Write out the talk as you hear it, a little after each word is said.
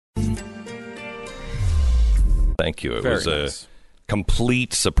Thank you. It Very was nice. a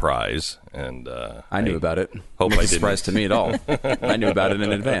complete surprise, and I knew about it. Hope it I was a didn't. surprise to me at all. I knew about it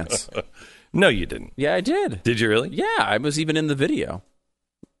in advance. No, you didn't. Yeah, I did. Did you really? Yeah, I was even in the video.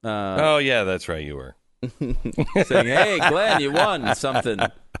 Oh, yeah, that's right. You were. Saying, hey, Glenn, you won something.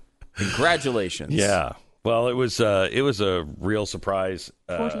 Congratulations. Yeah. Well, it was a real surprise.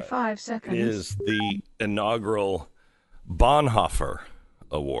 45 seconds. It is the inaugural Bonhoeffer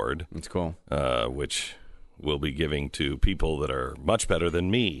Award. That's cool. Which we'll be giving to people that are much better than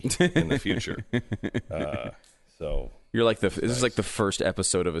me in the future. So you're like this is like the first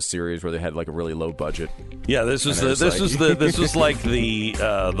episode of a series where they had like a really low budget. Yeah, this was like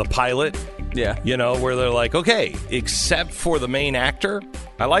the pilot. Yeah, you know, where they're like, okay, except for the main actor,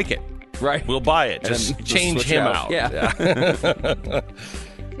 I like it. Right, we'll buy it. Just change him out. Yeah.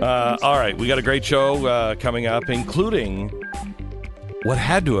 All right, we got a great show coming up, including what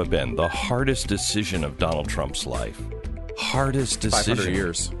had to have been the hardest decision of Donald Trump's life. Hardest decision. 500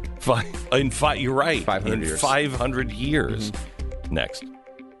 years. You're right. 500 in years. 500 years. Mm-hmm. Next.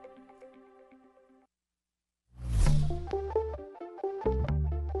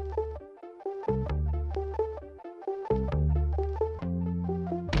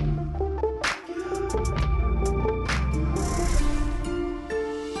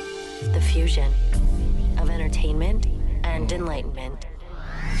 The fusion of entertainment and enlightenment.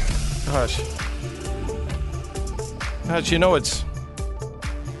 Gosh, you know it's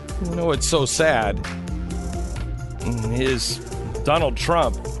so sad is Donald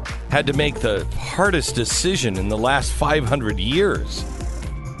Trump had to make the hardest decision in the last 500 years.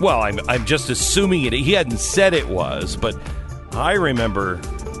 Well, I'm just assuming it. He hadn't said it was, but I remember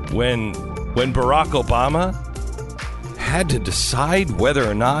when Barack Obama had to decide whether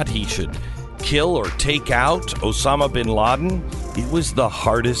or not he should kill or take out Osama bin Laden. It was the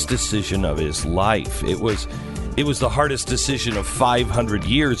hardest decision of his life. It was the hardest decision of 500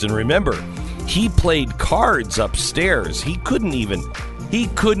 years. And remember, he played cards upstairs. He couldn't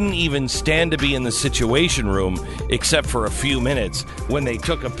even stand to be in the Situation Room except for a few minutes when they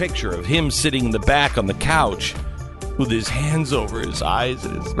took a picture of him sitting in the back on the couch with his hands over his eyes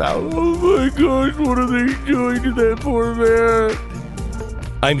and his mouth. Oh my gosh, what are they doing to that poor man?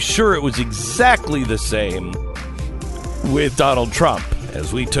 I'm sure it was exactly the same with Donald Trump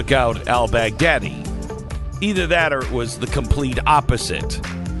as we took out al-Baghdadi. Either that or it was the complete opposite.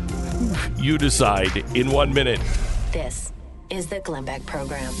 You decide in 1 minute. This is the Glenn Beck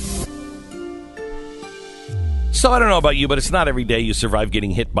Program. So I don't know about you, but it's not every day you survive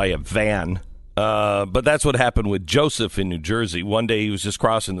getting hit by a van. But that's what happened with Joseph in New Jersey. One day he was just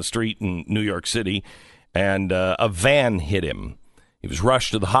crossing the street in New York City, and a van hit him. He was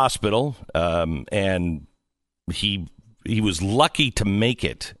rushed to the hospital, and he was lucky to make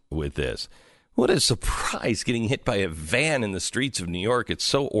it with this. What a surprise, getting hit by a van in the streets of New York. It's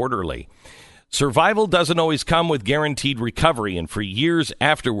so orderly. Survival doesn't always come with guaranteed recovery, and for years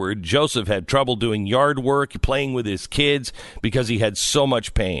afterward, Joseph had trouble doing yard work, playing with his kids, because he had so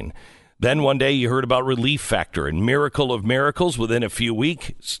much pain. Then one day you heard about Relief Factor, and miracle of miracles, within a few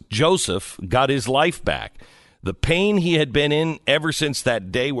weeks, Joseph got his life back. The pain he had been in ever since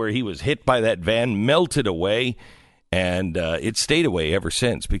that day where he was hit by that van melted away, and it stayed away ever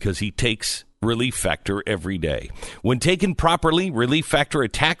since because he takes Relief Factor every day. When taken properly, Relief Factor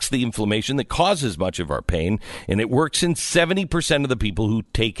attacks the inflammation that causes much of our pain, and it works in 70% of the people who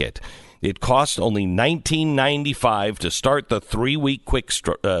take it. It costs only $19.95 to start the 3-week quick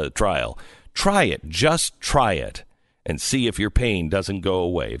trial. Try it. Just try it. And see if your pain doesn't go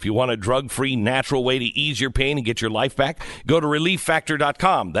away. If you want a drug-free, natural way to ease your pain and get your life back, go to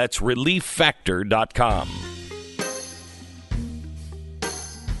ReliefFactor.com. That's ReliefFactor.com.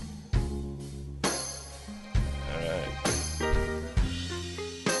 All right.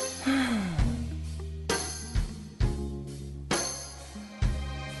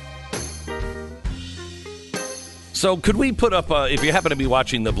 So could we put up, if you happen to be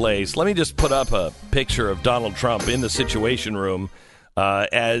watching The Blaze, let me just put up a picture of Donald Trump in the Situation Room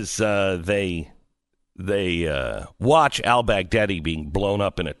as they watch al-Baghdadi being blown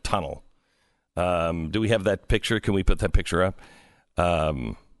up in a tunnel. Do we have that picture? Can we put that picture up?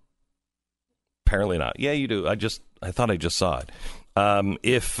 Apparently not. Yeah, you do. I thought I just saw it.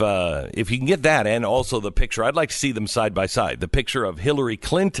 If you can get that, and also the picture, I'd like to see them side by side. The picture of Hillary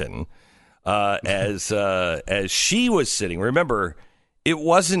Clinton as she was sitting. Remember, it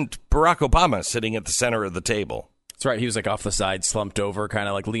wasn't Barack Obama sitting at the center of the table. That's right. He was like off the side, slumped over, kind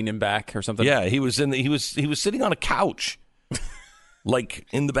of like leaning back or something. Yeah, he was sitting on a couch. like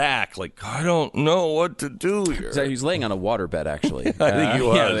in the back, like, I don't know what to do here. So he's laying on a waterbed, actually. I think he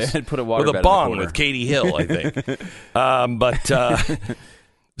was. Yeah, they had put a waterbed with a bong with Katie Hill, I think.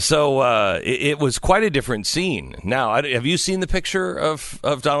 So it was quite a different scene. Now, have you seen the picture of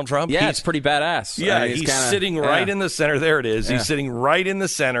Donald Trump? Yeah, it's pretty badass. Yeah, he's sitting right in the center. There it is. Yeah. He's sitting right in the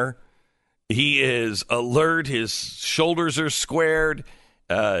center. He is alert. His shoulders are squared.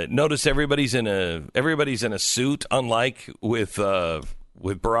 Notice everybody's in a suit, unlike with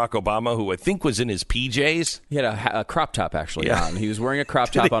Barack Obama, who I think was in his PJs. He had a crop top actually on. He was wearing a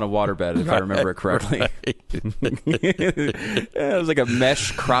crop top on a waterbed, if I remember it correctly. It was like a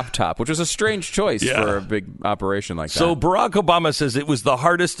mesh crop top, which was a strange choice for a big operation like that. So Barack Obama says it was the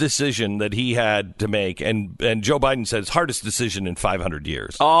hardest decision that he had to make, and Joe Biden says hardest decision in 500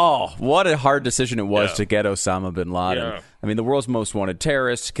 years. Oh, what a hard decision it was to get Osama bin Laden. Yeah. I mean, the world's most wanted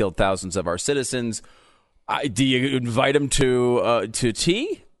terrorist, killed thousands of our citizens. Do you invite him to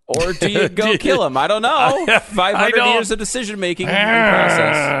tea, or do you go kill him? I don't know. 500 years of decision making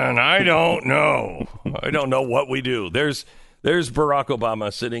process. I don't know. I don't know what we do. There's Barack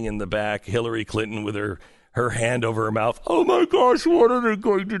Obama sitting in the back. Hillary Clinton with her hand over her mouth. Oh my gosh, what are they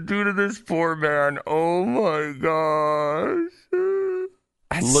going to do to this poor man? Oh my gosh.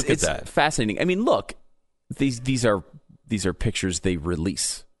 Look at that. Fascinating. I mean, look, these are pictures they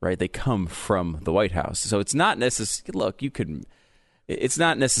release. Right, they come from the White House, so it's not it's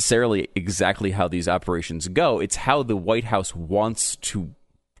not necessarily exactly how these operations go. It's how the White House wants to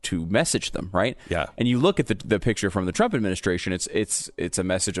message them, right? Yeah. And you look at the picture from the Trump administration. It's a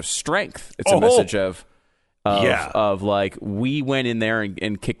message of strength. It's a message of like, we went in there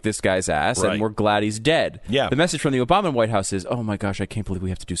and kicked this guy's ass, and we're glad he's dead. Yeah. The message from the Obama White House is, oh my gosh, I can't believe we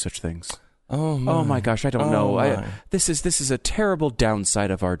have to do such things. Oh my gosh, I don't know. This is a terrible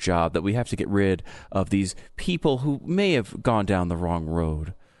downside of our job, that we have to get rid of these people who may have gone down the wrong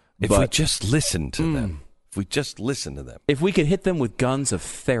road. If we just listen to them. If we just listen to them. If we could hit them with guns of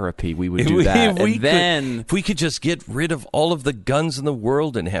therapy, we would do that. If we could just get rid of all of the guns in the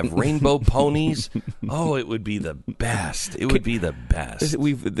world and have rainbow ponies, it would be the best. It would be the best.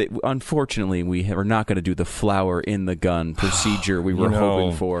 Unfortunately, we are not going to do the flower in the gun procedure we were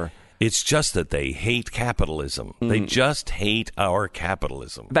hoping for. It's just that they hate capitalism. They just hate our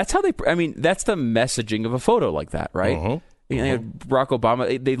capitalism. That's how that's the messaging of a photo like that, right? Uh-huh. Barack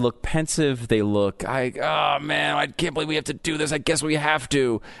Obama, they look pensive. They look, oh man, I can't believe we have to do this. I guess we have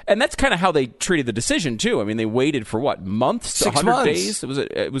to. And that's kind of how they treated the decision too. I mean, they waited for what, months? 6 100 days?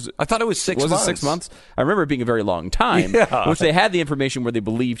 It was. I thought it was 6 months. Was it 6 months? I remember it being a very long time. Which they had the information where they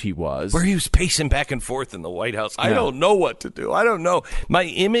believed he was. Where he was pacing back and forth in the White House. I don't know what to do. I don't know. My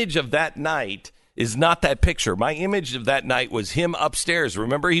image of that night is not that picture. My image of that night was him upstairs.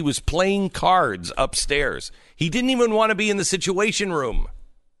 Remember, he was playing cards upstairs. He didn't even want to be in the Situation Room.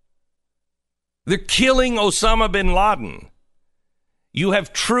 They're killing Osama bin Laden. You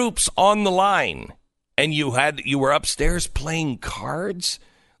have troops on the line, and you were upstairs playing cards?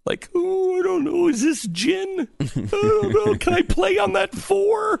 Like, I don't know, is this gin? I don't know, can I play on that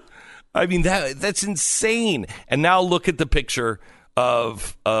 4? I mean, that's insane. And now look at the picture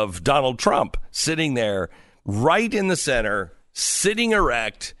of Donald Trump sitting there right in the center, sitting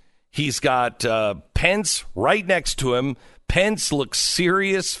erect. He's got Pence right next to him. Pence looks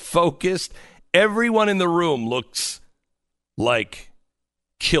serious, focused. Everyone in the room looks like,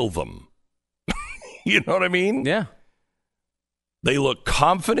 kill them. You know what I mean? Yeah. They look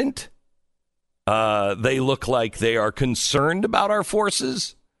confident. They look like they are concerned about our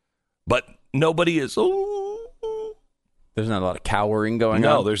forces, but nobody is. There's not a lot of cowering going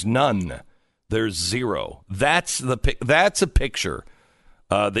on. No, there's none. There's zero. That's a picture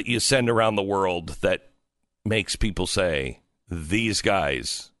that you send around the world that makes people say, these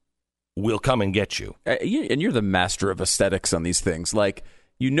guys will come and get you. And you're the master of aesthetics on these things. Like,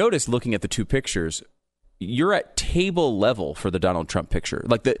 you notice looking at the two pictures, you're at table level for the Donald Trump picture.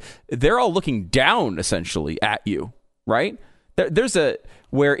 Like, they're all looking down, essentially, at you, right? There's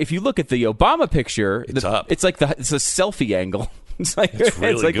where if you look at the Obama picture, it's up. It's like it's a selfie angle. It's like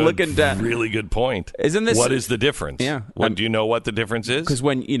really it's like good, looking down. Really good point. Isn't this? What is the difference? Yeah. Do you know what the difference is? Because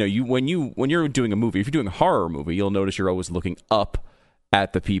when you're doing a movie, if you're doing a horror movie, you'll notice you're always looking up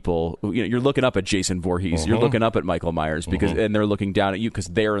at the people. You're looking up at Jason Voorhees. You're looking up at Michael Myers and they're looking down at you because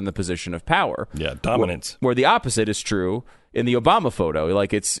they're in the position of power. Yeah, dominance. Where the opposite is true in the Obama photo.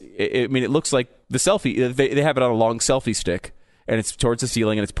 Like it looks like the selfie. They have it on a long selfie stick. And it's towards the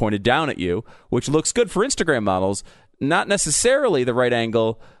ceiling and it's pointed down at you, which looks good for Instagram models, not necessarily the right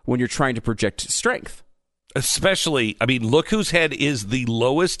angle when you're trying to project strength. Especially, look whose head is the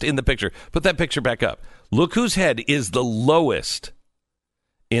lowest in the picture. Put that picture back up. Look whose head is the lowest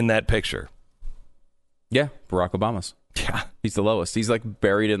in that picture? Yeah, Barack Obama's. Yeah, he's the lowest. He's like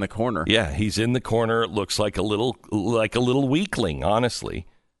buried in the corner. Yeah, he's in the corner. It looks like a little weakling. Honestly,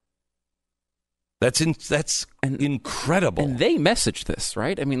 that's incredible. And they messaged this,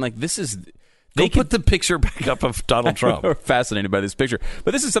 right? I mean, like this is. They put the picture back up of Donald Trump. We're fascinated by this picture,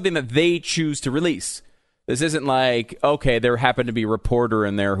 but this is something that they choose to release. This isn't like, okay, there happened to be a reporter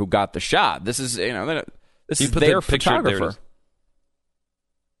in there who got the shot. This is this is their photographer.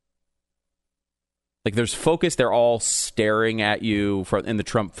 Like there's focus, they're all staring at you in the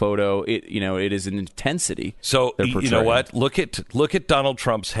Trump photo. It is an intensity. So you know what? Look at Donald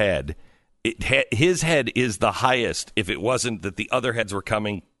Trump's head. His head is the highest. If it wasn't that the other heads were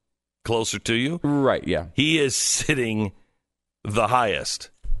coming closer to you, right? Yeah, he is sitting the highest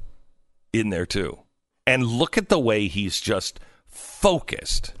in there too. And look at the way he's just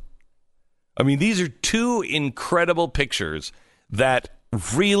focused. I mean, these are two incredible pictures that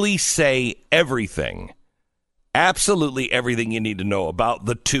really say everything, absolutely everything you need to know about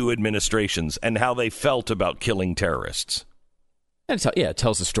the two administrations and how they felt about killing terrorists. And it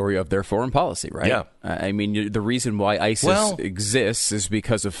tells the story of their foreign policy, right? Yeah. I mean, the reason why ISIS exists is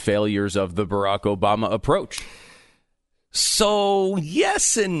because of failures of the Barack Obama approach. So,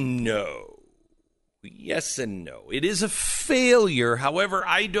 yes and no. Yes and no. It is a failure. However,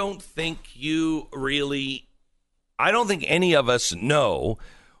 I don't think any of us know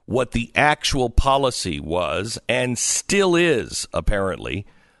what the actual policy was and still is, apparently,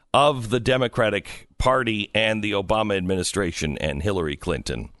 of the Democratic Party and the Obama administration and Hillary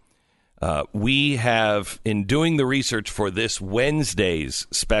Clinton. We have, in doing the research for this Wednesday's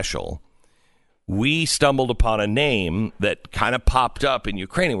special, we stumbled upon a name that kind of popped up in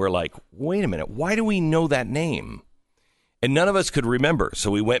Ukraine. And we're like, wait a minute, why do we know that name? And none of us could remember. So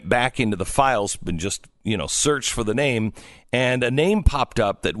we went back into the files and just, searched for the name. And a name popped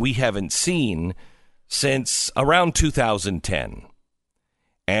up that we haven't seen since around 2010.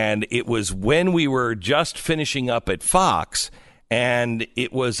 And it was when we were just finishing up at Fox. And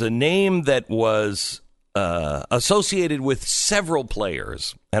it was a name that was associated with several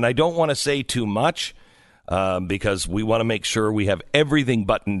players. And I don't want to say too much because we want to make sure we have everything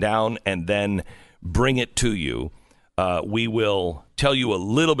buttoned down and then bring it to you. We will tell you a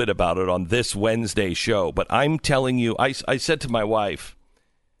little bit about it on this Wednesday show. But I'm telling you, I said to my wife,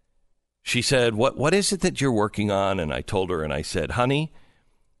 she said, what is it that you're working on? And I told her, and I said, honey,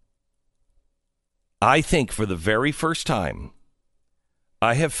 I think for the very first time,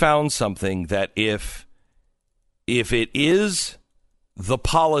 I have found something that if it is the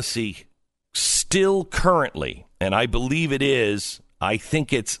policy still currently, and I believe it is, I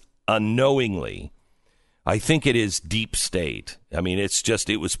think it's unknowingly, I think it is deep state. I mean,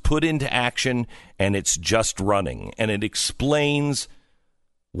 it was put into action and it's just running. And it explains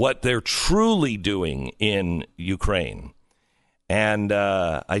what they're truly doing in Ukraine. And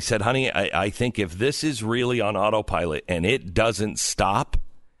I said, honey, I think if this is really on autopilot and it doesn't stop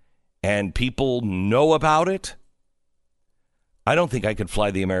and people know about it, I don't think I can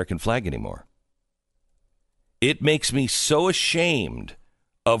fly the American flag anymore. It makes me so ashamed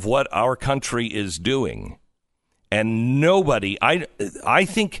of what our country is doing. And nobody, I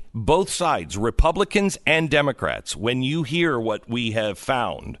think both sides, Republicans and Democrats, when you hear what we have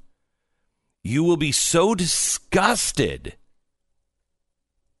found, you will be so disgusted.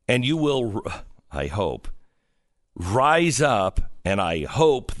 And you will, I hope, rise up, and I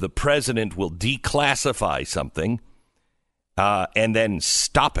hope the president will declassify something and then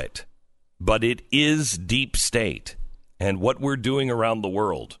stop it. But it is deep state and what we're doing around the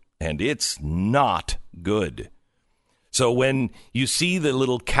world, and it's not good. So when you see the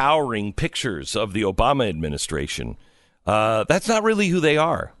little cowering pictures of the Obama administration, that's not really who they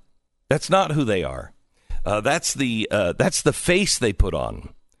are. That's not who they are. That's the face they put on.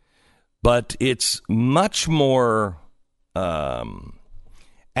 But it's much more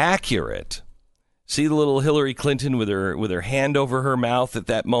accurate. See the little Hillary Clinton with her hand over her mouth at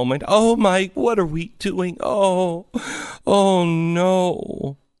that moment. Oh my! What are we doing? Oh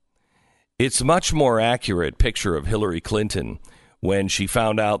no! It's much more accurate picture of Hillary Clinton when she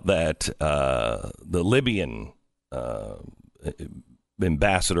found out that the Libyan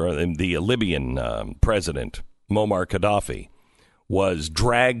ambassador, the Libyan president Muammar Gaddafi, was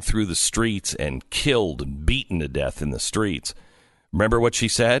dragged through the streets and killed and beaten to death in the streets. Remember what she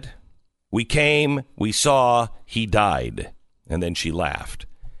said? We came, we saw, he died. And then she laughed.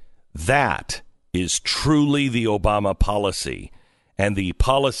 That is truly the Obama policy and the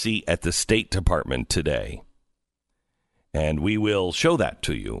policy at the State Department today. And we will show that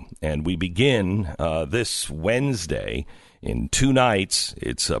to you. And we begin this Wednesday. in 2 nights.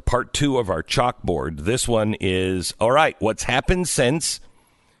 It's part 2 of our chalkboard. This one is, all right, what's happened since?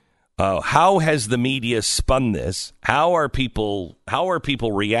 How has the media spun this? How are people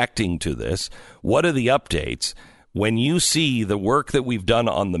reacting to this? What are the updates? When you see the work that we've done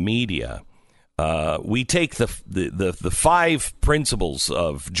on the media, we take the 5 principles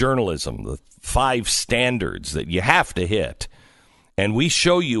of journalism, the 5 standards that you have to hit, and we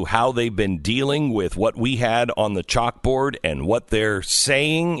show you how they've been dealing with what we had on the chalkboard and what they're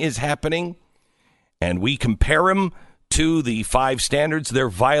saying is happening, and we compare them to the 5 standards. They're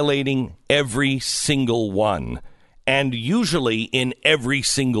violating every single one, and usually in every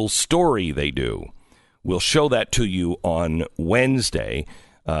single story they do. We'll show that to you on Wednesday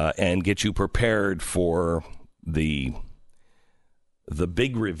and get you prepared for the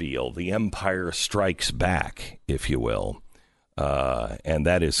big reveal, the Empire Strikes Back, if you will. And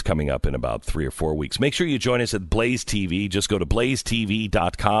that is coming up in about 3 or 4 weeks. Make sure you join us at Blaze TV. Just go to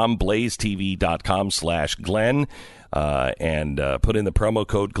blazetv.com, blazetv.com/Glenn, and put in the promo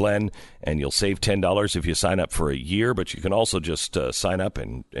code Glenn, and you'll save $10 if you sign up for a year. But you can also just sign up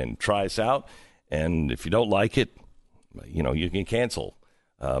and try us out. And if you don't like it, you can cancel.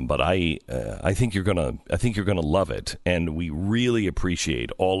 But I think you're gonna love it, and we really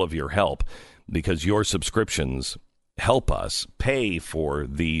appreciate all of your help, because your subscriptions help us pay for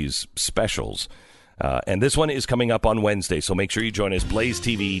these specials. And this one is coming up on Wednesday, so make sure you join us,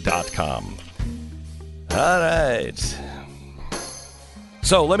 blazetv.com. All right.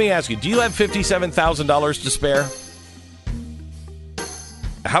 So let me ask you, do you have $57,000 to spare?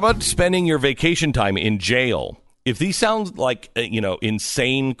 How about spending your vacation time in jail? If these sound like,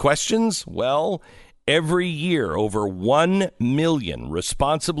 insane questions, well, every year over 1 million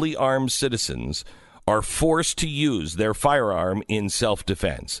responsibly armed citizens are forced to use their firearm in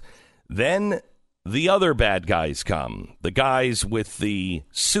self-defense. Then the other bad guys come, the guys with the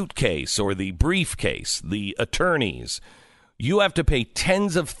suitcase or the briefcase, the attorneys. You have to pay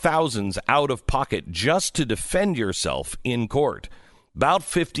tens of thousands out of pocket just to defend yourself in court, about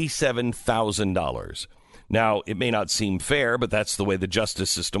 $57,000. Now, it may not seem fair, but that's the way the justice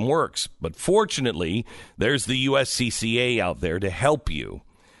system works. But fortunately, there's the USCCA out there to help you.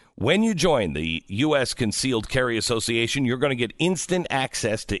 When you join the U.S. Concealed Carry Association, you're going to get instant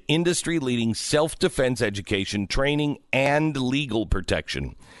access to industry-leading self-defense education, training, and legal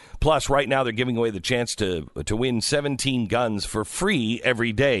protection. Plus, right now, they're giving away the chance to win 17 guns for free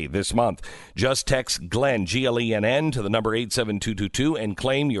every day this month. Just text Glenn, Glenn, to the number 87222 and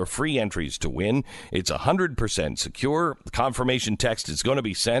claim your free entries to win. It's 100% secure. The confirmation text is going to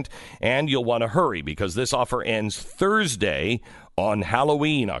be sent, and you'll want to hurry because this offer ends Thursday on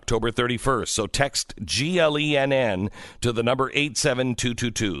Halloween, October 31st. So text GLENN to the number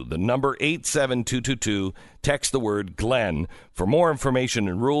 87222. The number 87222. Text the word Glenn. For more information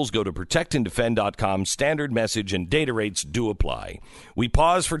and rules, go to protectanddefend.com. Standard message and data rates do apply. We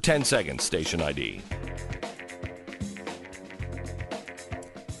pause for 10 seconds. Station ID.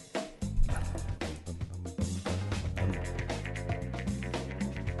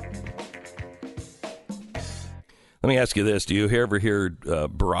 Let me ask you this. Do you ever hear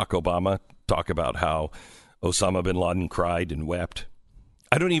Barack Obama talk about how Osama bin Laden cried and wept?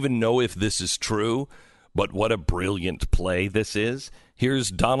 I don't even know if this is true, but what a brilliant play this is.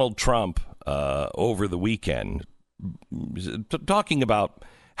 Here's Donald Trump over the weekend talking about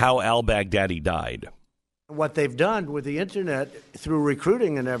how al-Baghdadi died. What they've done with the internet through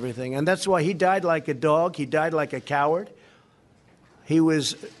recruiting and everything, and that's why he died like a dog. He died like a coward. He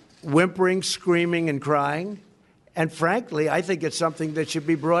was whimpering, screaming, and crying. And frankly, I think it's something that should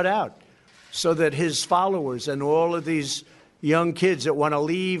be brought out so that his followers and all of these young kids that want to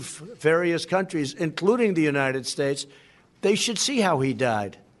leave various countries, including the United States, they should see how he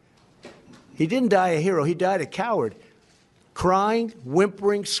died. He didn't die a hero. He died a coward, crying,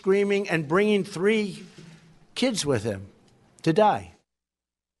 whimpering, screaming, and bringing 3 kids with him to die.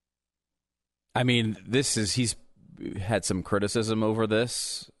 I mean, he's had some criticism over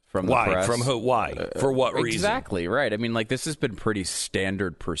this. From the press. From who? Why? For what reason? Exactly, right. I mean, this has been pretty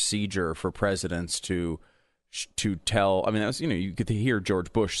standard procedure for presidents to tell. I mean, that was, you get to hear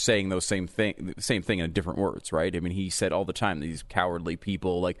George Bush saying the same thing in different words, right? I mean, he said all the time, these cowardly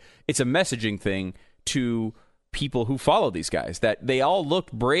people. It's a messaging thing to people who follow these guys, that they all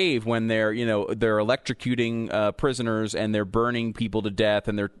look brave when they're electrocuting prisoners and they're burning people to death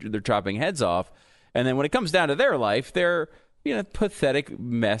and they're chopping heads off. And then when it comes down to their life, they're pathetic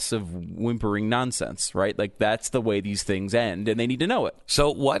mess of whimpering nonsense, right? Like that's the way these things end, and they need to know it.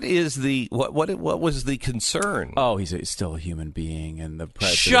 So, what is the what was the concern? Oh, he's still a human being, and the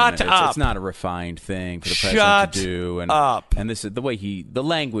president. Shut up! It's not a refined thing for the president to do. And, up! And this is the way the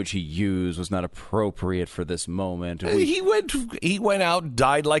language he used was not appropriate for this moment. He went out,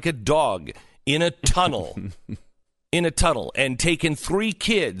 died like a dog in a tunnel, and taken 3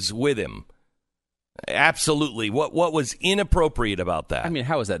 kids with him. Absolutely. What was inappropriate about that? I mean,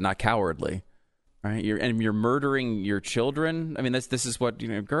 how is that not cowardly? Right? You're murdering your children. I mean, this is what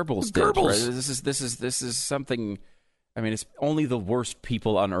Goebbels did. Right? This is something. I mean, it's only the worst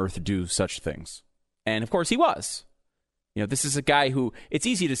people on earth do such things, and of course he was. This is a guy who. It's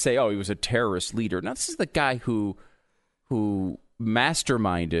easy to say, oh, he was a terrorist leader. Now, this is the guy who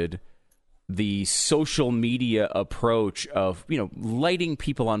masterminded the social media approach of, lighting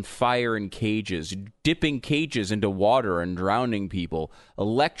people on fire in cages, dipping cages into water and drowning people,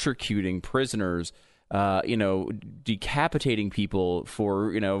 electrocuting prisoners, decapitating people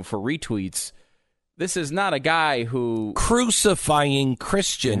for retweets. This is not a guy who... Crucifying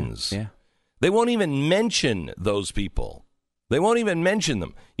Christians. Yeah. They won't even mention those people. They won't even mention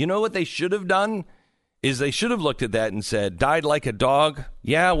them. You know what they should have done? Is they should have looked at that and said, died like a dog?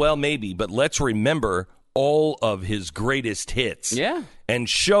 Yeah, well, maybe. But let's remember all of his greatest hits. Yeah. And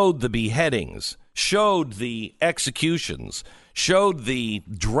showed the beheadings, showed the executions, showed the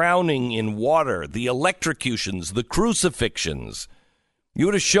drowning in water, the electrocutions, the crucifixions. You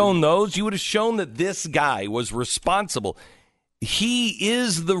would have shown those. You would have shown that this guy was responsible. He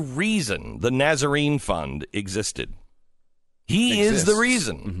is the reason the Nazarene Fund existed. He is the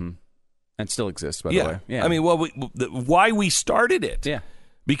reason. Mm-hmm. And still exists, by the way. Yeah. I mean, why we started it. Yeah.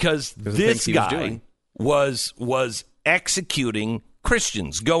 Because this guy was executing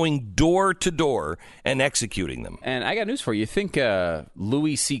Christians, going door to door and executing them. And I got news for you. You think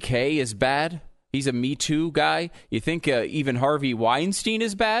Louis C.K. is bad? He's a Me Too guy. You think even Harvey Weinstein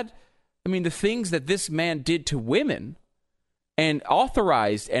is bad? I mean, the things that this man did to women and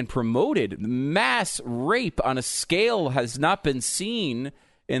authorized and promoted mass rape on a scale has not been seen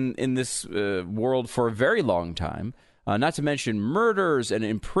in this world for a very long time, not to mention murders and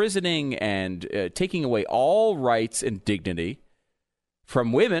imprisoning and taking away all rights and dignity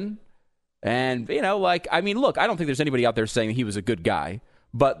from women. And, look, I don't think there's anybody out there saying that he was a good guy,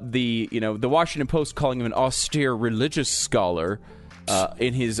 but the Washington Post calling him an austere religious scholar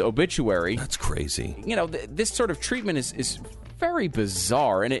in his obituary. That's crazy. This sort of treatment is very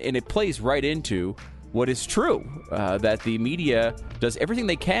bizarre, and it plays right into what is true, that the media does everything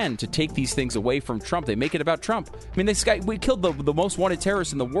they can to take these things away from Trump. They make it about Trump. I mean, we killed the most wanted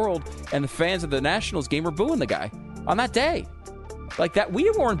terrorist in the world, and the fans of the Nationals game were booing the guy on that day. Like that, we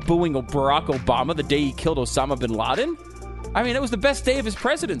weren't booing Barack Obama the day he killed Osama bin Laden. I mean, it was the best day of his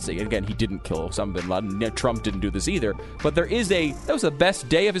presidency. And again, he didn't kill Osama bin Laden. Trump didn't do this either. But that was the best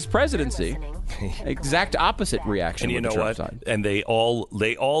day of his presidency. Exact opposite reaction. And you know what? Side. And they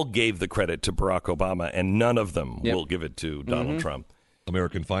all gave the credit to Barack Obama, and none of them will give it to Donald Trump.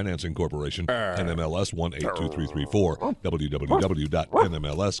 American Financing Corporation, NMLS 182334,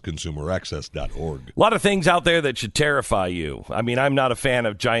 www.nmlsconsumeraccess.org. A lot of things out there that should terrify you. I mean, I'm not a fan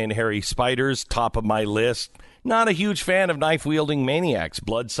of giant hairy spiders, top of my list. Not a huge fan of knife-wielding maniacs,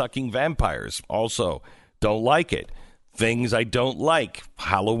 blood-sucking vampires. Also, don't like it. Things I don't like.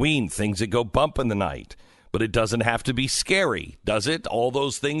 Halloween, things that go bump in the night. But it doesn't have to be scary, does it? All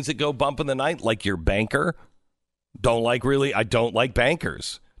those things that go bump in the night, like your banker. I don't like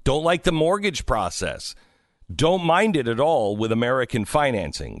bankers. Don't like the mortgage process. Don't mind it at all with American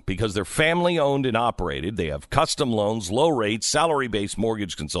Financing because they're family-owned and operated. They have custom loans, low rates, salary-based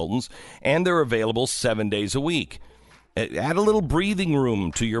mortgage consultants, and they're available 7 days a week. Add a little breathing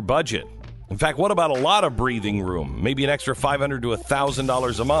room to your budget. In fact, what about a lot of breathing room? Maybe an extra $500 to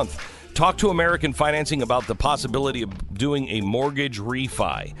 $1,000 a month. Talk to American Financing about the possibility of doing a mortgage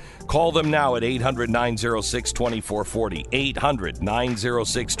refi. Call them now at 800-906-2440.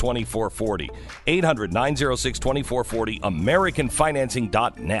 800-906-2440. 800-906-2440.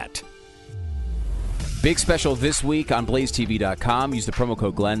 AmericanFinancing.net. Big special this week on BlazeTV.com. Use the promo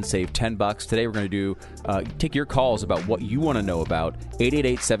code Glenn, save $10. Today we're going to take your calls about what you want to know about.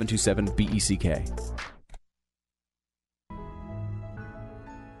 888-727-BECK.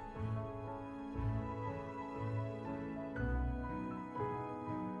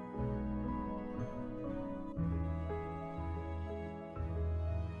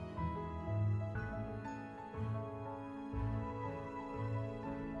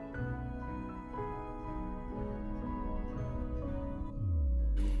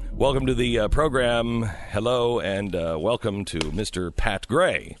 Welcome to the program. Hello, and welcome to Mr. Pat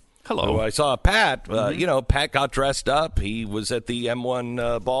Gray. Hello. So I saw Pat. Pat got dressed up. He was at the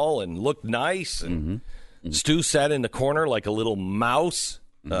M1 ball and looked nice. And Stu sat in the corner like a little mouse.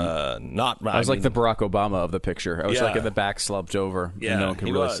 I was like the Barack Obama of the picture. I was like in the back, slumped over. Yeah, no one could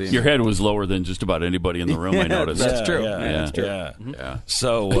really see me. Your head was lower than just about anybody in the room. I noticed. That's true. That's true. Yeah.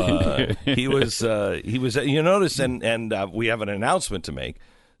 So he was. You notice, and we have an announcement to make.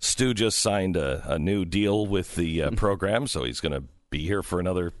 Stu just signed a new deal with the program, so he's going to be here for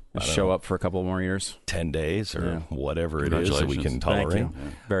another up for a couple more years, 10 days or whatever it is that we can tolerate. Thank you.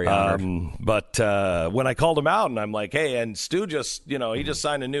 Very honored. But when I called him out and I'm like, hey, and Stu just, he just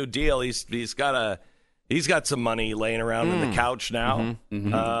signed a new deal. He's got some money laying around in the couch now.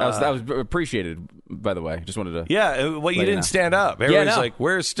 That was appreciated, by the way. Just wanted to. Yeah, well, you didn't stand up. Everybody's like,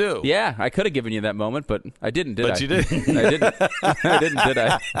 "Where's Stu?" Yeah, I could have given you that moment, but I didn't. Did I? But you didn't. I didn't. I didn't. Did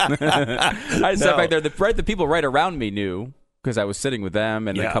I? I sat back there. The people right around me knew. Because I was sitting with them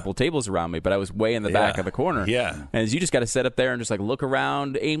and a couple tables around me, but I was way in the back of the corner. Yeah. And you just got to sit up there and just like look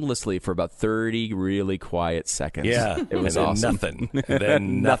around aimlessly for about 30 really quiet seconds. Yeah. It was and awesome. Nothing. And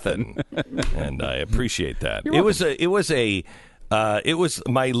then nothing. And I appreciate that. It was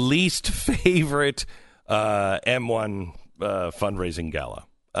my least favorite M1 fundraising gala.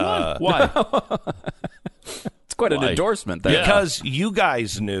 Why? It's quite an endorsement there. Because you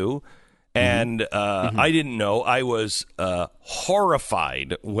guys knew. And I didn't know. I was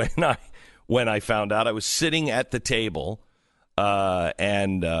horrified when I found out. I was sitting at the table,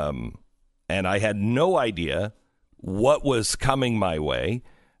 and I had no idea what was coming my way.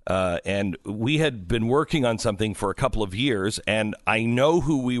 And we had been working on something for a couple of years, and I know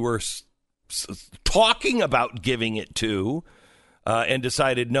who we were talking about giving it to, and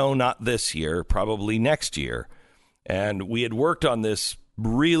decided no, not this year, probably next year. And we had worked on this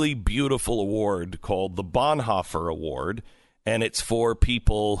really beautiful award called the Bonhoeffer Award, and it's for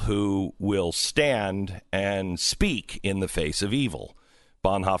people who will stand and speak in the face of evil.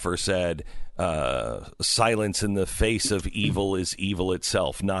 Bonhoeffer said, silence in the face of evil is evil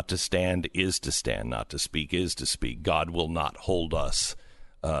itself. Not to stand is to stand. Not to speak is to speak. God will not hold us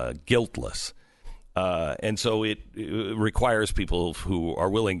guiltless. And so it requires people who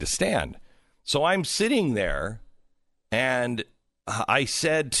are willing to stand. So I'm sitting there, and I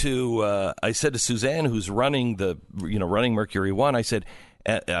said to Suzanne, who's running running Mercury One, I said,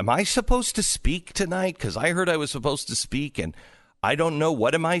 am I supposed to speak tonight? Because I heard I was supposed to speak, and I don't know.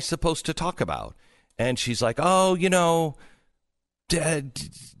 What am I supposed to talk about? And she's like, oh,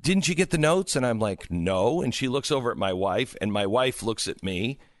 didn't you get the notes? And I'm like, no. And she looks over at my wife, and my wife looks at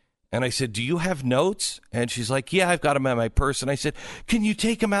me. And I said, do you have notes? And she's like, yeah, I've got them in my purse. And I said, can you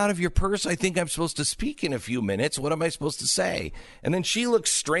take them out of your purse? I think I'm supposed to speak in a few minutes. What am I supposed to say? And then she looked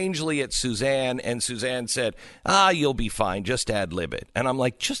strangely at Suzanne, and Suzanne said, you'll be fine. Just ad-lib it. And I'm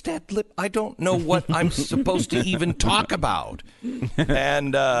like, just ad-lib? I don't know what I'm supposed to even talk about.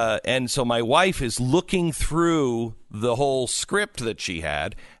 And so my wife is looking through the whole script that she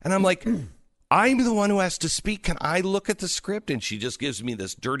had, and I'm like, I'm the one who has to speak. Can I look at the script? And she just gives me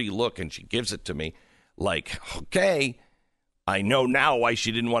this dirty look, and she gives it to me like, okay, I know now why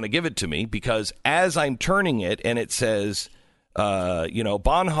she didn't want to give it to me, because as I'm turning it and it says,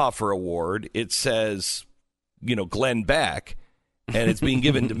 Bonhoeffer Award, it says, Glenn Beck, and it's being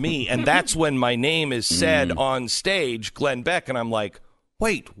given to me. And that's when my name is said on stage, Glenn Beck. And I'm like,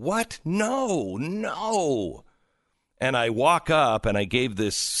 wait, what? No. And I walk up and I gave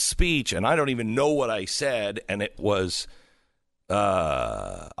this speech, and I don't even know what I said. And it was,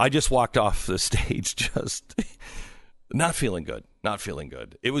 I just walked off the stage just not feeling good.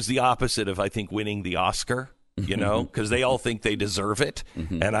 It was the opposite of, I think, winning the Oscar, because they all think they deserve it.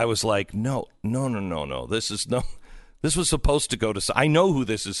 And I was like, no. This was supposed to go to, I know who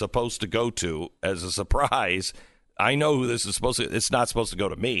this is supposed to go to as a surprise. I know who this is supposed to. It's not supposed to go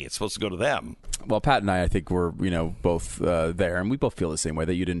to me. It's supposed to go to them. Well, Pat and I think we're both there, and we both feel the same way,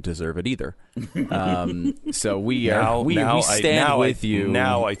 that you didn't deserve it either. So we stand with you.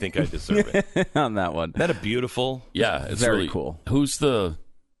 Now I think I deserve it on that one. Isn't that a beautiful? Yeah, it's very really cool. Who's the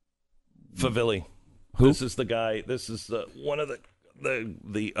Favilli? Who? This is the guy. This is one of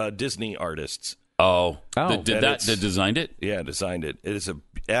the Disney artists. Oh, that designed it? Yeah, designed it. It is a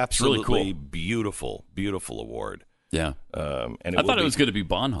absolutely really cool. beautiful award. Yeah, and I thought it was going to be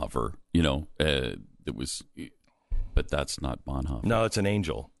Bonhoeffer. It was, but that's not Bonhoeffer. No, it's an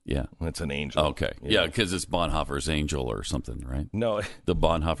angel. Yeah, it's an angel. Okay, yeah, because it's Bonhoeffer's Angel or something, right? No, the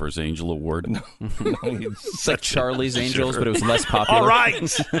Bonhoeffer's Angel Award. No, it's like Charlie's Angels, but it was less popular. All right.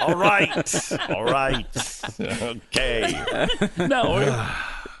 Okay. No.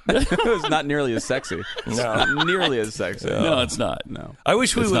 It was not nearly as sexy. No. Not nearly as sexy. No, it's not. No. I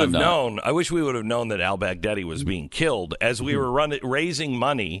wish we It's would have not known. I wish we would have known that al-Baghdadi was being killed as we were raising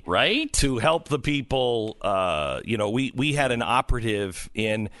money, Right? to help the people. We had an operative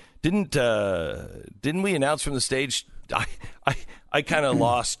in. Didn't we announce from the stage? I kind of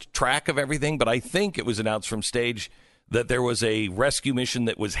lost track of everything, but I think it was announced from stage that there was a rescue mission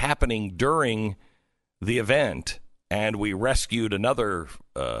that was happening during the event, and we rescued another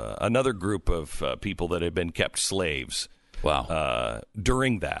group of people that had been kept slaves. Wow.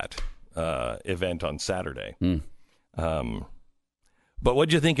 During that event on Saturday. But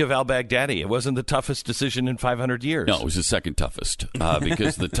what'd you think of al-Baghdadi? It wasn't the toughest decision in 500 years. No, it was the second toughest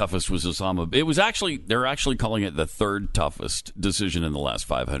because the toughest was Osama. It was they're actually calling it the third toughest decision in the last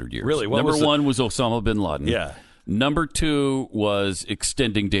 500 years. Really? Number one was Osama bin Laden. Yeah. Number two was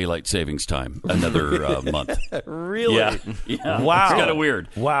extending daylight savings time another month. Really? Yeah. Wow. It's kind of weird.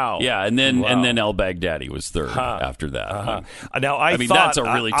 Wow. Yeah, and then al-Baghdadi was third after that. Now I mean thought that's a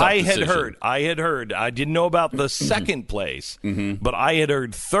really tough decision. I had heard. I didn't know about the second place, but I had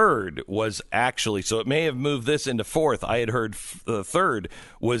heard third was actually. So it may have moved this into fourth. I had heard the third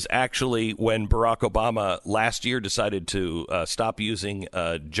was actually when Barack Obama last year decided to stop using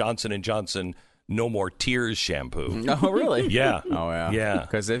Johnson & Johnson No More Tears shampoo. Oh, really? Yeah. Oh, yeah. Yeah.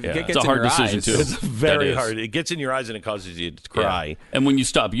 Because it Yeah. gets It's a in hard your decision, eyes. too. It's very That is. hard. It gets in your eyes and it causes you to cry. Yeah. And when you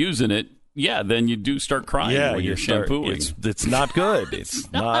stop using it, then you do start crying when you're shampooing. It's not good. It's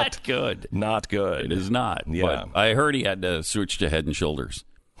not good. Not good. It is not. Yeah. But I heard he had to switch to Head and Shoulders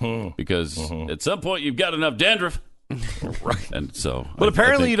because at some point you've got enough dandruff. Right. And so, But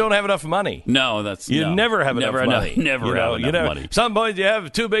apparently I you don't have enough money. No, You never have enough money. Never have enough money. Some point you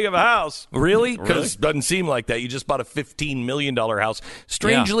have too big of a house. Really? Because it doesn't seem like that. You just bought a $15 million house.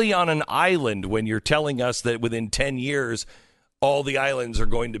 Strangely on an island when you're telling us that within 10 years, all the islands are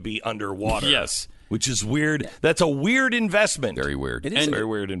going to be underwater. Yes. Which is weird. That's a weird investment. Very weird. It is very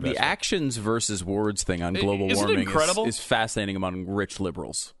weird investment. The actions versus words thing on global Isn't it warming incredible? is fascinating among rich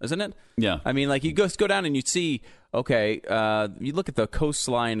liberals, isn't it? Yeah. I mean, like you go down and you see, you look at the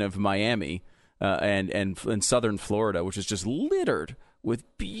coastline of Miami and southern Florida, which is just littered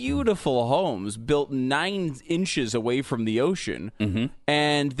with beautiful homes built 9 inches away from the ocean,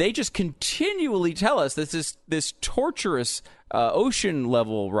 and they just continually tell us that this torturous ocean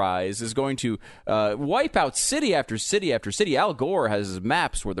level rise is going to wipe out city after city after city. Al Gore has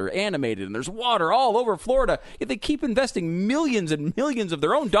maps where they're animated and there's water all over Florida, yet they keep investing millions and millions of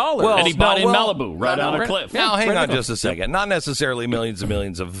their own dollars. And he bought in Malibu, right on a cliff. Now, hang on just a second. Not necessarily millions and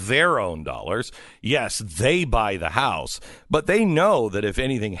millions of their own dollars. Yes, they buy the house, but they know that if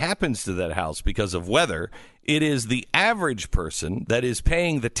anything happens to that house because of weather, it is the average person that is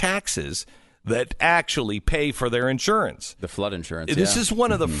paying the taxes that actually pay for their insurance. The flood insurance. This is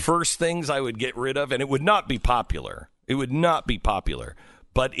one of the first things I would get rid of, and it would not be popular. It would not be popular.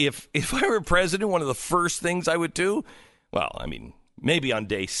 But if I were president, one of the first things I would do, well, I mean, maybe on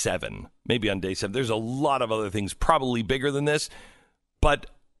day 7. There's a lot of other things probably bigger than this. But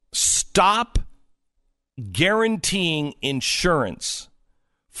stop guaranteeing insurance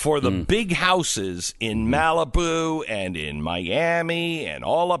for the big houses in Malibu and in Miami and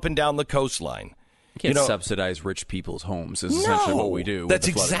all up and down the coastline. You can't subsidize rich people's homes is essentially what we do. That's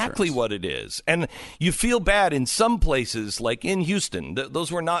with the flood exactly insurance. what it is. And you feel bad in some places, like in Houston.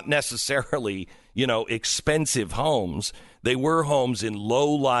 Those were not necessarily, expensive homes. They were homes in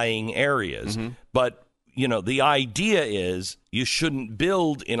low-lying areas. But, the idea is you shouldn't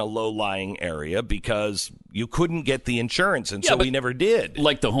build in a low-lying area because you couldn't get the insurance, and so we never did.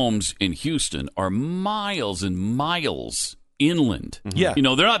 Like the homes in Houston are miles and miles inland. Yeah. They're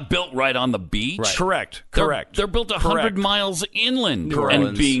not built right on the beach. Correct. They're built 100 miles inland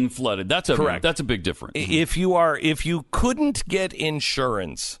and being flooded. That's a big difference. If you couldn't get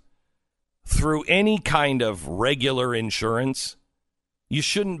insurance through any kind of regular insurance, you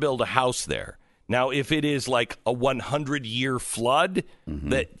shouldn't build a house there. Now, if it is like a 100-year flood,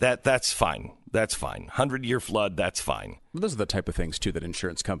 that's fine. That's fine. 100-year flood, that's fine. Those are the type of things, too, that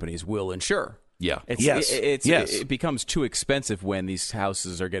insurance companies will insure. Yeah. It becomes too expensive when these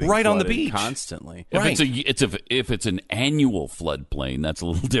houses are getting right on the flooded beach constantly. If it's an annual floodplain, that's a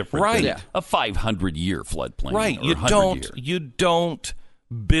little different. Right. Than a 500-year floodplain. Right. Or You don't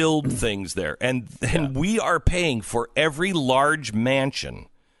build things there, and we are paying for every large mansion.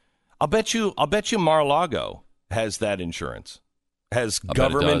 I'll bet you Mar-a-Lago has that insurance. Has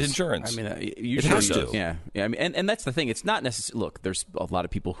government insurance. I mean, it has to. Yeah. I mean, and that's the thing. It's not necessarily. Look, there's a lot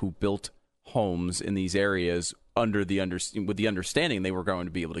of people who built homes in these areas with the understanding they were going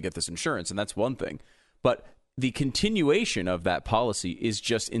to be able to get this insurance, and that's one thing. But the continuation of that policy is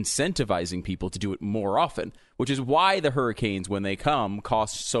just incentivizing people to do it more often, which is why the hurricanes, when they come,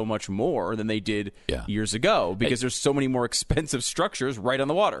 cost so much more than they did years ago, because there's so many more expensive structures right on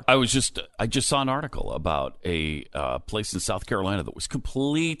the water. I just saw an article about a place in South Carolina that was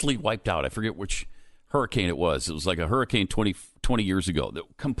completely wiped out. I forget which hurricane it was. It was like a hurricane 20 years ago that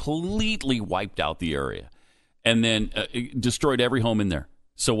completely wiped out the area and then it destroyed every home in there.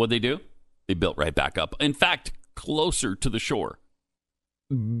 So what'd they do? They built right back up. In fact, closer to the shore.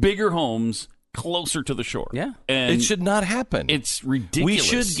 Bigger homes closer to the shore. Yeah. And it should not happen. It's ridiculous.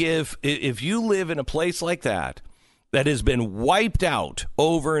 We should give, if you live in a place like that has been wiped out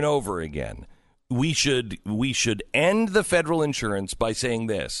over and over again, we should end the federal insurance by saying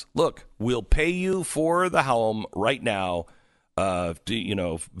this. Look, we'll pay you for the home right now. For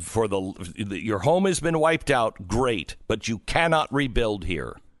your home has been wiped out. Great. But you cannot rebuild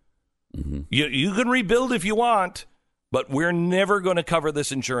here. Mm-hmm. You can rebuild if you want, but we're never going to cover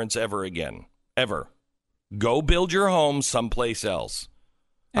this insurance ever again. Ever. Go build your home someplace else.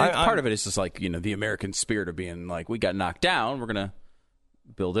 And part of it is just like, the American spirit of being like, we got knocked down, we're going to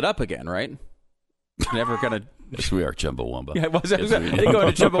build it up again, right? Never going to... Yes, we are Chumbawamba. Yeah, I didn't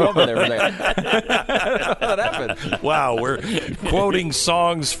go to Chumbawamba there for a second. What happened? Wow, we're quoting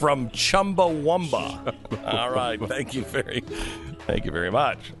songs from Chumbawamba. All right, thank you very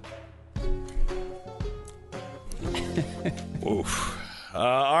much. Oof.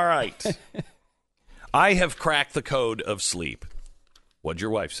 All right. I have cracked the code of sleep. What'd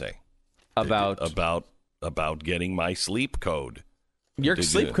your wife say? About getting my sleep code. Your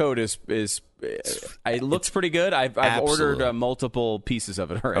sleep code is it looks pretty good. I've ordered multiple pieces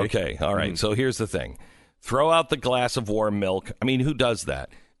of it already. Okay, all right. So here's the thing. Throw out the glass of warm milk. I mean, who does that?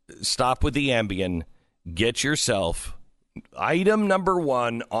 Stop with the Ambien. Get yourself item number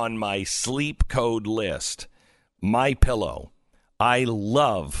 1 on my sleep code list. My Pillow. I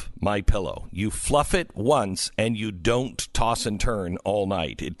love My Pillow. You fluff it once and you don't toss and turn all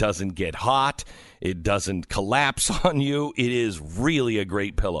night. It doesn't get hot. It doesn't collapse on you. It is really a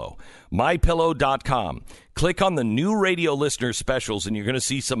great pillow. MyPillow.com. Click on the new radio listener specials and you're going to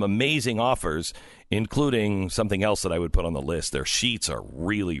see some amazing offers, including something else that I would put on the list. Their sheets are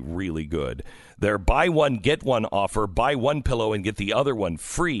really, really good. Their buy one, get one offer. Buy one pillow and get the other one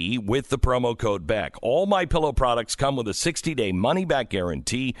free with the promo code BECK. All My Pillow products come with a 60-day money-back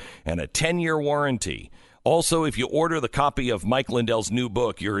guarantee and a 10-year warranty. Also, if you order the copy of Mike Lindell's new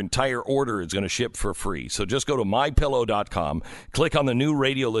book, your entire order is going to ship for free. So just go to MyPillow.com, click on the new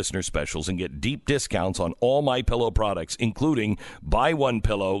radio listener specials, and get deep discounts on all My Pillow products, including buy one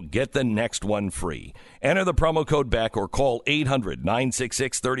pillow, get the next one free. Enter the promo code BECK or call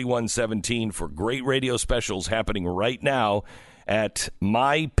 800-966-3117 for great radio specials happening right now at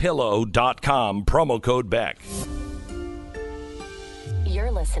MyPillow.com, promo code BECK. You're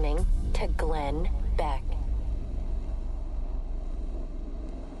listening to Glenn Beck.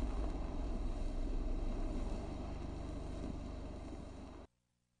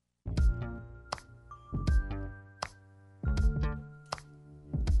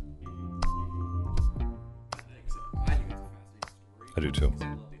 I do too.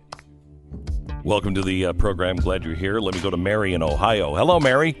 Welcome to the program. Glad you're here. Let me go to Mary in Ohio. Hello,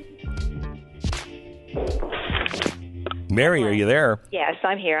 Mary. Mary, are you there? Yes,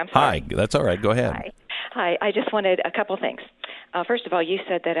 I'm here. I'm sorry. Hi. That's all right. Go ahead. Hi. I just wanted a couple things. First of all, you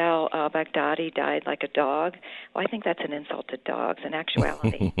said that al-Baghdadi died like a dog. Well, I think that's an insult to dogs. In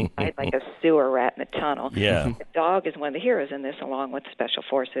actuality, he died like a sewer rat in a tunnel. Yeah. The dog is one of the heroes in this, along with Special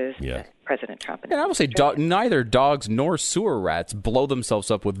Forces, President Trump. And I would say neither dogs nor sewer rats blow themselves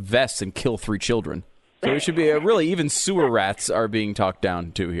up with vests and kill 3 children. So it should be really even sewer rats are being talked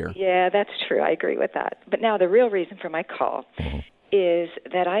down to here. Yeah, that's true. I agree with that. But now the real reason for my call is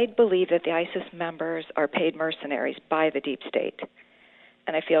that I believe that the ISIS members are paid mercenaries by the deep state.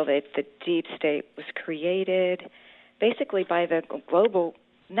 And I feel that the deep state was created basically by the global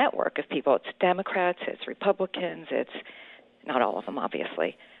network of people. It's Democrats, it's Republicans, it's not all of them,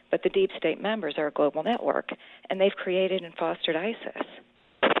 obviously. But the deep state members are a global network, and they've created and fostered ISIS.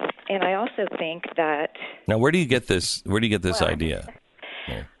 And I also think that... Now, where do you get this idea?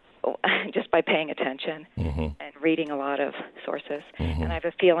 Just by paying attention and reading a lot of sources. And I have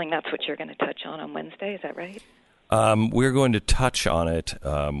a feeling that's what you're going to touch on Wednesday. Is that right? We're going to touch on it.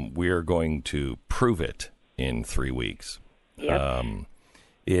 We're going to prove it in 3 weeks. Yep.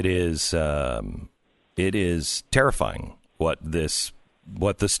 It is terrifying what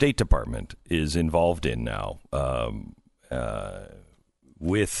the State Department is involved in now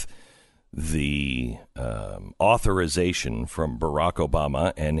with the authorization from Barack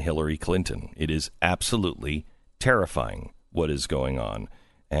Obama and Hillary Clinton. It is absolutely terrifying what is going on.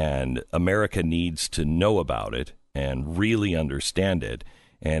 And America needs to know about it and really understand it.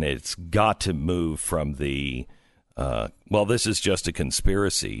 And it's got to move from the, this is just a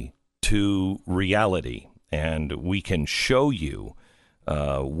conspiracy, to reality. And we can show you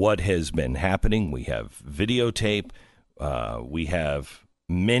what has been happening. We have videotape. We have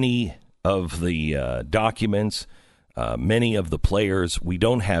many of the documents, many of the players. We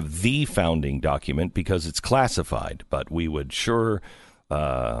don't have the founding document because it's classified, but we would sure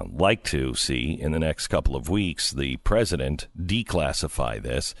like to see in the next couple of weeks the president declassify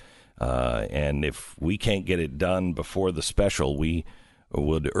this. And if we can't get it done before the special, we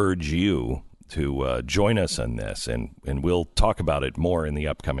would urge you to join us on this, and we'll talk about it more in the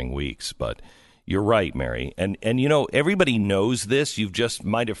upcoming weeks. But you're right, Mary. And you know, everybody knows this. You just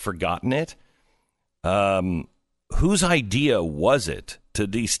might have forgotten it. Whose idea was it to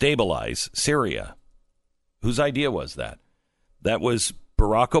destabilize Syria? Whose idea was that? That was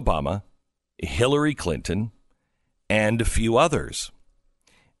Barack Obama, Hillary Clinton, and a few others.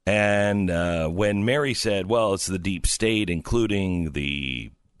 And when Mary said, well, it's the deep state, including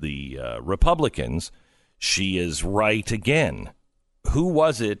the Republicans, she is right again. Who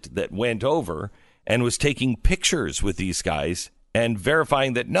was it that went over and was taking pictures with these guys and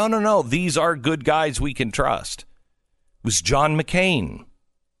verifying that, no, these are good guys we can trust? It was John McCain.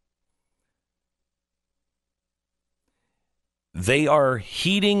 They are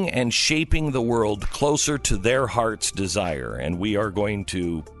heating and shaping the world closer to their heart's desire, and we are going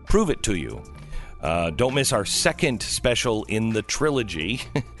to prove it to you. Don't miss our second special in the trilogy.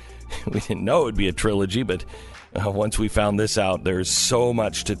 We didn't know it would be a trilogy, but once we found this out, there's so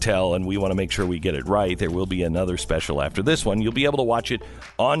much to tell, and we want to make sure we get it right. There will be another special after this one. You'll be able to watch it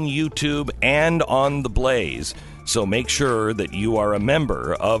on YouTube and on The Blaze. So make sure that you are a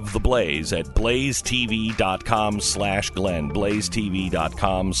member of The Blaze at blazetv.com/Glenn,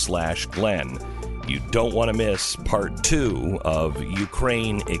 blazetv.com/Glenn. You don't want to miss part 2 of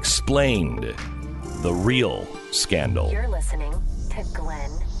Ukraine Explained, the real scandal. You're listening to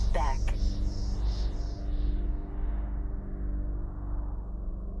Glenn Beck.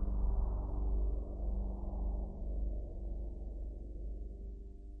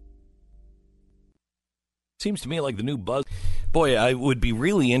 Seems to me like the new buzz. Boy, I would be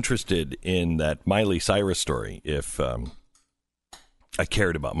really interested in that Miley Cyrus story if I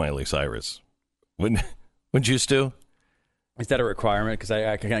cared about Miley Cyrus. Wouldn't you, Stu? Is that a requirement? Because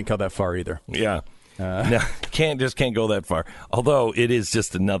I can't go that far either. Yeah. No, can't go that far. Although it is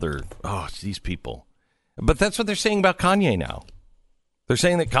just another, these people. But that's what they're saying about Kanye now. They're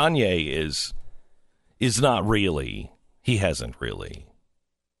saying that Kanye is not really, he hasn't really.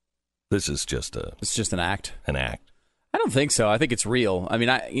 This is just it's just an act. An act. I don't think so. I think it's real. I mean,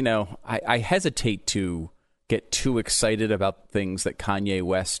 I hesitate to get too excited about things that Kanye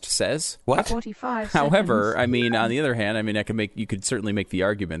West says. What? 45 However, seconds. I mean, on the other hand, I mean, you could certainly make the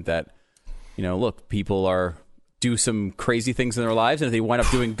argument that, look, people do some crazy things in their lives, and if they wind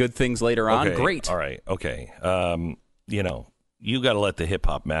up doing good things later on, great. All right. Okay. You got to let the hip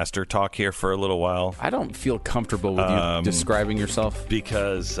hop master talk here for a little while. I don't feel comfortable with you describing yourself.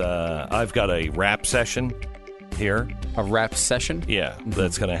 Because I've got a rap session here. A rap session? Yeah,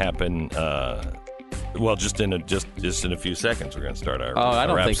 that's going to happen. Just in a few seconds, we're going to start our I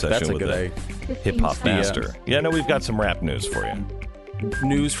don't rap think session that's a with good the idea. hip hop master. Yeah, no, we've got some rap news for you.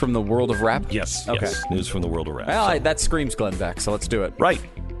 News from the world of rap? Yes. Okay. Yes, news from the world of rap. Well, that screams Glenn Beck, so let's do it. Right.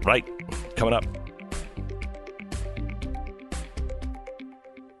 Coming up.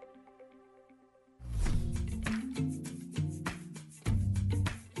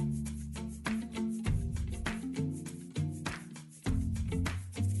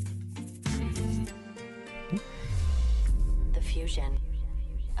 Fusion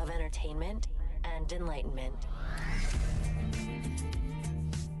of entertainment and enlightenment.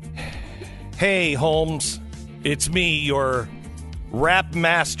 Hey, Holmes. It's me, your rap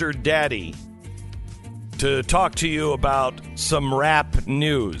master daddy, to talk to you about some rap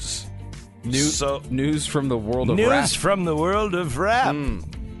news. News from the world of rap. News from the world of rap.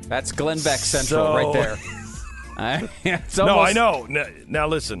 That's Glenn Beck Central right there. No, I know. Now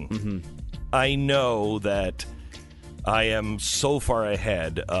listen. Mm-hmm. I know that I am so far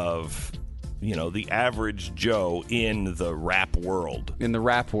ahead of, the average Joe in the rap world. In the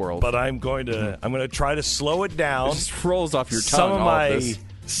rap world. But I'm going to try to slow it down. It just rolls off your tongue.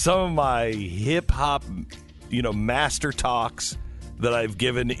 Some of my hip hop, master talks that I've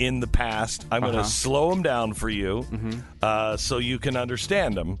given in the past. I'm going to slow them down for you, so you can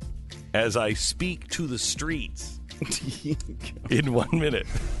understand them as I speak to the streets. in 1 minute.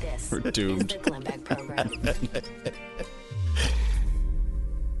 This We're doomed. is the Glenn Beck Program.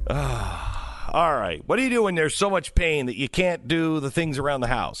 All right. What do you do when there's so much pain that you can't do the things around the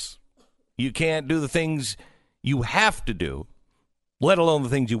house? You can't do the things you have to do, let alone the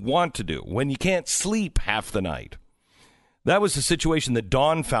things you want to do, when you can't sleep half the night. That was the situation that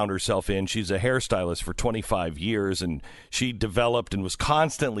Dawn found herself in. She's a hairstylist for 25 years, and she developed and was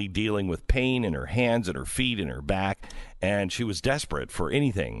constantly dealing with pain in her hands and her feet and her back, and she was desperate for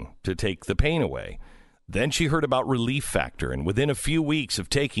anything to take the pain away. Then she heard about Relief Factor, and within a few weeks of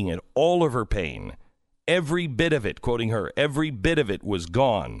taking it, all of her pain, every bit of it, quoting her, every bit of it was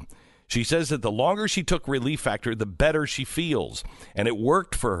gone. She says that the longer she took Relief Factor, the better she feels. And it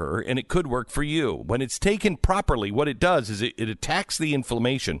worked for her, and it could work for you. When it's taken properly, what it does is it attacks the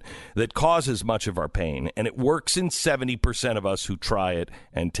inflammation that causes much of our pain, and it works in 70% of us who try it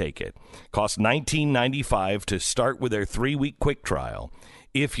and take it. Costs $19.95 to start with their 3-week quick trial.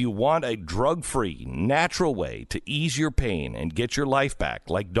 If you want a drug-free, natural way to ease your pain and get your life back,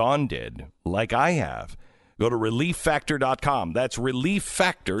 like Dawn did, like I have, go to ReliefFactor.com. That's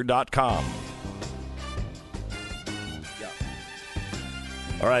ReliefFactor.com.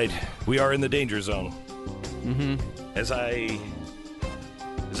 All right, we are in the danger zone. As I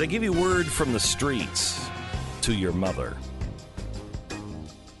give you word from the streets to your mother.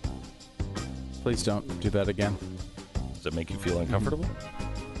 Please don't do that again. Does that make you feel uncomfortable?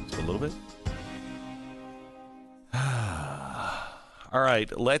 Just a little bit? All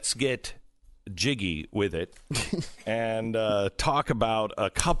right, let's get jiggy with it and talk about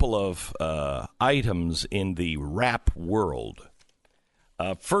a couple of items in the rap world.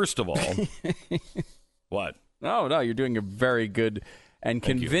 First of all, what? No, you're doing a very good and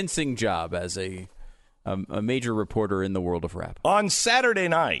convincing job as a major reporter in the world of rap. On Saturday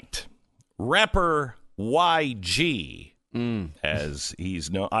night, rapper YG, as he's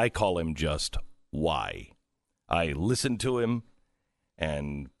known, I call him just Y. I listen to him,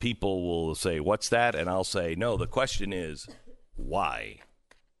 and people will say, "What's that?" And I'll say, "No, the question is, why?"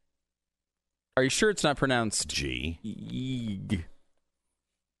 Are you sure it's not pronounced G? Yeeg?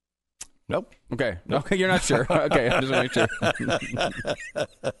 Nope. Okay. Okay, you're not sure. Okay, I just want to make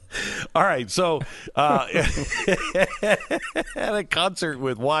sure. All right, so at a concert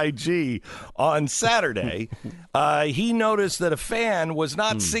with YG on Saturday, he noticed that a fan was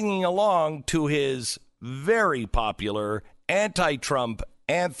not singing along to his very popular anti-Trump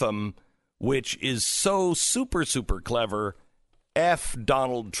anthem, which is so super, super clever, F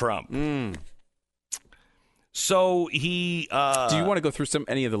Donald Trump. So he... Do you want to go through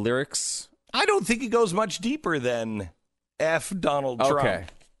any of the lyrics? I don't think he goes much deeper than F Donald Trump. Okay.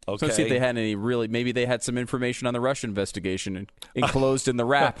 So let's see if they had any maybe they had some information on the Russia investigation enclosed in the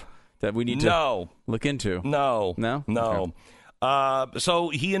rap that we need to look into. No. Okay. So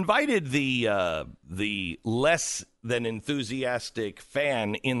he invited the less than enthusiastic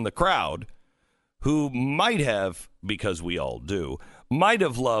fan in the crowd who might have, because we all do, might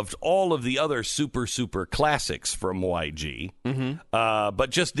have loved all of the other super, super classics from YG,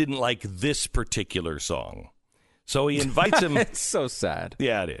 but just didn't like this particular song. So he invites him. It's so sad.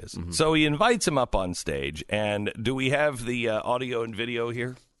 Yeah, it is. So he invites him up on stage. And do we have the audio and video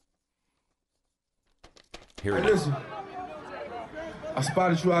here? Here it is. Listen, I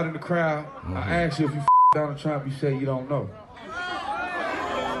spotted you out in the crowd. I asked you if you Donald Trump. You said you don't know.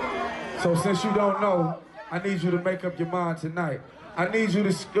 So since you don't know, I need you to make up your mind tonight. I need you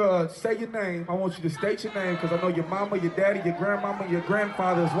to say your name. I want you to state your name because I know your mama, your daddy, your grandmama, your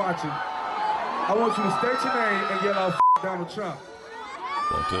grandfather is watching. I want you to state your name and yell out Donald Trump.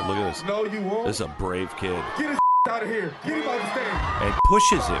 Don't do it. Look at this. No, you won't. This is a brave kid. Get his out of here. Get him out the stage. And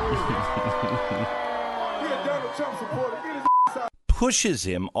pushes him. You're a Donald Trump supporter. Get his out. Pushes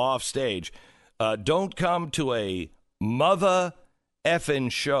him off stage. Don't come to a mother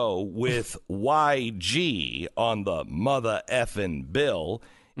effing show with YG on the mother effing bill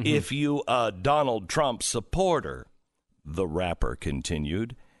if you a Donald Trump supporter, the rapper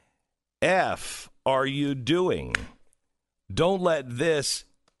continued. F are you doing? Don't let this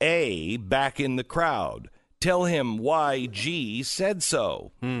A back in the crowd. Tell him YG said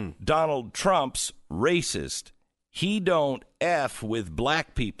so. Donald Trump's racist. He don't F with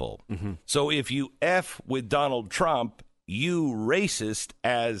black people. So if you F with Donald Trump, you racist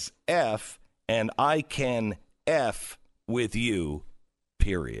as F, and I can F with you,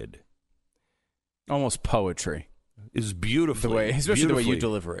 period. Almost poetry. Is beautifully, especially the way you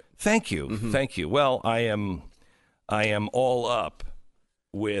deliver it. Thank you, thank you. Well, I am all up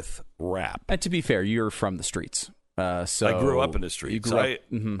with rap. And to be fair, you're from the streets. So I grew up in the streets.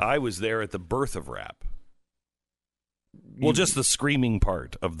 I was there at the birth of rap. Well, just the screaming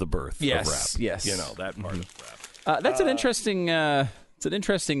part of the birth of rap. Yes. That part of rap. That's an interesting. It's an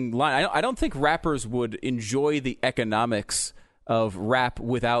interesting line. I don't think rappers would enjoy the economics of rap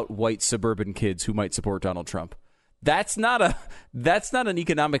without white suburban kids who might support Donald Trump. That's not an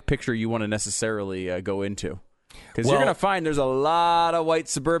economic picture you want to necessarily go into, because you're going to find there's a lot of white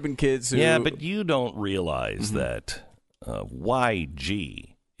suburban kids who. Yeah, but you don't realize that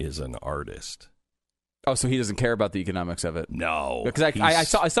YG is an artist. Oh, so he doesn't care about the economics of it? No, because I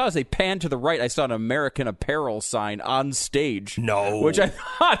saw as they pan to the right, I saw an American Apparel sign on stage. No, which I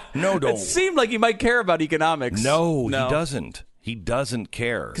thought it seemed like he might care about economics. No, he doesn't. He doesn't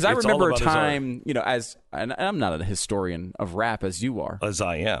care. Because I remember a time, and I'm not a historian of rap as you are, as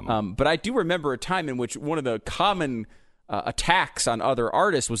I am, but I do remember a time in which one of the common attacks on other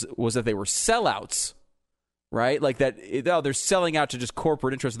artists was that they were sellouts. Right? Like that, they're selling out to just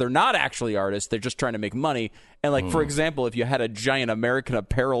corporate interests. They're not actually artists. They're just trying to make money. And for example, if you had a giant American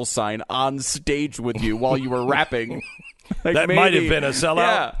Apparel sign on stage with you while you were rapping, that might have been a sellout.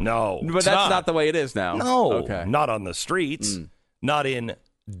 Yeah. No, but that's not the way it is now. No, okay. Not on the streets. Not in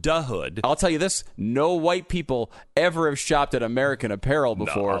the hood. I'll tell you this: no white people ever have shopped at American Apparel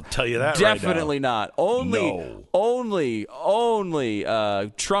before. No, I'll tell you that. Definitely right now. not. Only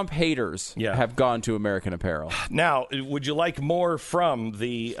Trump haters have gone to American Apparel. Now, would you like more from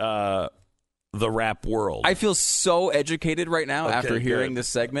the rap world? I feel so educated right now after hearing this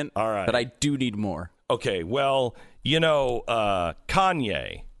segment. All right. That I do need more. Okay, well,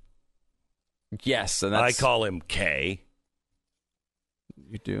 Kanye. Yes, and I call him K.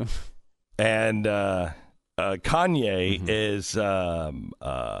 You do. And Kanye is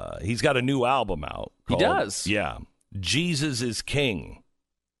he's got a new album out. He does. Yeah. Jesus is King.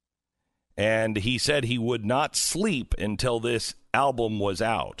 And he said he would not sleep until this album was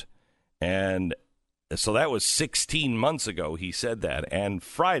out. And so that was 16 months ago he said that. And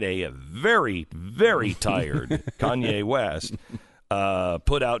Friday, a very, very tired Kanye West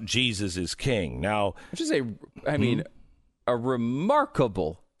put out Jesus is King. Now, which is a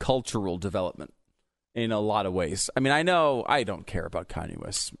remarkable cultural development in a lot of ways. I mean, I know I don't care about Kanye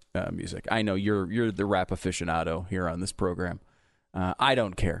West's music. I know you're the rap aficionado here on this program. I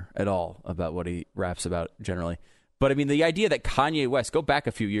don't care at all about what he raps about generally. But I mean, the idea that Kanye West, go back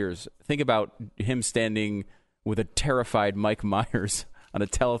a few years, think about him standing with a terrified Mike Myers on a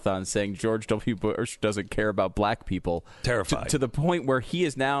telethon saying George W. Bush doesn't care about black people. Terrified. To the point where he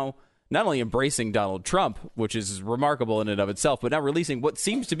is now not only embracing Donald Trump, which is remarkable in and of itself, but now releasing what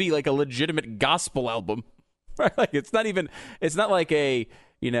seems to be like a legitimate gospel album. Right? Like it's not like he's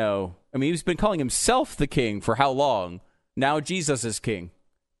been calling himself the king for how long? Now Jesus is king.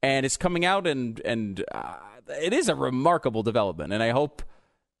 And it's coming out and it is a remarkable development. And I hope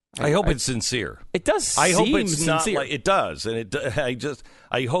it's sincere. It does I hope seem it's sincere. not like it does. And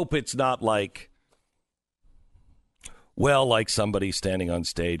I hope it's not like, like somebody standing on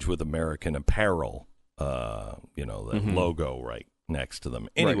stage with American Apparel, the logo right next to them.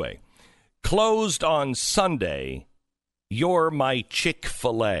 Anyway, closed on Sunday, You're My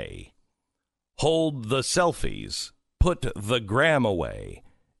Chick-fil-A. Hold the selfies. Put the gram away.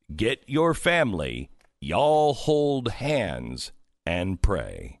 Get your family. Y'all hold hands and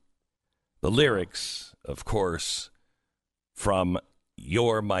pray. The lyrics, of course, from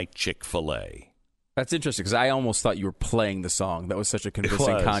You're My Chick-fil-A. That's interesting because I almost thought you were playing the song. That was such a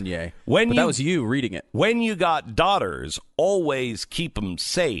convincing Kanye. That was you reading it. When you got daughters, always keep them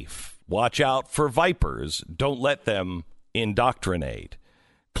safe. Watch out for vipers. Don't let them indoctrinate.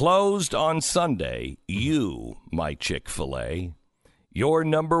 Closed on Sunday, you, my Chick-fil-A. You're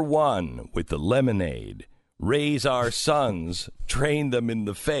number one with the lemonade. Raise our sons, train them in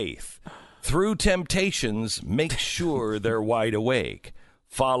the faith. Through temptations, make sure they're wide awake.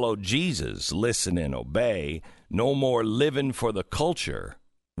 Follow Jesus, listen and obey. No more living for the culture.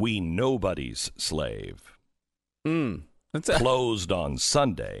 We nobody's slave. Closed on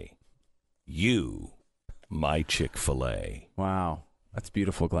Sunday. You, my Chick-fil-A. Wow. That's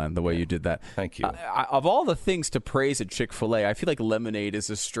beautiful, Glenn, the way you did that. Thank you. Of all the things to praise at Chick-fil-A, I feel like lemonade is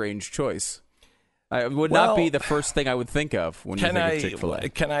a strange choice. It would not be the first thing I would think of when you think of Chick-fil-A.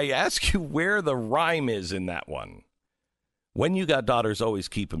 Can I ask you where the rhyme is in that one? When you got daughters, always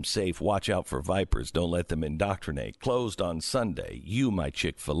keep them safe. Watch out for vipers. Don't let them indoctrinate. Closed on Sunday. You, my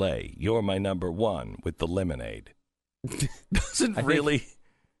Chick-fil-A. You're my number one with the lemonade. Doesn't really.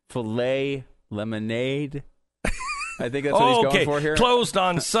 Filet lemonade. I think that's what he's going for here. Closed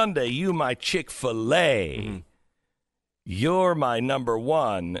on Sunday. You, my Chick-fil-A. Mm-hmm. You're my number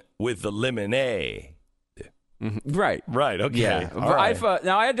one with the lemonade. Mm-hmm. Right. Okay. Yeah.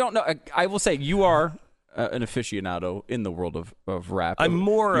 Now I don't know. I will say you are an aficionado in the world of rap. I'm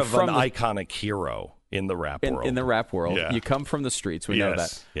more You're of an iconic hero in the rap world. In the rap world. Yeah. You come from the streets. We know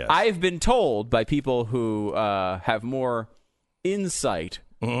that. Yes. I've been told by people who have more insight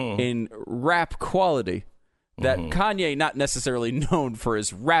in rap quality that Kanye not necessarily known for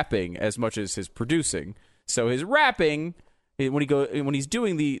his rapping as much as his producing. So his rapping, when he's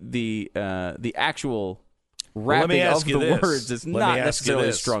doing the actual rapping of the words, is not necessarily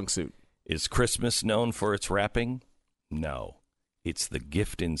a strong suit. Is Christmas known for its rapping? No. It's the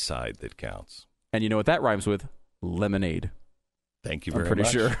gift inside that counts. And you know what that rhymes with? Lemonade. Thank you very much. I'm pretty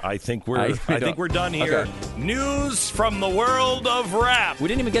sure. I think we're done here. Okay. News from the world of rap. We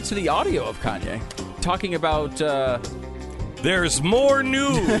didn't even get to the audio of Kanye talking about. There's more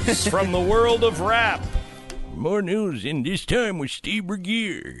news from the world of rap. More news in This Time with Steve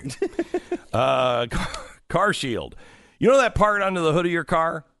Bergier. Car shield. You know that part under the hood of your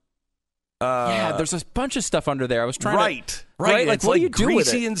car? Yeah, there's a bunch of stuff under there. I was trying to... Right. Like, what do you do with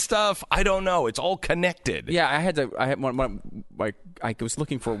greasy it? and stuff. I don't know. It's all connected. Yeah, I was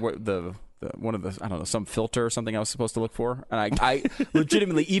looking for one of the, I don't know, some filter or something I was supposed to look for. And I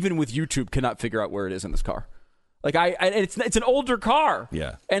legitimately, even with YouTube, cannot figure out where it is in this car. Like it's an older car.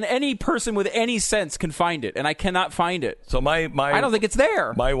 Yeah. And any person with any sense can find it, and I cannot find it. So I don't think it's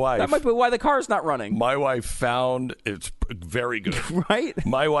there. My wife. That might be why the car's not running. My wife found, it's very good. Right?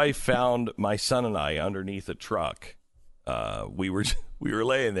 My wife found my son and I underneath a truck. We were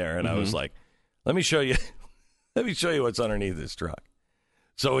laying there, and I was like, let me show you what's underneath this truck.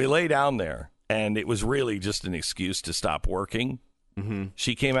 So we lay down there, and it was really just an excuse to stop working.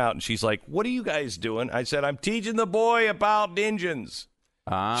 She came out and she's like, what are you guys doing? I said, I'm teaching the boy about engines.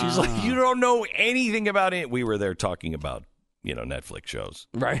 She's like, you don't know anything about it. We were there talking about, Netflix shows.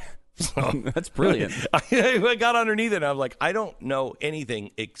 Right. So, that's brilliant. I got underneath it and I'm like, I don't know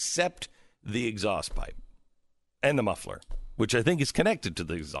anything except the exhaust pipe and the muffler, which I think is connected to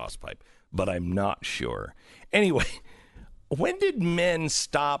the exhaust pipe, but I'm not sure. Anyway, when men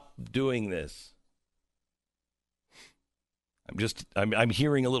stop doing this? I'm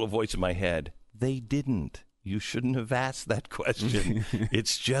hearing a little voice in my head. They didn't. You shouldn't have asked that question.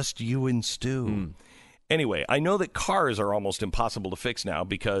 It's just you and Stu. Anyway, I know that cars are almost impossible to fix now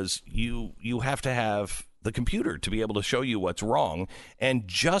because you have to have the computer to be able to show you what's wrong, and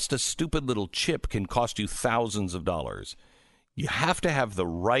just a stupid little chip can cost you thousands of dollars. You have to have the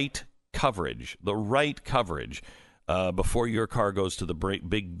right coverage before your car goes to the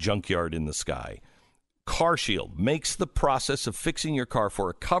big junkyard in the sky. Car Shield makes the process of fixing your car for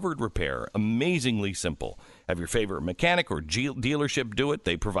a covered repair amazingly simple. Have your favorite mechanic or dealership do it.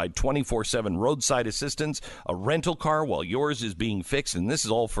 They provide 24/7 roadside assistance, a rental car while yours is being fixed, and this is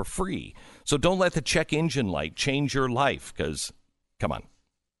all for free. So don't let the check engine light change your life, because, come on,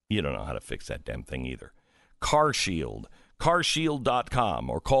 you don't know how to fix that damn thing either. Car Shield. CarShield.com,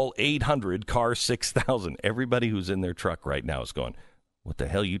 or call 800-CAR-6000. Everybody who's in their truck right now is going, what the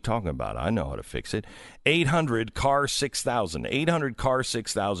hell are you talking about? I know how to fix it. 800-CAR-6000.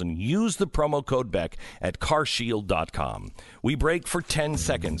 800-CAR-6000. Use the promo code Beck at carshield.com. We break for 10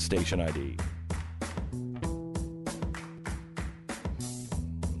 seconds. Station ID.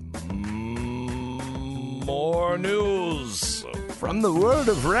 More news from the world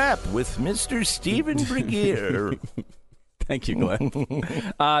of rap with Mr. Stephen Bergier. Thank you, Glenn.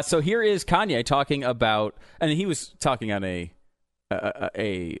 So here is Kanye talking about, and he was talking on a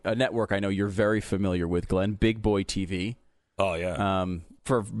network I know you're very familiar with, Glenn, Big Boy TV. Oh, yeah.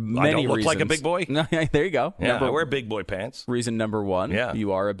 For many reasons. I don't look like a big boy? There you go. Yeah, I wear big boy pants. Reason number one,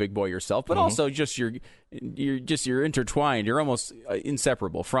 you are a big boy yourself, but also just you're intertwined. You're almost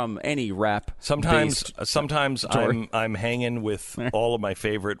inseparable from any rap. Sometimes I'm hanging with all of my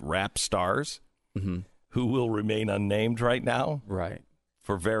favorite rap stars who will remain unnamed right now. Right.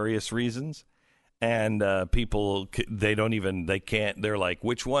 For various reasons. And people, they're like,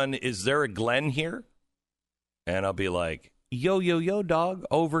 which one? Is there a Glenn here? And I'll be like, yo, dog,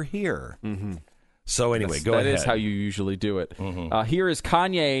 over here. So anyway, go ahead. That is how you usually do it. Here is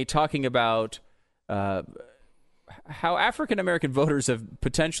Kanye talking about how African-American voters have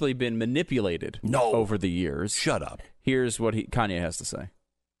potentially been manipulated over the years. Shut up. Here's what Kanye has to say.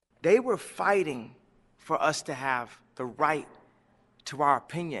 They were fighting for us to have the right to our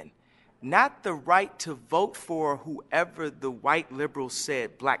opinion. Not the right to vote for whoever the white liberals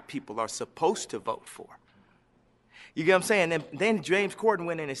said black people are supposed to vote for. You get what I'm saying? And then James Corden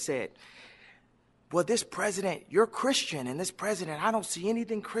went in and said, well, this president, you're Christian, and this president, I don't see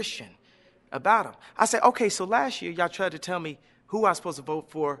anything Christian about him. I said, okay, so last year y'all tried to tell me who I'm supposed to vote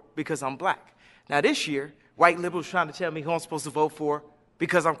for because I'm black. Now this year, white liberals trying to tell me who I'm supposed to vote for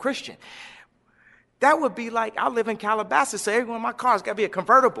because I'm Christian. That would be like, I live in Calabasas, so every one of my cars got to be a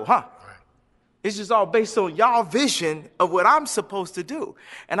convertible, huh? It's just all based on y'all vision of what I'm supposed to do.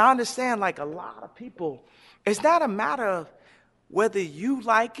 And I understand, like, a lot of people, it's not a matter of whether you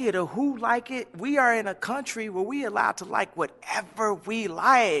like it or who like it. We are in a country where we allowed to like whatever we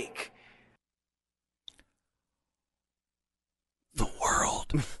like. The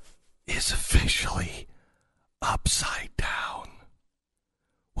world is officially upside down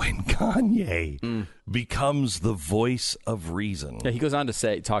when Kanye becomes the voice of reason. Yeah, he goes on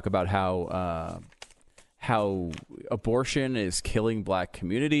to talk about how abortion is killing black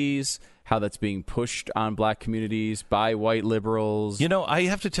communities, how that's being pushed on black communities by white liberals. You know, I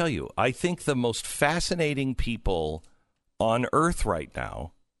have to tell you, I think the most fascinating people on earth right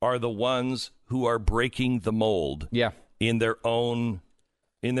now are the ones who are breaking the mold. Yeah. In their own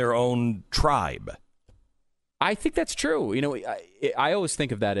tribe. I think that's true. You know, I always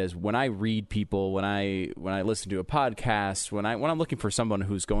think of that as when I read people, when I listen to a podcast, when I'm looking for someone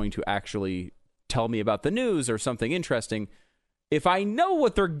who's going to actually tell me about the news or something interesting. If I know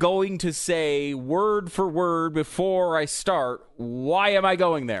what they're going to say word for word before I start, why am I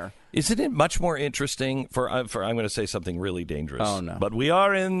going there? Isn't it much more interesting for I'm going to say something really dangerous. Oh, no. But we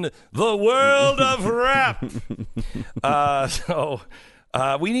are in the world of rap. So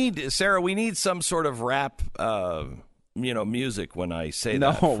we need some sort of rap, music when I say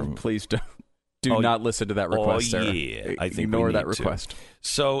that. No, please don't. Do not listen to that request, Sarah. Yeah. I think ignore that request.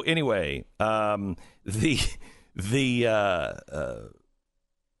 So anyway, I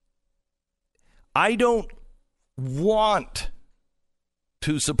don't want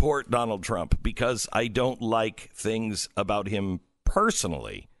to support Donald Trump because I don't like things about him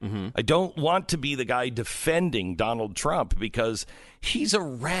personally. Mm-hmm. I don't want to be the guy defending Donald Trump because he's a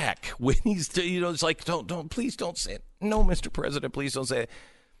wreck when he's, it's like, please don't say it. No, Mr. President, please don't say it.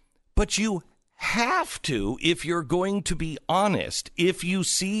 But you have to, if you're going to be honest, if you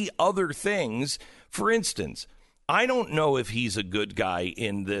see other things. For instance, I don't know if he's a good guy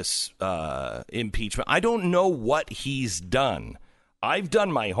in this impeachment. I don't know what he's done. I've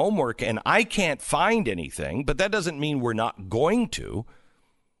done my homework and I can't find anything, but that doesn't mean we're not going to.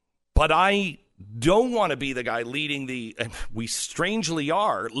 But I don't want to be the guy leading we strangely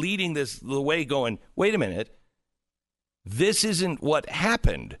are leading the way going, wait a minute, this isn't what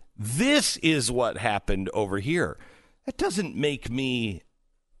happened. This is what happened over here. That doesn't make me,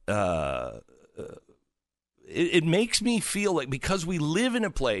 it makes me feel like because we live in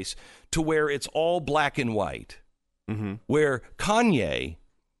a place to where it's all black and white. Mm-hmm. Where Kanye,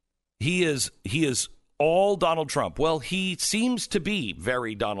 he is all Donald Trump. Well, he seems to be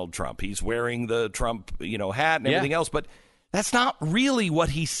very Donald Trump. He's wearing the Trump, hat and everything else. But that's not really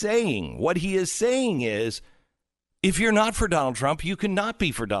what he's saying. What he is saying is, if you're not for Donald Trump, you cannot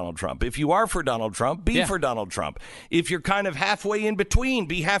be for Donald Trump. If you are for Donald Trump, be for Donald Trump. If you're kind of halfway in between,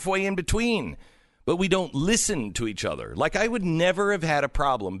 be halfway in between. But we don't listen to each other. Like I would never have had a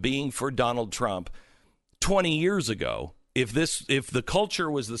problem being for Donald Trump 20 years ago, if the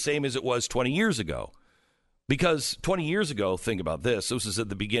culture was the same as it was 20 years ago. Because 20 years ago, think about this. This was at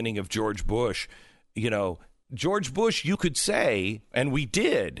the beginning of George Bush. George Bush, you could say, and we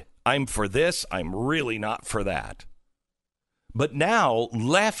did, I'm for this, I'm really not for that. But now,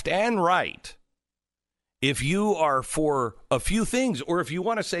 left and right, if you are for a few things, or if you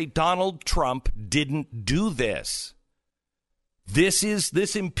want to say Donald Trump didn't do this,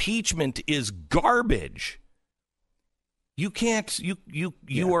 this impeachment is garbage. You can't,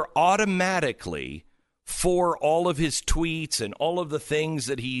 you are automatically for all of his tweets and all of the things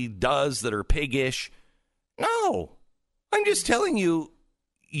that he does that are piggish. No, I'm just telling you,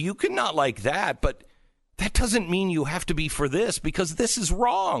 you cannot like that, but that doesn't mean you have to be for this because this is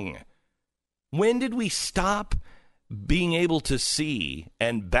wrong. When did we stop being able to see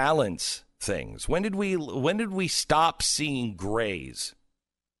and balance things? When did we stop seeing grays?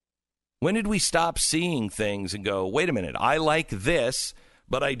 When did we stop seeing things and go, wait a minute, I like this,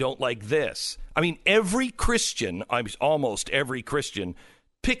 but I don't like this? I mean, almost every Christian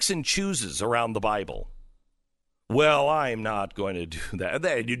picks and chooses around the Bible. Well, I'm not going to do that.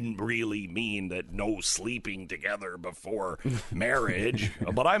 That didn't really mean that no sleeping together before marriage,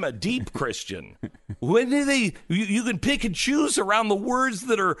 but I'm a deep Christian. When do you can pick and choose around the words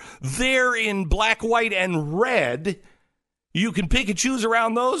that are there in black, white, and red. You can pick and choose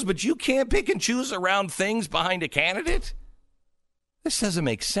around those, but you can't pick and choose around things behind a candidate? This doesn't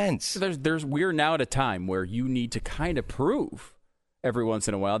make sense. We're now at a time where you need to kind of prove every once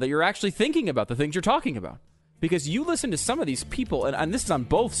in a while that you're actually thinking about the things you're talking about. Because you listen to some of these people, and this is on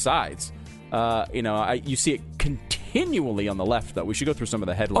both sides. You see it continually continually on the left, though. We should go through some of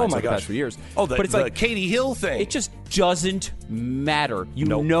the headlines over the past few years. Oh, but it's the like Katie Hill thing. It just doesn't matter. You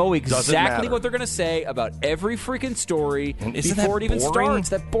know exactly what they're going to say about every freaking story before it even starts.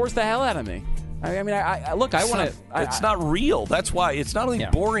 That bores the hell out of me. I mean, I want to... It's not real. That's why. It's not only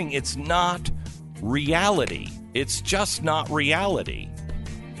boring, it's not reality. It's just not reality.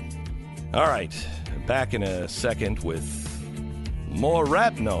 All right. Back in a second with more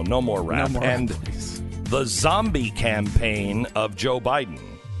rap. No more rap. And the zombie campaign of Joe Biden.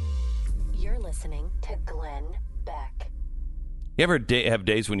 You're listening to Glenn Beck. You ever have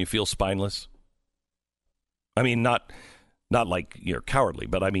days when you feel spineless? I mean, not like you're cowardly,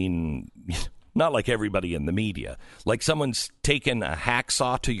 but I mean, not like everybody in the media. Like someone's taken a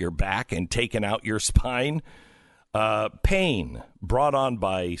hacksaw to your back and taken out your spine. Pain brought on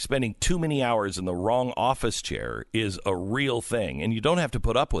by spending too many hours in the wrong office chair is a real thing, and you don't have to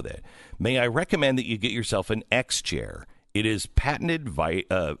put up with it. May I recommend that you get yourself an X chair? It is patented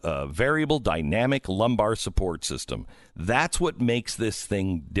variable dynamic lumbar support system. That's what makes this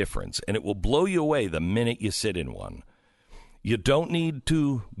thing different, and it will blow you away the minute you sit in one. You don't need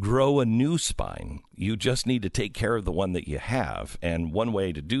to grow a new spine. You just need to take care of the one that you have, and one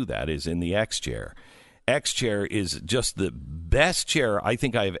way to do that is in the X chair. X chair is just the best chair I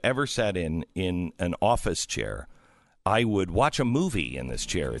think I've ever sat in an office chair. I would watch a movie in this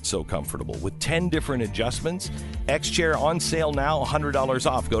chair. It's so comfortable. With 10 different adjustments. X chair on sale now,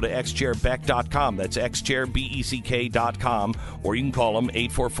 $100 off. Go to xchairbeck.com. That's xchairbeck.com. Or you can call them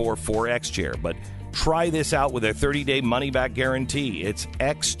 844-4XChair. But try this out with their 30-day money-back guarantee. It's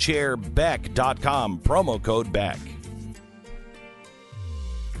xchairbeck.com. Promo code BECK.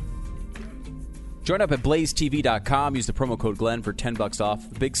 Join up at blazetv.com. Use the promo code Glenn for $10 off.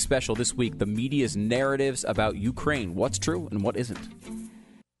 The big special this week, the media's narratives about Ukraine. What's true and what isn't.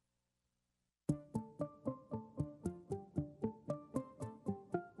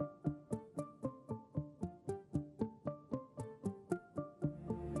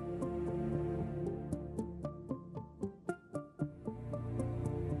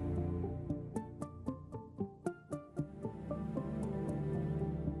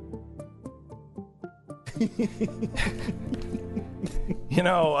 You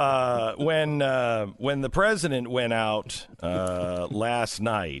know, when the president went out last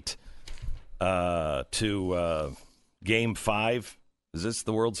night to Game 5, is this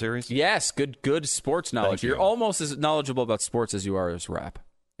the World Series? Yes, good sports knowledge. You're almost as knowledgeable about sports as you are as rap.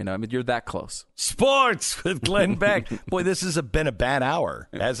 You know, I mean, you're that close. Sports with Glenn Beck. Boy, this has been a bad hour,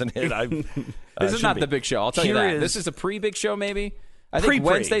 hasn't it? This is not the big show. I'll tell you that. This is a pre-big show, maybe. I think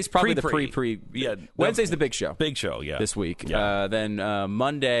Wednesday's probably the pre. Yeah, Wednesday's the big show. Big show, yeah. This week. Yeah. Then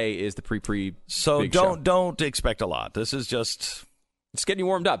Monday is the pre. So big don't expect a lot. This is just it's getting you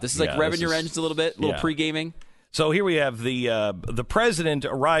warmed up. This is like revving your engines a little bit, a little pre-gaming. So here we have the president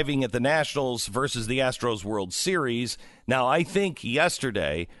arriving at the Nationals versus the Astros World Series. Now, I think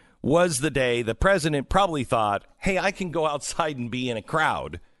yesterday was the day the president probably thought, hey, I can go outside and be in a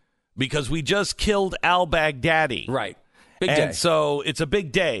crowd because we just killed al-Baghdadi. Right. Big day. And so it's a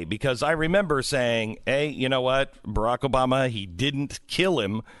big day because I remember saying, hey, you know what? Barack Obama, he didn't kill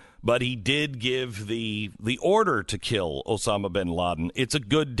him, but he did give the order to kill Osama bin Laden. It's a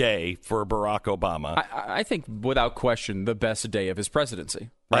good day for Barack Obama. I think, without question, the best day of his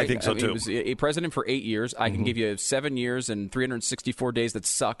presidency. Right? I think so, too. He was a president for 8 years. I can give you 7 years and 364 days that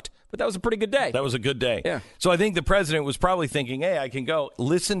sucked, but that was a pretty good day. That was a good day. Yeah. So I think the president was probably thinking, hey, I can go.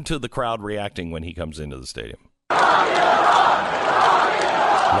 Listen to the crowd reacting when he comes into the stadium.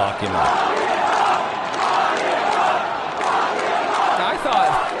 Lock him up. I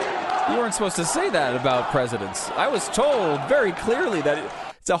thought you weren't supposed to say that about presidents. I was told very clearly that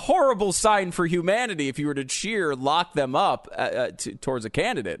it's a horrible sign for humanity if you were to cheer, lock them up towards a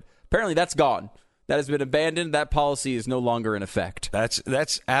candidate. Apparently that's gone. That has been abandoned. That policy is no longer in effect.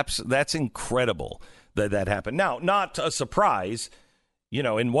 That's incredible that happened. Now, not a surprise. You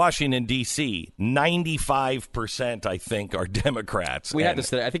know, in Washington, D.C., 95%, I think, are Democrats. We had this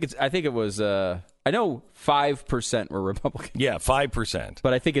today. I think it was. I know 5% were Republican. Yeah, 5%.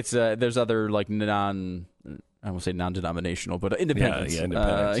 But I think it's there's other like I won't say non-denominational, but independents. Yeah,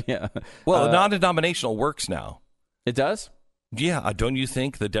 independents. Well, non-denominational works now. It does? Yeah. Don't you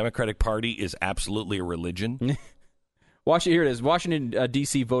think the Democratic Party is absolutely a religion? Here it is. Washington,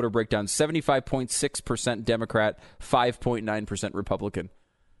 D.C. voter breakdown. 75.6% Democrat, 5.9% Republican.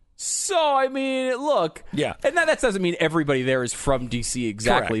 So, I mean, look. Yeah. And that doesn't mean everybody there is from D.C.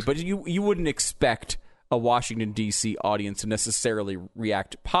 exactly. Correct. But you wouldn't expect a Washington, D.C. audience to necessarily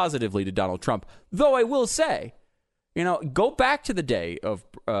react positively to Donald Trump. Though I will say, Go back to the day of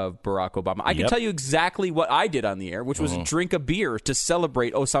Barack Obama. I can tell you exactly what I did on the air, which was drink a beer to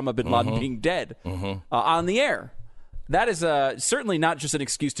celebrate Osama bin Laden being dead on the air. That is certainly not just an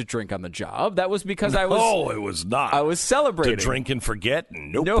excuse to drink on the job. That was because I was... No, it was not. I was celebrating. To drink and forget?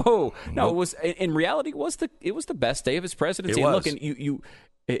 Nope. No. Nope. It was, in reality, it was the best day of his presidency. It was. And look, and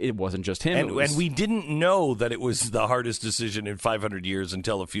it wasn't just him. And we didn't know that it was the hardest decision in 500 years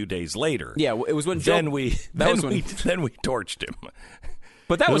until a few days later. Yeah, it was when then we torched him.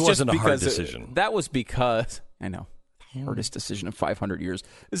 But that was wasn't just a hard because decision. That was because I know hardest decision in 500 years.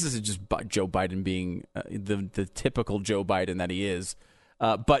 This isn't just Joe Biden being the typical Joe Biden that he is.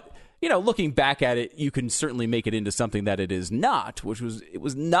 But looking back at it, you can certainly make it into something that it is not, it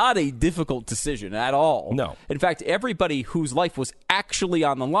was not a difficult decision at all. No. In fact, everybody whose life was actually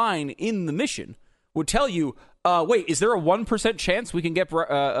on the line in the mission would tell you, wait, is there a 1% chance we can get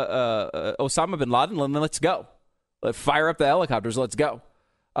Osama bin Laden? Then let's go. Let's fire up the helicopters. Let's go.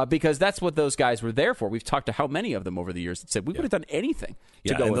 Because that's what those guys were there for. We've talked to how many of them over the years that said we would have done anything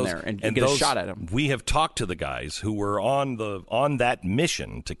to go in there and get a shot at him. We have talked to the guys who were on that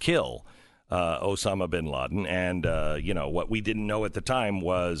mission to kill Osama bin Laden, and what we didn't know at the time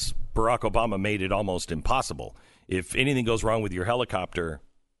was Barack Obama made it almost impossible. If anything goes wrong with your helicopter,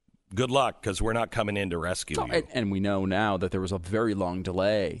 good luck, because we're not coming in to rescue you. And we know now that there was a very long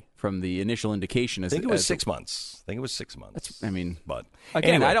delay from the initial indication. I think it was 6 months. But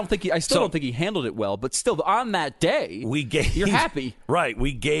again, anyway, I still don't think he handled it well. But still, on that day, you're happy, right?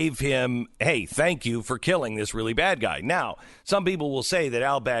 We gave him, hey, thank you for killing this really bad guy. Now, some people will say that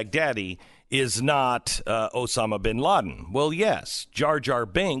al-Baghdadi is not Osama bin Laden. Well, yes, Jar Jar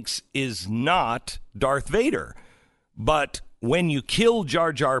Binks is not Darth Vader, but when you kill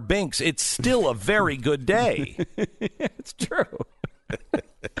Jar Jar Binks, it's still a very good day. It's true.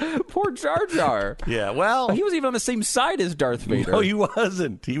 Poor Jar Jar. Yeah, well, he wasn't even on the same side as Darth Vader. No, he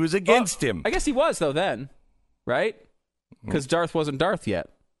wasn't. He was against him. I guess he was, though, then, right? Because Darth wasn't Darth yet.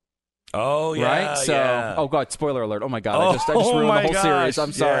 Oh, yeah. Right? So, yeah. Oh, God, spoiler alert. Oh, my God. I just ruined the whole series.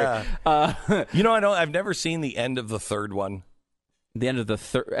 I'm sorry. Yeah. I've never seen the end of the third one. The end of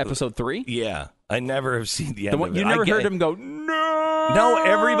the episode 3? Yeah. I never have seen the end of it. You never heard him go, no! No,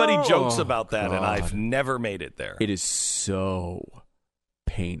 everybody jokes about that, and I've never made it there. It is so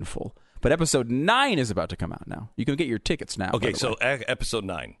painful. But episode 9 is about to come out now. You can get your tickets now. Okay, so episode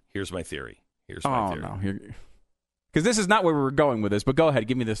 9. Here's my theory. No. Because this is not where we were going with this, but go ahead.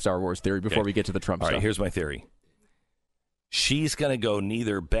 Give me the Star Wars theory before we get to the Trump stuff. All right, here's my theory. She's going to go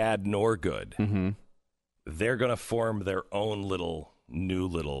neither bad nor good. Mm-hmm. They're going to form their own new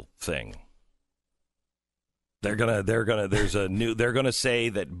little thing. They're gonna say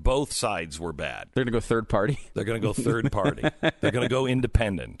that both sides were bad. They're gonna go third party. They're gonna go third party. They're gonna go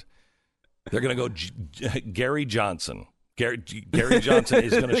independent. They're gonna go Gary Johnson. Gary Johnson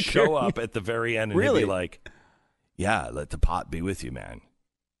is gonna show up at the very end and he'll be like, "Yeah, let the pot be with you, man."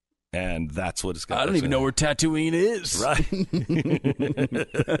 And that's what it's going to be. I don't even know where Tatooine is. Right.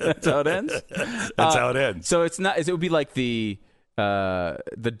 That's how it ends? That's how it ends. So it's not. It would be like the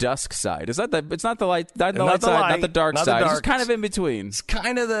dusk side. It's not the light side, not the dark side. It's just kind of in between. It's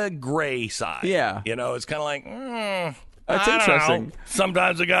kind of the gray side. Yeah. It's kind of like, that's interesting. Know.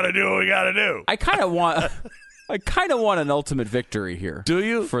 Sometimes we got to do what we got to do. I kind of want an ultimate victory here. Do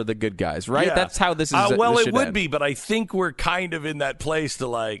you? For the good guys, right? Yeah. That's how this is. Well, this it would end. be, but I think we're kind of in that place to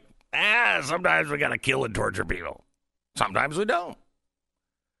like, sometimes we got to kill and torture people. Sometimes we don't.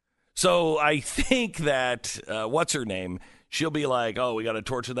 So I think that, what's her name? She'll be like, oh, we got to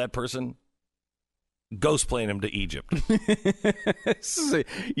torture that person. Ghost plane him to Egypt.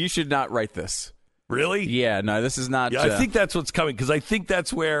 You should not write this. Really? Yeah, no, this is not. Yeah, I think that's what's coming, because I think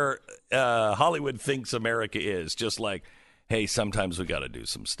that's where Hollywood thinks America is. Just like, hey, sometimes we got to do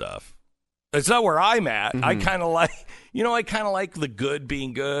some stuff. It's not where I'm at. Mm-hmm. I kind of like, the good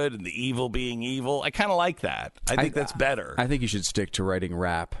being good and the evil being evil. I kind of like that. I think that's better. I think you should stick to writing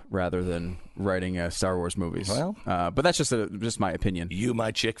rap rather than writing Star Wars movies. Well, but that's just my opinion. You,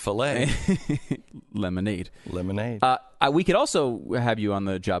 my Chick-fil-A. Lemonade. We could also have you on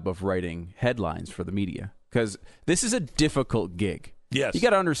the job of writing headlines for the media, because this is a difficult gig. Yes. You got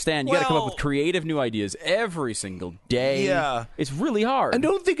to understand, you got to come up with creative new ideas every single day. Yeah. It's really hard. I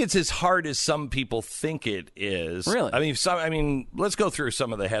don't think it's as hard as some people think it is. Really? I mean, let's go through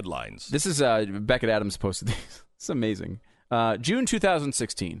some of the headlines. This is Beckett Adams posted these. It's amazing. June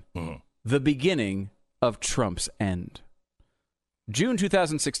 2016, the beginning of Trump's end. June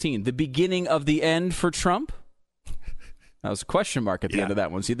 2016, the beginning of the end for Trump? That was a question mark at the end of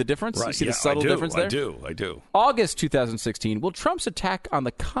that one. See the difference? Right. You see the subtle difference there? I do. August 2016. Will Trump's attack on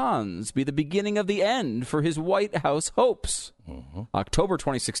the cons be the beginning of the end for his White House hopes? October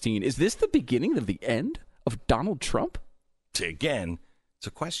 2016. Is this the beginning of the end of Donald Trump? Again, it's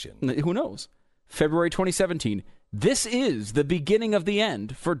a question. Who knows? February 2017. This is the beginning of the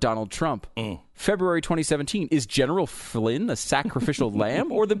end for Donald Trump. February 2017. Is General Flynn a sacrificial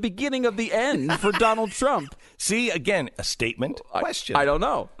lamb or the beginning of the end for Donald Trump? See, again, a statement question. I don't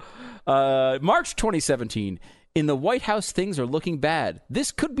know. March 2017. In the White House, things are looking bad.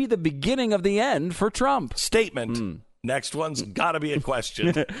 This could be the beginning of the end for Trump. Statement. Next one's got to be a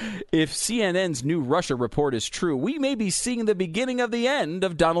question. If CNN's new Russia report is true, we may be seeing the beginning of the end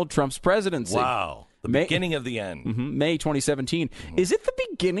of Donald Trump's presidency. Wow. The beginning of the end. May 2017. Is it the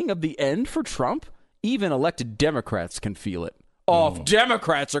beginning of the end for Trump? Even elected Democrats can feel it. Oh, if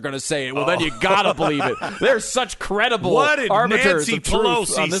Democrats are going to say it, well, then you got to believe it. They're such credible arbiters What did Nancy of truth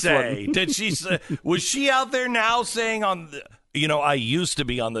Pelosi on this say? one. Did she say, was she out there now saying I used to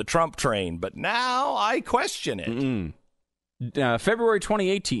be on the Trump train, but now I question it. February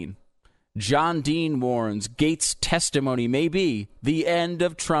 2018. John Dean warns Gates' testimony may be the end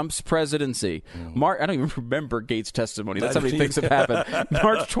of Trump's presidency. I don't even remember Gates' testimony. That's how many things have happened.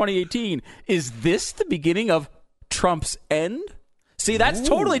 March 2018. Is this the beginning of Trump's end? See, that's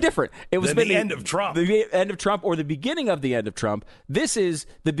totally different. It was the end of Trump. The end of Trump or the beginning of the end of Trump. This is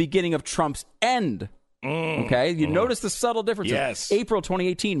the beginning of Trump's end. Okay? You notice the subtle differences. Yes. April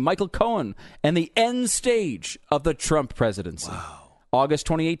 2018, Michael Cohen and the end stage of the Trump presidency. Wow. August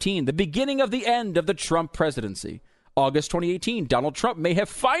 2018, the beginning of the end of the Trump presidency. August 2018, Donald Trump may have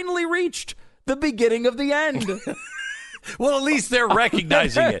finally reached the beginning of the end. Well, at least they're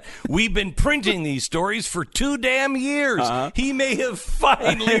recognizing it. We've been printing these stories for 2 damn years. He may have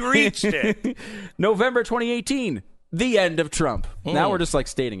finally reached it. November 2018, the end of Trump. Now we're just like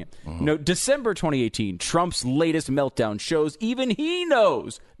stating it. No, December 2018, Trump's latest meltdown shows even he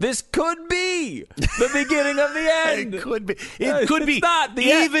knows this could be the beginning of the end. It could be. It could be. Not the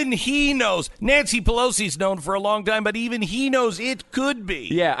even he knows. Nancy Pelosi's known for a long time, but even he knows it could be.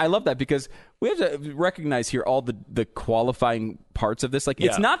 Yeah, I love that because we have to recognize here all the qualifying parts of this. Like,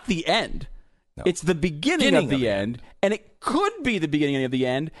 it's not the end. No. It's the beginning of the end, and it could be the beginning of the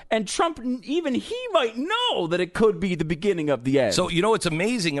end, and Trump, even he might know that it could be the beginning of the end. So, you know what's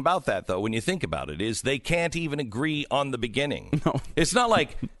amazing about that, though, when you think about it, is they can't even agree on the beginning. No. It's not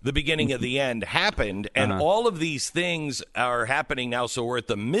like the beginning of the end happened, and all of these things are happening now, so we're at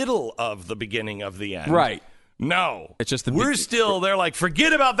the middle of the beginning of the end. Right. No. It's just they're like,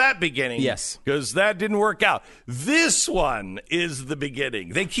 forget about that beginning. Yes. Because that didn't work out. This one is the beginning.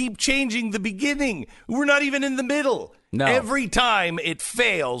 They keep changing the beginning. We're not even in the middle. No. Every time it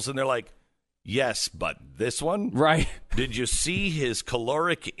fails, and they're like, yes, but this one? Right. Did you see his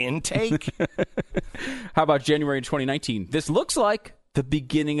caloric intake? How about January 2019? This looks like the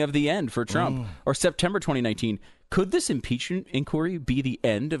beginning of the end for Trump. Or September 2019. Could this impeachment inquiry be the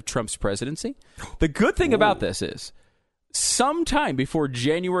end of Trump's presidency? The good thing about this is sometime before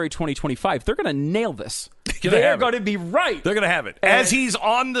January 2025, they're going to nail this. They're going to be right. They're going to have it. As he's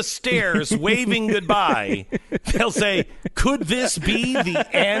on the stairs waving goodbye, they'll say, could this be the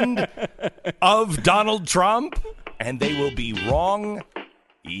end of Donald Trump? And they will be wrong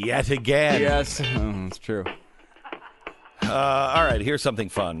yet again. Yes, it's true. All right, here's something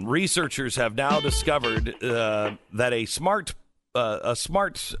fun. Researchers have now discovered that a smart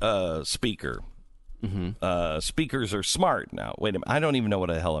speaker. Speakers are smart now. Wait a minute. I don't even know what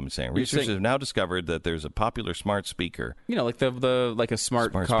the hell I'm saying. Researchers have now discovered that there's a popular smart speaker. You know, like the like a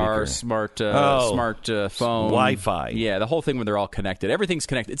smart car, speaker. smart phone, Wi-Fi. Yeah, the whole thing when they're all connected. Everything's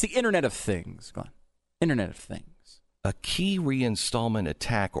connected. It's the Internet of Things. Go on. Internet of Things. A key reinstallment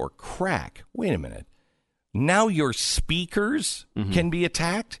attack or crack. Wait a minute. Now your speakers can be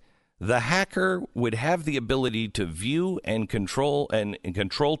attacked? The hacker would have the ability to view and control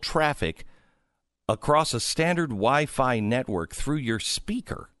traffic across a standard Wi-Fi network through your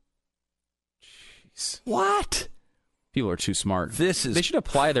speaker. Jeez. What? People are too smart. They should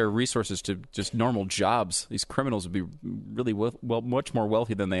apply their resources to just normal jobs. These criminals would be really much more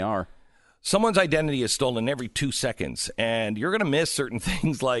wealthy than they are. Someone's identity is stolen every 2 seconds, and you're going to miss certain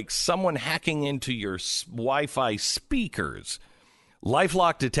things like someone hacking into your Wi-Fi speakers.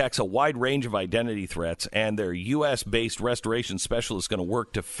 LifeLock detects a wide range of identity threats, and their U.S.-based restoration specialist is going to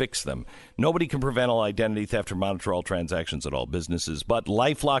work to fix them. Nobody can prevent all identity theft or monitor all transactions at all businesses, but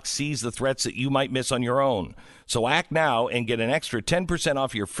LifeLock sees the threats that you might miss on your own. So act now and get an extra 10%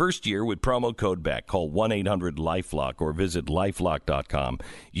 off your first year with promo code BECK. Call 1-800-LifeLock or visit lifelock.com.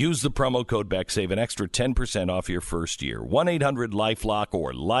 Use the promo code BECK. Save an extra 10% off your first year. 1-800-LifeLock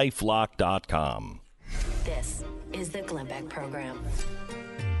or lifelock.com. This is the Glenn Beck Program.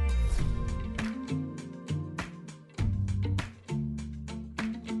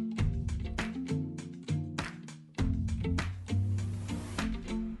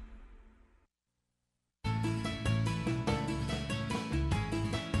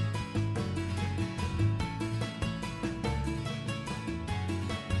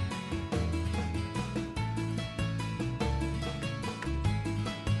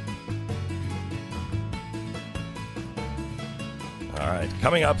 All right.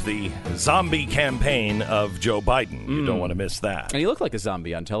 Coming up, the zombie campaign of Joe Biden. You don't want to miss that. And he looked like a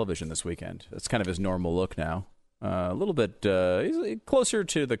zombie on television this weekend. That's kind of his normal look now. A little bit he's closer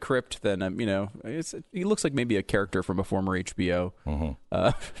to the crypt than, he looks like maybe a character from a former HBO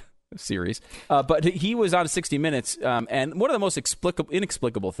series. But he was on 60 Minutes, and one of the most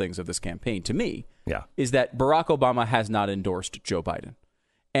inexplicable things of this campaign, to me, is that Barack Obama has not endorsed Joe Biden.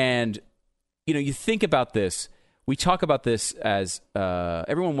 And, you think about this. We talk about this as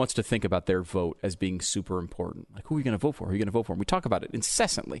everyone wants to think about their vote as being super important. Like, who are you going to vote for? Who are you going to vote for? And we talk about it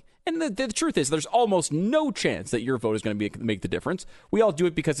incessantly. And the truth is, there's almost no chance that your vote is going to make the difference. We all do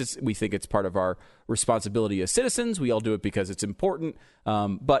it because we think it's part of our responsibility as citizens. We all do it because it's important.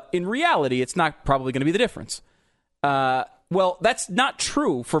 But in reality, it's not probably going to be the difference. Well, that's not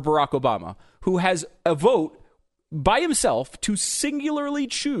true for Barack Obama, who has a vote by himself to singularly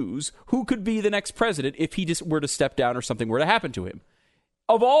choose who could be the next president if he just were to step down or something were to happen to him.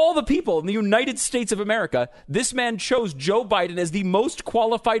 Of all the people in the United States of America, this man chose Joe Biden as the most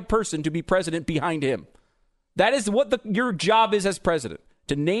qualified person to be president behind him. That is what your job is as president.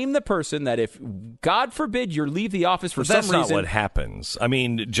 To name the person that if, God forbid, you leave the office for some reason. That's not what happens. I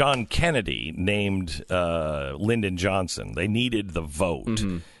mean, John Kennedy named Lyndon Johnson. They needed the vote.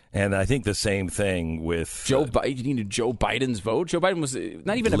 Mm-hmm. And I think the same thing with Joe Biden. You needed Joe Biden's vote. Joe Biden was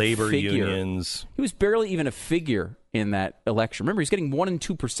not even labor a figure. unions. He was barely even a figure in that election. Remember, he's getting 1% and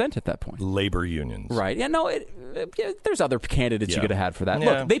 2% at that point. Labor unions, right? Yeah, no. There's other candidates you could have had for that.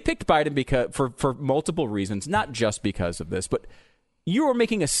 Yeah. Look, they picked Biden because for multiple reasons, not just because of this, but you are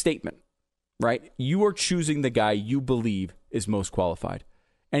making a statement, right? You are choosing the guy you believe is most qualified.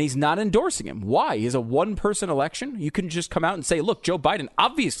 And he's not endorsing him. Why? He's a one-person election. You can just come out and say, look, Joe Biden,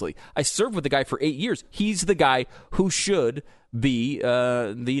 obviously, I served with the guy for 8 years. He's the guy who should be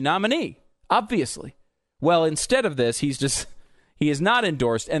the nominee, obviously. Well, instead of this, he is not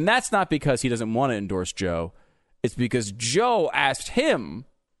endorsed. And that's not because he doesn't want to endorse Joe. It's because Joe asked him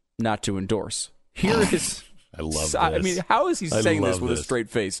not to endorse. Here is... I love this. I mean, how is he saying this with a straight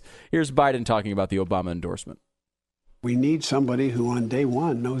face? Here's Biden talking about the Obama endorsement. We need somebody who on day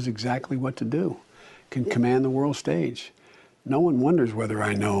one knows exactly what to do, can command the world stage. No one wonders whether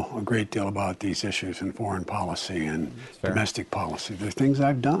I know a great deal about these issues in foreign policy and domestic policy. They're things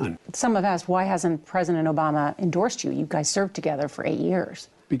I've done. Some have asked, why hasn't President Obama endorsed you? You guys served together for 8 years.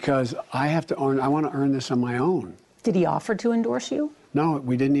 Because I want to earn this on my own. Did he offer to endorse you? No,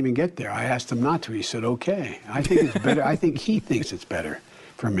 we didn't even get there. I asked him not to. He said, okay. I think it's better. I think he thinks it's better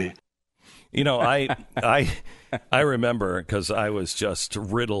for me. I remember because I was just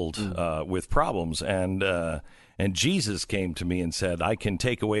riddled with problems, and Jesus came to me and said, I can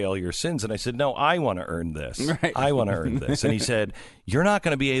take away all your sins. And I said, no, I want to earn this. Right. I want to earn this. And he said, you're not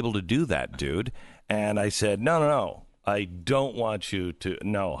going to be able to do that, dude. And I said, no. I don't want you to.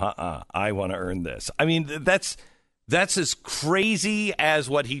 No, I want to earn this. I mean, that's as crazy as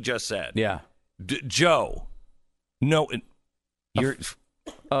what he just said. Yeah. Joe, no, you're...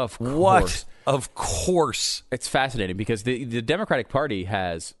 Of course. What? Of course. It's fascinating because the Democratic Party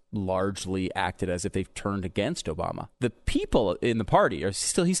has largely acted as if they've turned against Obama. The people in the party he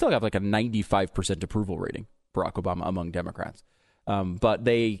still got like a 95% approval rating, Barack Obama, among Democrats. But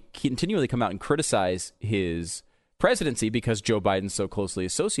they continually come out and criticize his presidency because Joe Biden's so closely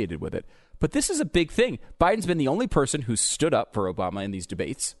associated with it. But this is a big thing. Biden's been the only person who stood up for Obama in these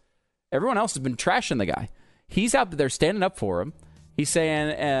debates. Everyone else has been trashing the guy. He's out there standing up for him. He's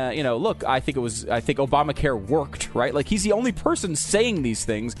saying, look, I think Obamacare worked, right? Like, he's the only person saying these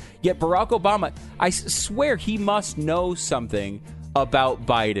things. Yet Barack Obama, I swear he must know something about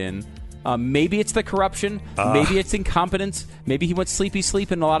Biden. Maybe it's the corruption. Maybe it's incompetence. Maybe he went sleepy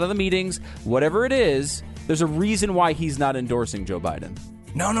sleep in a lot of the meetings. Whatever it is, There's a reason why he's not endorsing Joe Biden.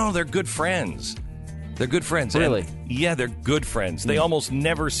 No, they're good friends. They're good friends. Really? Yeah, they're good friends. They almost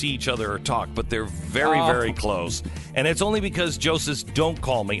never see each other or talk, but they're very, very close. And it's only because Joe says, don't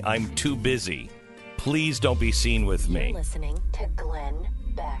call me. I'm too busy. Please don't be seen with me. You're listening to Glenn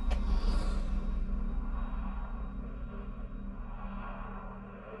Beck.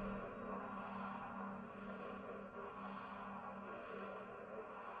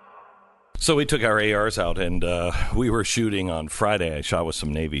 So we took our ARs out, and we were shooting on Friday. I shot with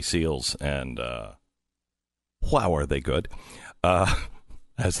some Navy SEALs, and wow, are they good,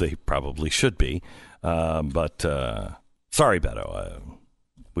 as they probably should be. But sorry, Beto.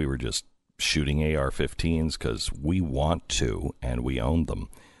 We were just shooting AR-15s because we want to, and we own them.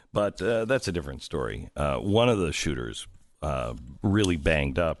 But that's a different story. One of the shooters really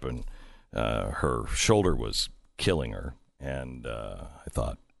banged up, and her shoulder was killing her. And I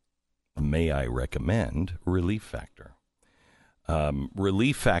thought, may I recommend Relief Factor?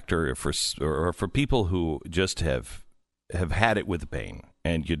 Relief Factor for people who just have had it with the pain,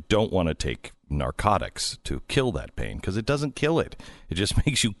 and you don't want to take narcotics to kill that pain because it doesn't kill it. It just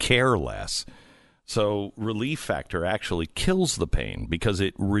makes you care less. So Relief Factor actually kills the pain because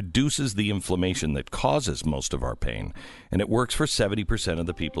it reduces the inflammation that causes most of our pain, and it works for 70% of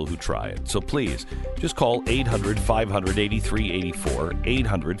the people who try it. So please, just call 800-500-8384,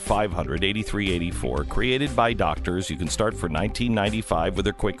 800-500-8384, created by doctors. You can start for $19.95 with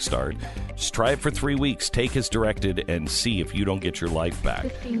a quick start. Just try it for 3 weeks, take as directed, and see if you don't get your life back.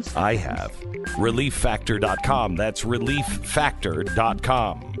 I have. ReliefFactor.com. That's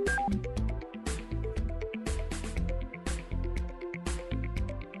ReliefFactor.com.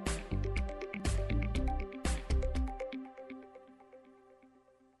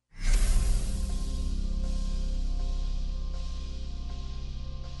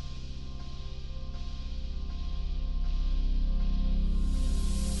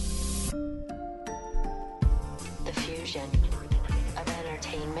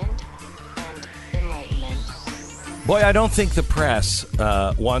 Boy, I don't think the press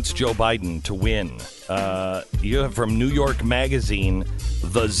wants Joe Biden to win. You have from New York Magazine,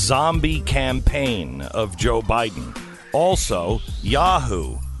 the zombie campaign of Joe Biden. Also,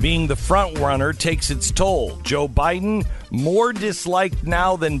 Yahoo, being the front runner, takes its toll. Joe Biden, more disliked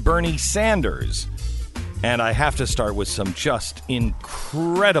now than Bernie Sanders. And I have to start with some just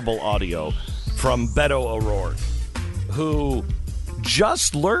incredible audio from Beto O'Rourke, who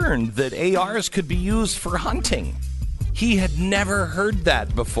just learned that ARs could be used for hunting. He had never heard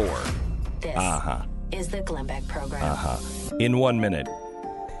that before. This is the Glenn Beck Program. In 1 minute.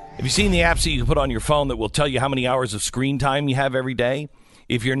 Have you seen the apps that you can put on your phone that will tell you how many hours of screen time you have every day?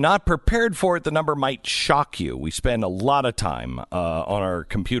 If you're not prepared for it, the number might shock you. We spend a lot of time on our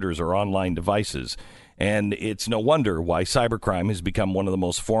computers or online devices, and it's no wonder why cybercrime has become one of the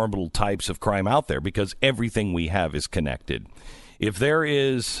most formidable types of crime out there, because everything we have is connected. If there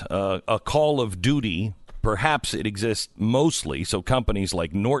is a call of duty, perhaps it exists mostly so companies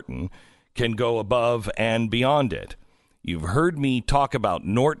like Norton can go above and beyond it. You've heard me talk about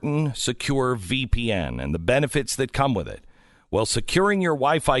Norton Secure VPN and the benefits that come with it. Well, securing your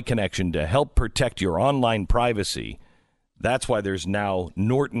Wi-Fi connection to help protect your online privacy, that's why there's now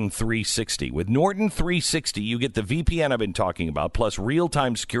Norton 360. With Norton 360, you get the VPN I've been talking about, plus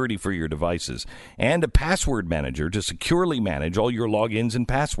real-time security for your devices, and a password manager to securely manage all your logins and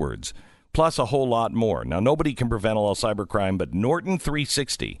passwords, plus a whole lot more. Now, nobody can prevent all cybercrime, but Norton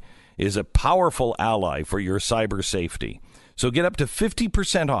 360 is a powerful ally for your cyber safety. So get up to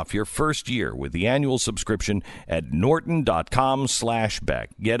 50% off your first year with the annual subscription at norton.com/Beck.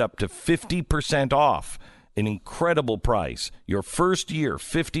 Get up to 50% off. An incredible price. Your first year,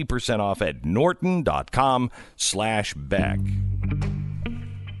 50% off at norton.com/Beck.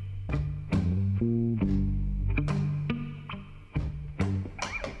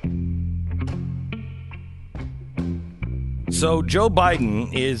 So Joe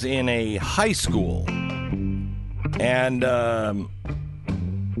Biden is in a high school, and,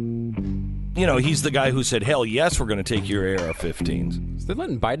 he's the guy who said, hell yes, we're going to take your AR-15s. Is they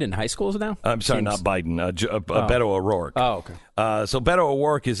letting Biden in high schools now? I'm sorry, not Biden, Beto O'Rourke. Oh, okay. So Beto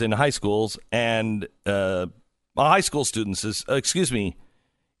O'Rourke is in high schools, and a high school student says, excuse me,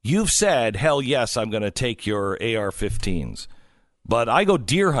 you've said, hell yes, I'm going to take your AR-15s, but I go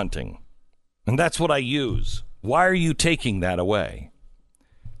deer hunting, and that's what I use. Why are you taking that away?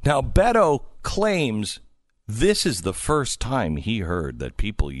 Now, Beto claims this is the first time he heard that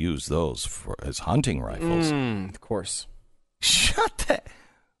people use those as hunting rifles. Of course. Shut that.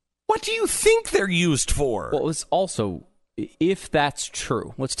 What do you think they're used for? Well, it's also, if that's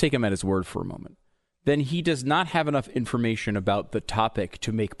true, let's take him at his word for a moment. then he does not have enough information about the topic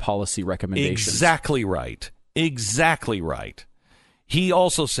to make policy recommendations. Exactly right. Exactly right. He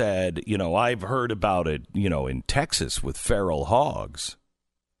also said, I've heard about it, in Texas with feral hogs.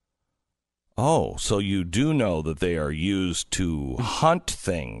 Oh, so you do know that they are used to hunt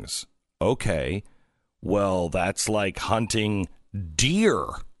things. Okay. Well, that's like hunting deer.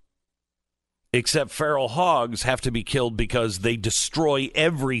 Except feral hogs have to be killed because they destroy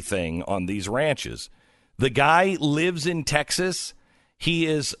everything on these ranches. The guy lives in Texas. He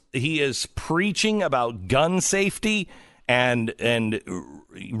is preaching about gun safety and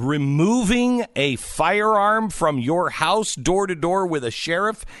removing a firearm from your house door to door with a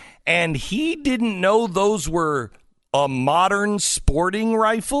sheriff, and he didn't know those were a modern sporting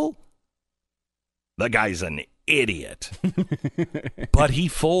rifle? The guy's an idiot. But he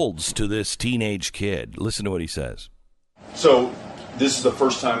folds to this teenage kid. Listen to what he says. So this is the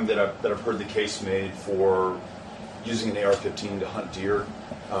first time that I've heard the case made for using an AR-15 to hunt deer.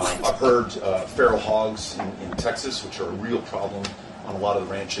 I've heard feral hogs in Texas, which are a real problem on a lot of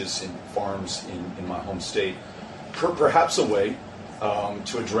the ranches and farms in my home state. Perhaps a way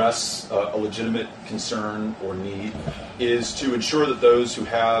to address a legitimate concern or need is to ensure that those who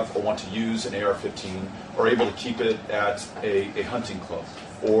have or want to use an AR-15 are able to keep it at a hunting club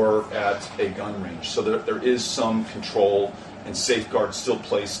or at a gun range, so that there is some control and safeguard still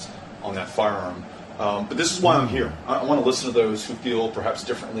placed on that firearm. But this is why I'm here. I want to listen to those who feel perhaps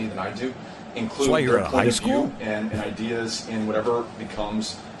differently than I do, include their point of view and ideas in whatever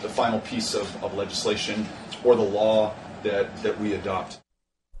becomes the final piece of legislation or the law that we adopt.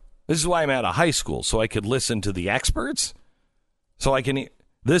 This is why I'm at a high school, so I could listen to the experts.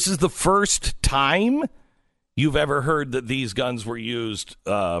 This is the first time you've ever heard that these guns were used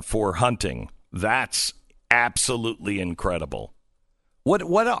for hunting. That's absolutely incredible. What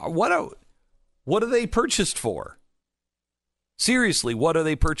are they purchased for? Seriously, what are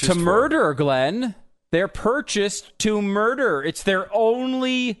they purchased for? To murder, Glenn. They're purchased to murder. It's their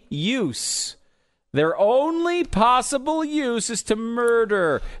only use. Their only possible use is to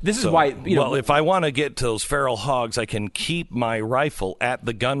murder. This is why, Well, if I want to get to those feral hogs, I can keep my rifle at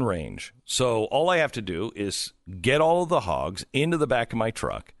the gun range. So all I have to do is get all of the hogs into the back of my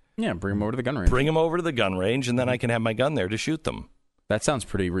truck. Yeah, bring them over to the gun range. Bring them over to the gun range, and then I can have my gun there to shoot them. That sounds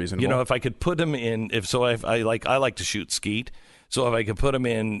pretty reasonable. If I could put them in, I like to shoot skeet. So if I could put them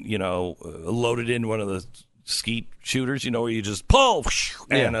in, loaded in one of the skeet shooters, where you just pull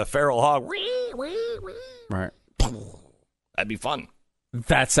and a feral hog, right? That'd be fun.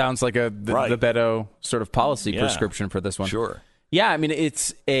 That sounds like the Beto sort of policy prescription for this one. Sure. Yeah, I mean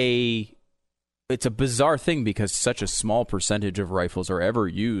it's a bizarre thing because such a small percentage of rifles are ever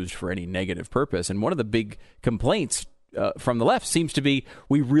used for any negative purpose, and one of the big complaints from the left seems to be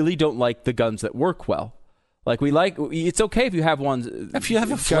we really don't like the guns that work well. Like it's okay if you have ones. If you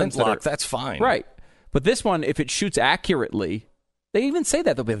have a flintlock, that's fine. Right. But this one, if it shoots accurately, they even say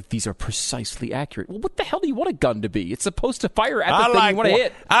that. They'll be like, these are precisely accurate. Well, what the hell do you want a gun to be? It's supposed to fire at the thing you want to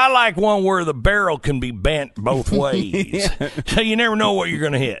hit. I like one where the barrel can be bent both ways. So you never know what you're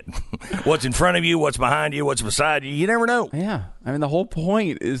going to hit. What's in front of you, what's behind you, what's beside you. You never know. Yeah. I mean, the whole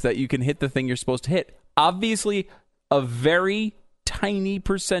point is that you can hit the thing you're supposed to hit. Obviously, a very tiny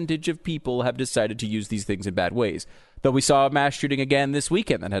percentage of people have decided to use these things in bad ways. Though we saw a mass shooting again this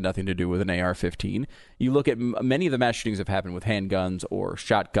weekend that had nothing to do with an AR-15. You look at many of the mass shootings have happened with handguns or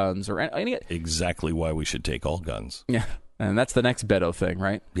shotguns or any. Exactly why we should take all guns. Yeah, and that's the next Beto thing,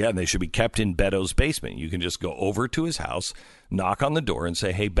 right? Yeah, and they should be kept in Beto's basement. You can just go over to his house, knock on the door, and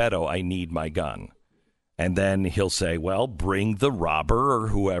say, "Hey, Beto, I need my gun." And then he'll say, well, bring the robber or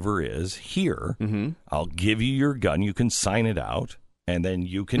whoever is here. Mm-hmm. I'll give you your gun. You can sign it out. And then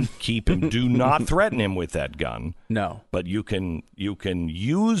you can keep him. Do not threaten him with that gun. No. But you can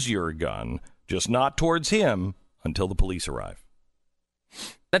use your gun, just not towards him, until the police arrive.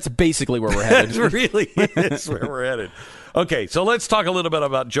 That's basically where we're headed. That really is where we're headed. Okay, so let's talk a little bit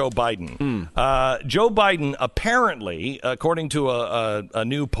about Joe Biden. Joe Biden, apparently, according to a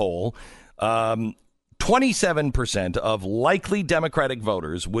new poll, 27% of likely Democratic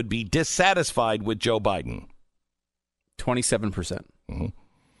voters would be dissatisfied with Joe Biden. 27%. Mm-hmm.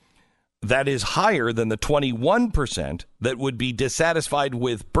 That is higher than the 21% that would be dissatisfied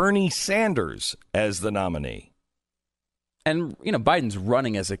with Bernie Sanders as the nominee. And, Biden's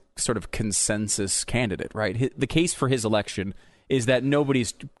running as a sort of consensus candidate, right? The case for his election is that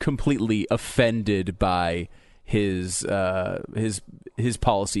nobody's completely offended by his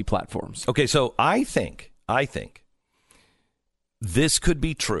policy platforms. Okay, so I think this could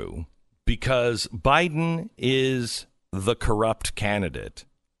be true because Biden is the corrupt candidate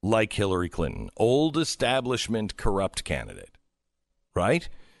like Hillary Clinton, old establishment corrupt candidate, right?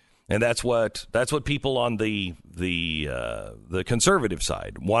 And that's what people on the conservative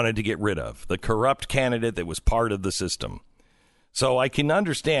side wanted to get rid of, the corrupt candidate that was part of the system. So I can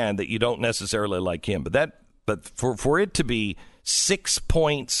understand that you don't necessarily like him, but for it to be 6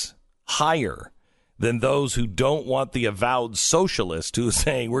 points higher than those who don't want the avowed socialist who is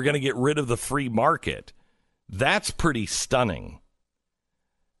saying we're going to get rid of the free market, that's pretty stunning.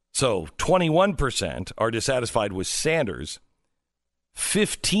 So 21% are dissatisfied with Sanders.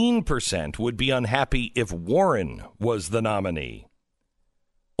 15% would be unhappy if Warren was the nominee.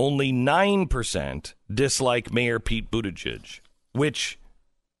 Only 9% dislike Mayor Pete Buttigieg, which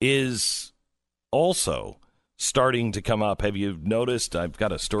is also starting to come up. Have you noticed? I've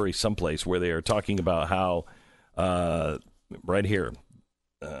got a story someplace where they are talking about how, right here,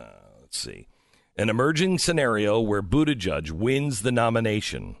 let's see, an emerging scenario where Buttigieg wins the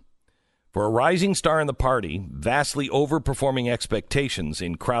nomination. For a rising star in the party, vastly overperforming expectations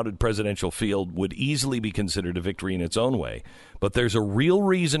in crowded presidential field would easily be considered a victory in its own way. But there's a real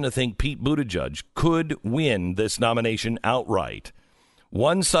reason to think Pete Buttigieg could win this nomination outright.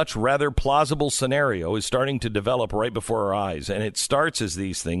 One such rather plausible scenario is starting to develop right before our eyes, and it starts, as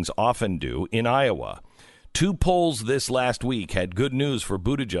these things often do, in Iowa. 2 polls this last week had good news for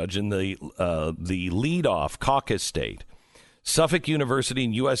Buttigieg in the lead-off caucus state. Suffolk University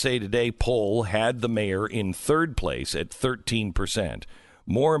and USA Today poll had the mayor in third place at 13%.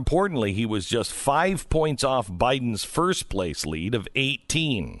 More importantly, he was just 5 points off Biden's first place lead of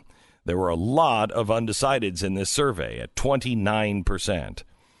 18. There were a lot of undecideds in this survey at 29%.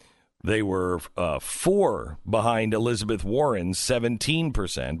 They were 4 behind Elizabeth Warren's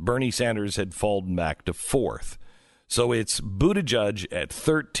 17%. Bernie Sanders had fallen back to 4th. So it's Buttigieg at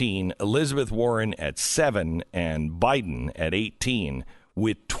 13, Elizabeth Warren at 7, and Biden at 18,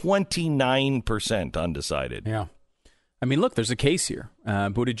 with 29% undecided. Yeah. I mean, look, there's a case here.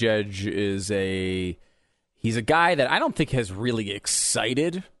 Buttigieg is he's a guy that I don't think has really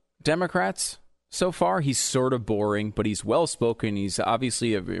excited Democrats so far. He's sort of boring, but he's well-spoken. He's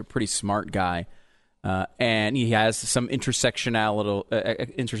obviously a pretty smart guy. And he has some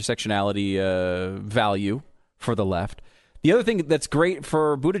intersectionality value for the left. The other thing that's great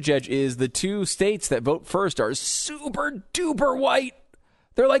for Buttigieg is the 2 states that vote first are super duper white.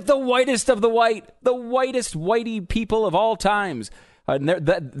 They're like the whitest of the white, the whitest whitey people of all times.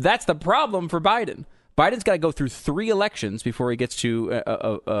 That's the problem for Biden. Biden's got to go through 3 elections before he gets to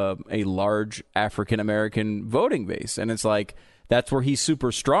a large African-American voting base. And it's like, that's where he's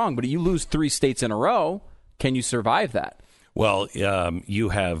super strong. But you lose 3 states in a row, can you survive that? Well, you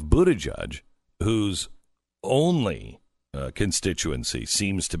have Buttigieg, whose only constituency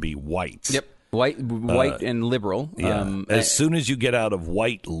seems to be whites. Yep, white and liberal. Yeah. As soon as you get out of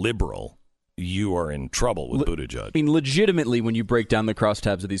white liberal, you are in trouble with Buttigieg. I mean, legitimately, when you break down the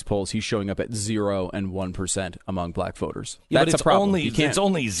crosstabs of these polls, he's showing up at 0 and 1% among black voters. Yeah, that's a problem. It's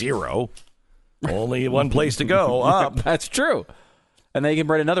only 0. Only one place to go, up. That's true. And they can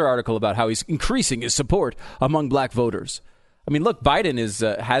write another article about how he's increasing his support among black voters. I mean, look, Biden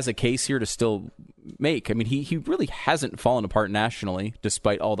has a case here to still make. I mean, he really hasn't fallen apart nationally,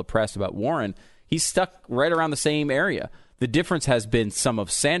 despite all the press about Warren. He's stuck right around the same area. The difference has been some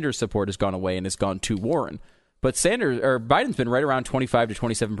of Sanders' support has gone away and has gone to Warren. But Biden's been right around 25 to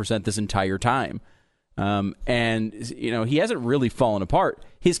 27% this entire time. And, he hasn't really fallen apart.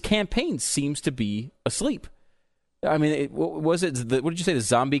 His campaign seems to be asleep. I mean, what did you say, the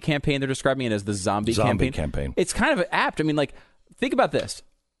zombie campaign? They're describing it as the zombie campaign. It's kind of apt. I mean, like, think about this.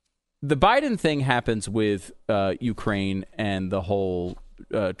 The Biden thing happens with Ukraine and the whole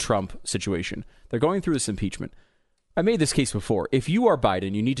Trump situation. They're going through this impeachment. I made this case before. If you are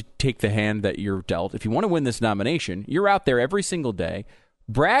Biden, you need to take the hand that you're dealt. If you want to win this nomination, you're out there every single day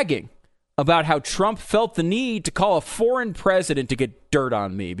bragging about how Trump felt the need to call a foreign president to get dirt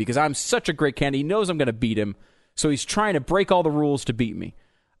on me because I'm such a great candidate. He knows I'm going to beat him. So he's trying to break all the rules to beat me.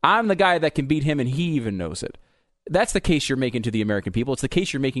 I'm the guy that can beat him, and he even knows it. That's the case you're making to the American people. It's the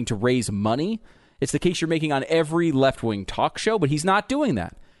case you're making to raise money. It's the case you're making on every left-wing talk show, but he's not doing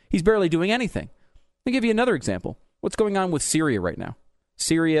that. He's barely doing anything. Let me give you another example. What's going on with Syria right now?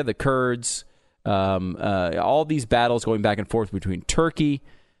 Syria, the Kurds, all these battles going back and forth between Turkey.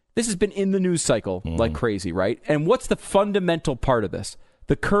 This has been in the news cycle like crazy, right? And what's the fundamental part of this?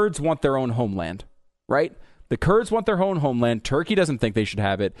 The Kurds want their own homeland, right? The Kurds want their own homeland. Turkey doesn't think they should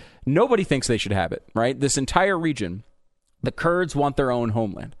have it. Nobody thinks they should have it, right? This entire region, the Kurds want their own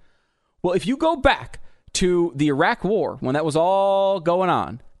homeland. Well, if you go back to the Iraq War, when that was all going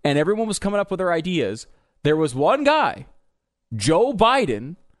on, and everyone was coming up with their ideas, there was one guy, Joe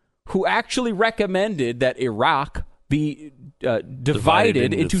Biden, who actually recommended that Iraq be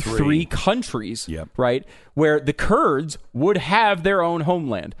divided into three countries, right, where the Kurds would have their own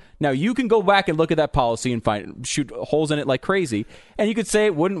homeland. Now, you can go back and look at that policy and shoot holes in it like crazy, and you could say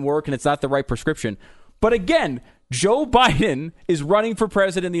it wouldn't work and it's not the right prescription. But again, Joe Biden is running for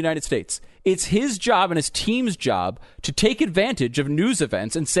president of the United States. It's his job and his team's job to take advantage of news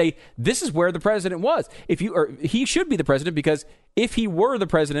events and say, this is where the president was. He should be the president, because if he were the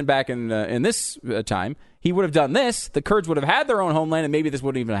president back in this time, he would have done this. The Kurds would have had their own homeland, and maybe this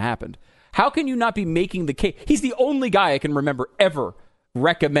wouldn't even have happened. How can you not be making the case? He's the only guy I can remember ever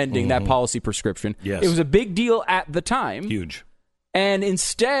recommending that policy prescription. Yes. It was a big deal at the time. Huge. And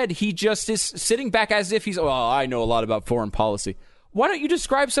instead, he just is sitting back as if I know a lot about foreign policy. Why don't you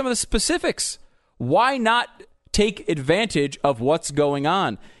describe some of the specifics? Why not take advantage of what's going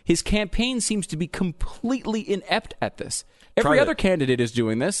on? His campaign seems to be completely inept at this. Every other candidate is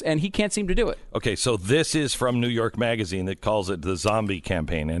doing this, and he can't seem to do it. Okay, so this is from New York Magazine that calls it the zombie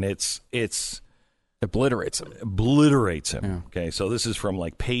campaign, and it's obliterates him. Yeah. Okay, so this is from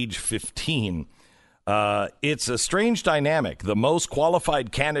like page 15. It's a strange dynamic. The most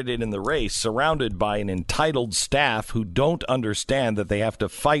qualified candidate in the race, surrounded by an entitled staff who don't understand that they have to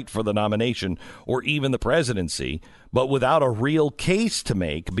fight for the nomination or even the presidency, but without a real case to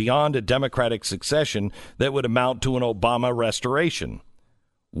make beyond a Democratic succession that would amount to an Obama restoration.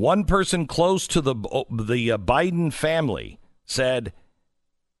 One person close to the Biden family said,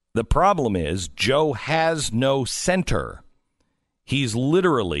 the problem is Joe has no center. He's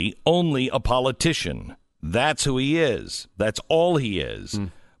literally only a politician. That's who he is. That's all he is.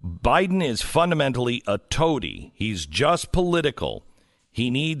 Biden is fundamentally a toady. He's just political. He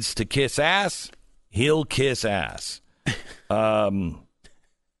needs to kiss ass. He'll kiss ass. I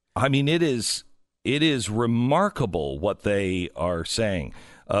mean, it is remarkable what they are saying.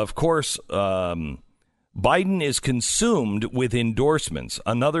 Of course, Biden is consumed with endorsements,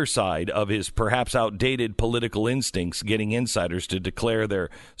 another side of his perhaps outdated political instincts, getting insiders to declare their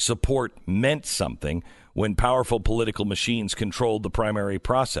support meant something when powerful political machines controlled the primary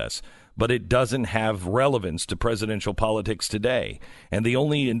process. But it doesn't have relevance to presidential politics today. And the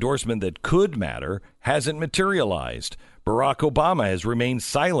only endorsement that could matter hasn't materialized. Barack Obama has remained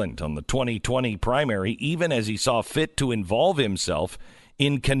silent on the 2020 primary, even as he saw fit to involve himself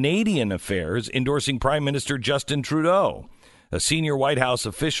in Canadian affairs, endorsing Prime Minister Justin Trudeau. A senior White House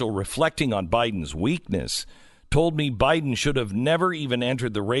official reflecting on Biden's weakness told me Biden should have never even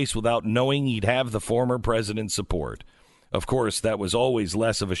entered the race without knowing he'd have the former president's support. Of course, that was always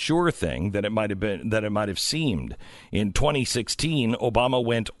less of a sure thing than it might have seemed. In 2016, Obama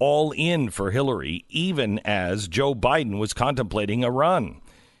went all in for Hillary, even as Joe Biden was contemplating a run.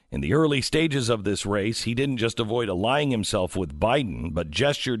 In the early stages of this race, he didn't just avoid allying himself with Biden, but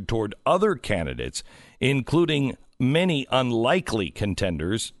gestured toward other candidates, including many unlikely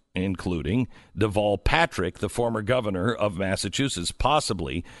contenders, including Deval Patrick, the former governor of Massachusetts,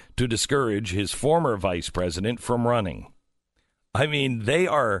 possibly to discourage his former vice president from running. I mean,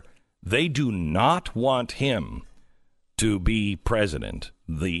 they do not want him to be president,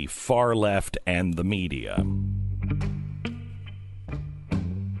 the far left and the media.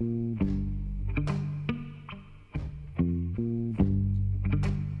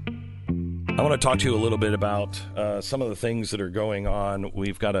 I want to talk to you a little bit about some of the things that are going on.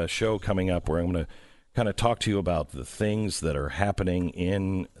 We've got a show coming up where I'm going to kind of talk to you about the things that are happening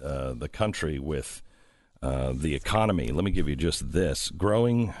in the country with the economy. Let me give you just this.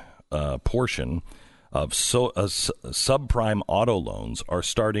 Growing portion of subprime auto loans are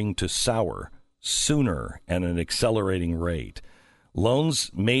starting to sour sooner at an accelerating rate. Loans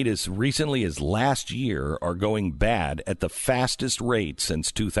made as recently as last year are going bad at the fastest rate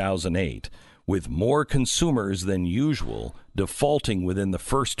since 2008, with more consumers than usual defaulting within the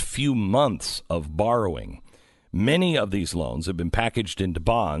first few months of borrowing. Many of these loans have been packaged into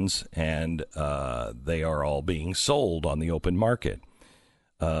bonds, and they are all being sold on the open market.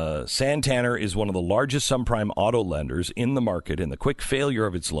 Santander is one of the largest subprime auto lenders in the market, and the quick failure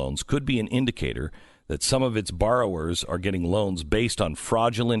of its loans could be an indicator that some of its borrowers are getting loans based on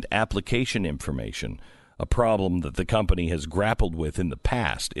fraudulent application information, a problem that the company has grappled with in the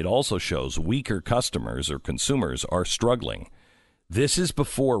past. It also shows weaker customers or consumers are struggling. This is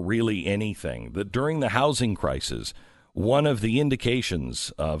before really anything, that during the housing crisis, one of the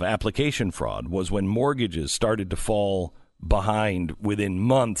indications of application fraud was when mortgages started to fall behind within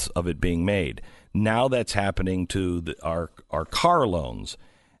months of it being made. Now that's happening to our car loans.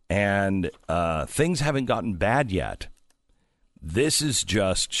 And things haven't gotten bad yet. This is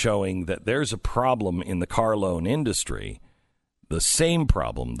just showing that there's a problem in the car loan industry the same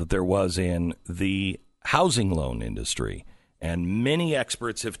problem that there was in the housing loan industry. And many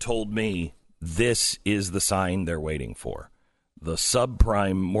experts have told me this is the sign they're waiting for. The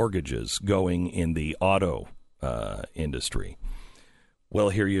subprime mortgages going in the auto industry. Well,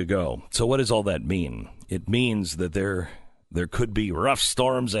 here you go. So what does all that mean? It means that there could be rough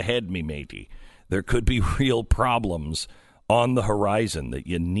storms ahead, me matey. There could be real problems on the horizon that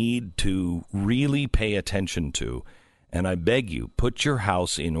you need to really pay attention to. And I beg you, put your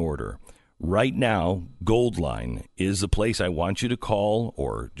house in order. Right now, Goldline is the place I want you to call,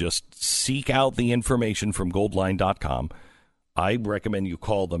 or just seek out the information from goldline.com. I recommend you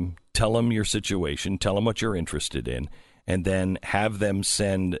call them, tell them your situation, tell them what you're interested in, and then have them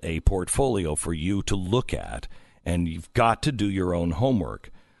send a portfolio for you to look at. And you've got to do your own homework.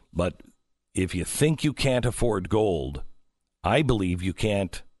 But if you think you can't afford gold, I believe you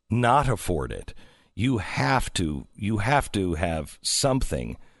can't not afford it. You have to have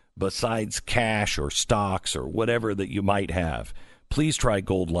something besides cash or stocks or whatever that you might have. Please try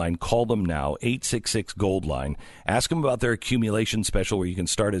Goldline. Call them now, 866-GOLDLINE. Ask them about their accumulation special where you can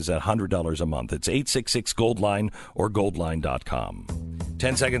start as at $100 a month. It's 866-GOLDLINE or goldline.com.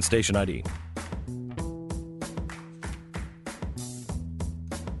 10-second station ID.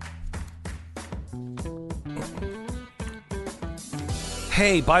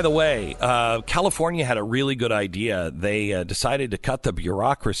 Hey, by the way, California had a really good idea. They decided to cut the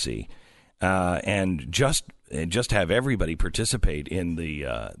bureaucracy and just have everybody participate in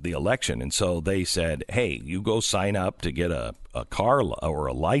the election. And so they said, hey, you go sign up to get a car or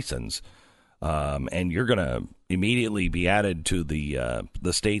a license, and you're going to immediately be added to the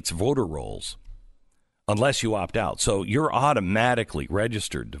state's voter rolls unless you opt out. So you're automatically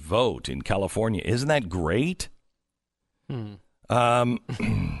registered to vote in California. Isn't that great?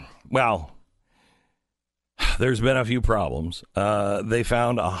 Well, there's been a few problems. They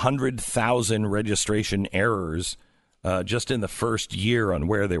found 100,000 registration errors just in the first year on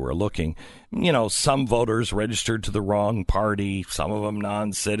where they were looking. You know, some voters registered to the wrong party, some of them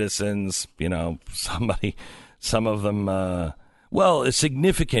non-citizens, you know, some of them, well, a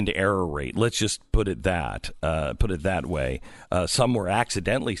significant error rate. Let's just put it that way. Some were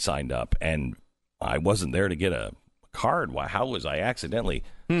accidentally signed up, and I wasn't there to get a card. Why? How was I accidentally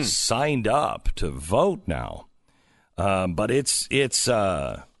signed up to vote now? But it's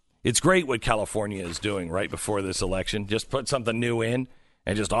great what California is doing right before this election. Just put something new in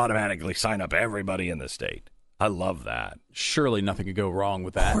and just automatically sign up everybody in the state. I love that. Surely nothing could go wrong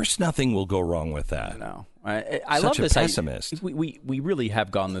with that. Of course, nothing will go wrong with that. No, I Such love a this. Pessimist. We really have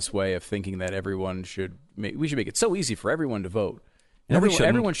gone this way of thinking that everyone should. We should make it so easy for everyone to vote. And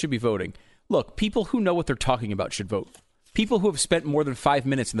everyone should be voting. Look, people who know what they're talking about should vote. People who have spent more than 5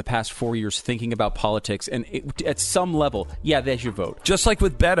 minutes in the past 4 years thinking about politics, and at some level, yeah, they should vote. Just like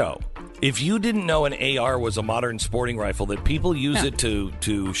with Beto. If you didn't know an AR was a modern sporting rifle, that people use it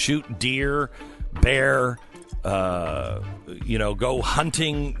to shoot deer, bear, go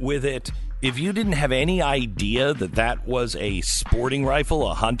hunting with it. If you didn't have any idea that was a sporting rifle,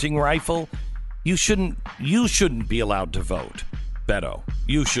 a hunting rifle, you shouldn't be allowed to vote. Beto,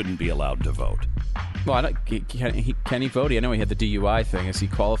 you shouldn't be allowed to vote. Well, can he vote? I know he had the DUI thing. Is he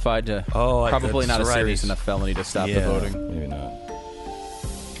qualified to? Probably not a serious enough felony to stop the voting. Maybe not.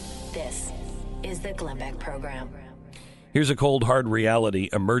 This is the Glenn Beck Program. Here's a cold, hard reality.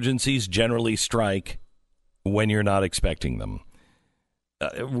 Emergencies generally strike when you're not expecting them.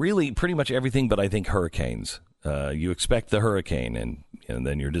 Really, pretty much everything, but I think hurricanes. You expect the hurricane, and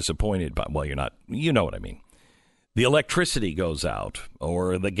then you're disappointed. Well, you're not. You know what I mean. The electricity goes out,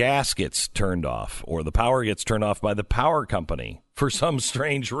 or the gas gets turned off, or the power gets turned off by the power company for some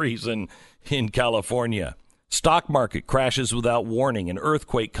strange reason in California. Stock market crashes without warning. An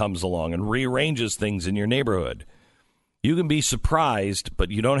earthquake comes along and rearranges things in your neighborhood. You can be surprised, but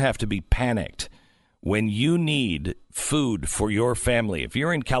you don't have to be panicked. When you need food for your family, if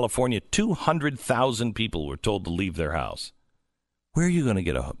you're in California, 200,000 people were told to leave their house. Where are you going to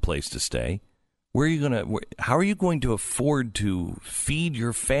get a place to stay? How are you going to afford to feed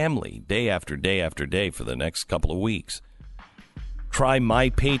your family day after day after day for the next couple of weeks? Try My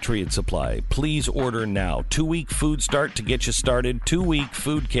Patriot Supply. Please order now. 2-week food start to get you started. 2-week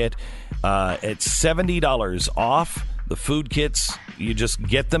food kit at $70 off. The food kits, you just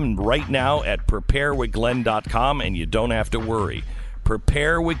get them right now at preparewithglenn.com, and you don't have to worry.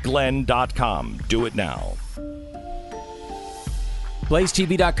 Preparewithglenn.com. Do it now.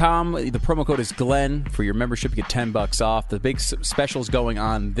 BlazeTV.com. The promo code is Glenn. For your membership, you get $10 off. The big special's going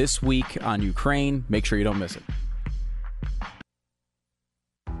on this week on Ukraine. Make sure you don't miss it.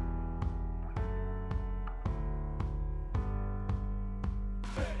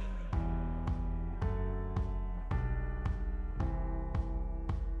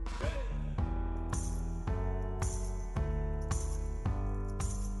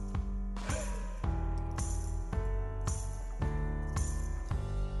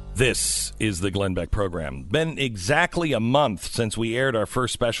 This is the Glenn Beck Program. Been exactly a month since we aired our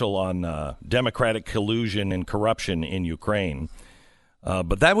first special on democratic collusion and corruption in Ukraine.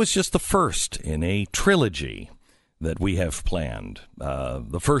 But that was just the first in a trilogy that we have planned.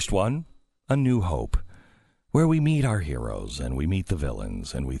 The first one, A New Hope, where we meet our heroes and we meet the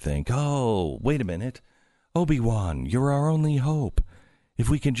villains and we think, oh, wait a minute, Obi-Wan, you're our only hope. If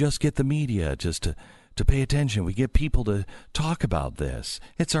we can just get the media just to pay attention, we get people to talk about this,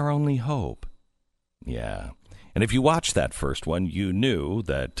 it's our only hope. Yeah. And if you watched that first one, you knew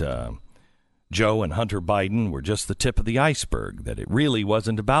that Joe and Hunter Biden were just the tip of the iceberg, that it really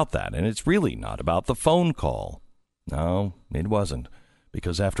wasn't about that, and it's really not about the phone call. No, it wasn't,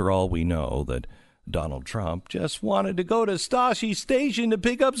 because after all, we know that Donald Trump just wanted to go to Stasi Station to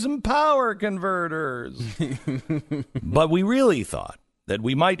pick up some power converters. But we really thought that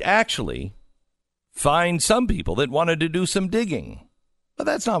we might actually find some people that wanted to do some digging. But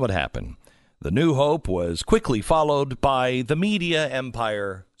that's not what happened. The New Hope was quickly followed by the media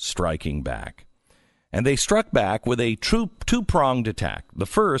empire striking back. And they struck back with a two-pronged attack. The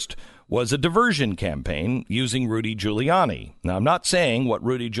first was a diversion campaign using Rudy Giuliani. Now, I'm not saying what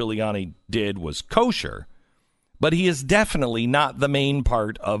Rudy Giuliani did was kosher, but he is definitely not the main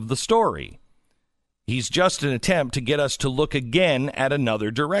part of the story. He's just an attempt to get us to look again at another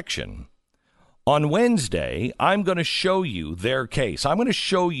direction. On Wednesday, I'm going to show you their case. I'm going to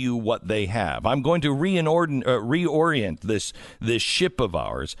show you what they have. I'm going to reorient this ship of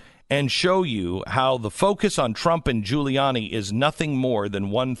ours and show you how the focus on Trump and Giuliani is nothing more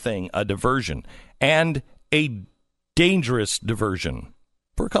than one thing, a diversion, and a dangerous diversion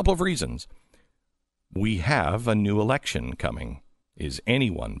for a couple of reasons. We have a new election coming. Is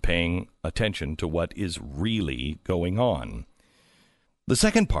anyone paying attention to what is really going on? The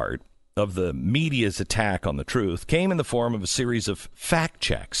second part of the media's attack on the truth came in the form of a series of fact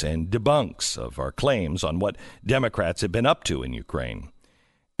checks and debunks of our claims on what Democrats have been up to in Ukraine.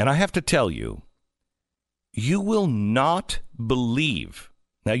 And I have to tell you, you will not believe.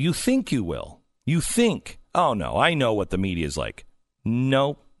 Now, you think you will. You think, oh, no, I know what the media is like.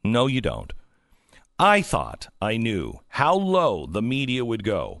 No, you don't. I thought I knew how low the media would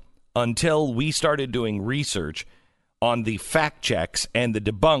go until we started doing research on the fact checks and the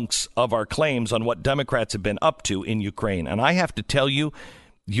debunks of our claims on what Democrats have been up to in Ukraine. And I have to tell you,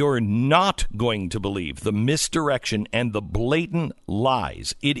 you're not going to believe the misdirection and the blatant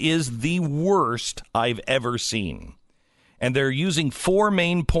lies. It is the worst I've ever seen. And they're using four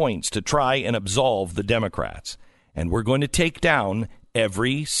main points to try and absolve the Democrats. And we're going to take down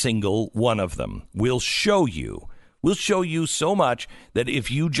every single one of them. We'll show you so much that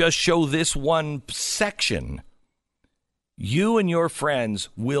if you just show this one section, you and your friends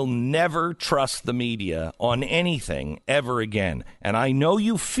will never trust the media on anything ever again. And I know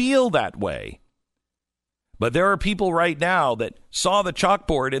you feel that way. But there are people right now that saw the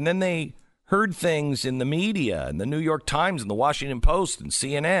chalkboard and then they heard things in the media and the New York Times and the Washington Post and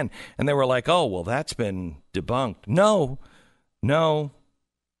CNN. And they were like, oh, well, that's been debunked. No.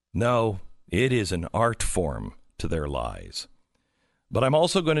 It is an art form to their lies. But I'm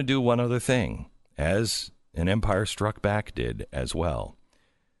also going to do one other thing, as an Empire Struck Back did as well.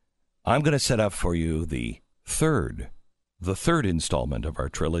 I'm going to set up for you the third installment of our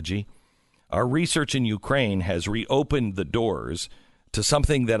trilogy. Our research in Ukraine has reopened the doors to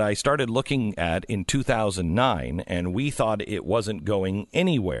something that I started looking at in 2009, and we thought it wasn't going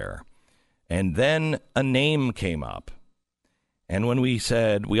anywhere. And then a name came up. And when we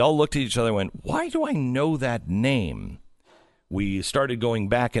all looked at each other and went, why do I know that name? We started going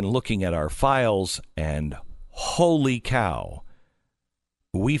back and looking at our files, and holy cow,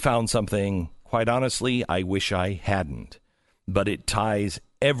 we found something, quite honestly, I wish I hadn't. But it ties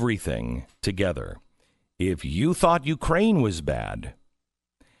everything together. If you thought Ukraine was bad,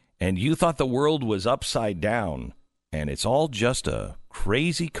 and you thought the world was upside down, and it's all just a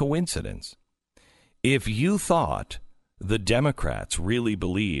crazy coincidence, if you thought the Democrats really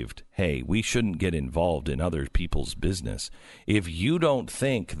believed, hey, we shouldn't get involved in other people's business, if you don't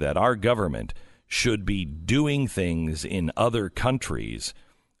think that our government should be doing things in other countries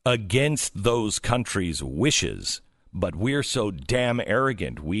against those countries' wishes, but we're so damn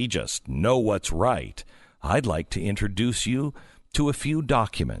arrogant we just know what's right, I'd like to introduce you to a few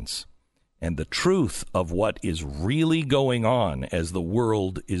documents and the truth of what is really going on as the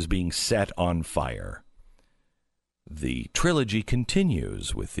world is being set on fire. The trilogy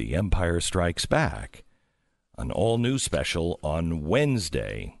continues with The Empire Strikes Back, an all-new special on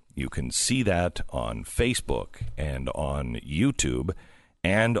Wednesday. You can see that on Facebook and on YouTube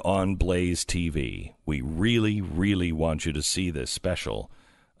and on Blaze TV. We really, really want you to see this special.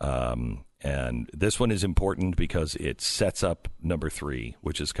 And this one is important because it sets up number 3,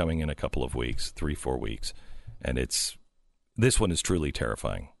 which is coming in a couple of weeks, 3-4 weeks. And this one is truly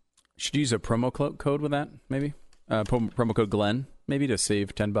terrifying. Should you use a promo code with that, maybe? Promo code Glenn, maybe, to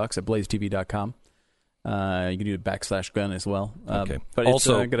save $10 at blazetv.com. You can do /Glenn as well. Okay. But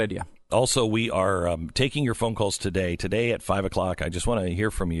also, it's a good idea. Also, we are taking your phone calls today. Today at 5 o'clock, I just want to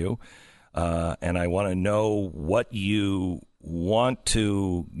hear from you. And I want to know what you want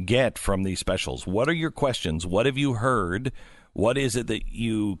to get from these specials. What are your questions? What have you heard? What is it that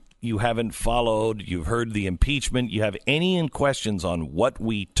you haven't followed? You've heard the impeachment. You have any questions on what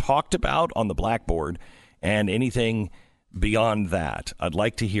we talked about on the blackboard and anything beyond that? I'd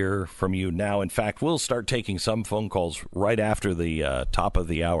like to hear from you now. In fact, we'll start taking some phone calls right after the top of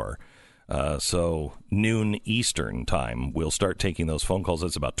the hour. So noon Eastern time, we'll start taking those phone calls.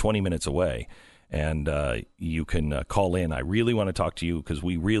 It's about 20 minutes away. And you can call in. I really want to talk to you because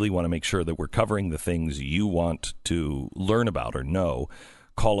we really want to make sure that we're covering the things you want to learn about or know.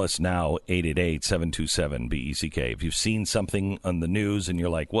 Call us now, 888-727-BECK. If you've seen something on the news and you're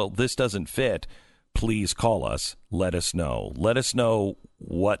like, well, this doesn't fit, please call us. Let us know. Let us know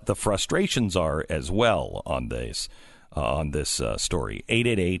what the frustrations are as well on this story.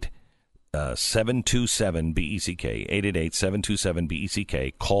 888-727-BECK,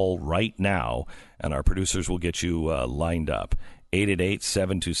 888-727-BECK. Call right now, and our producers will get you lined up.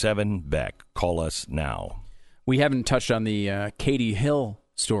 888-727-BECK. Call us now. We haven't touched on the Katie Hill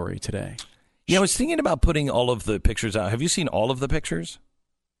story today. Yeah, I was thinking about putting all of the pictures out. Have you seen all of the pictures?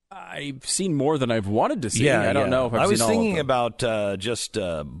 I've seen more than I've wanted to see. Yeah, I don't know if I've I was seen all thinking of them. about just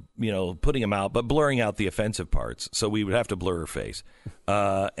putting them out, but blurring out the offensive parts. So we would have to blur her face,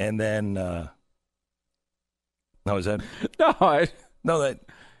 and then no, is that no? I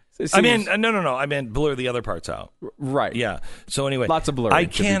meant blur the other parts out. Right. Yeah. So anyway, lots of blurring. I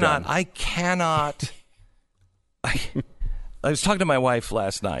cannot. I was talking to my wife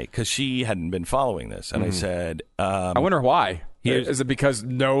last night because she hadn't been following this, and I said, I wonder why. Is it because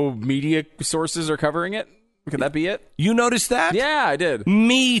no media sources are covering it? Could that be it? You noticed that? Yeah, I did.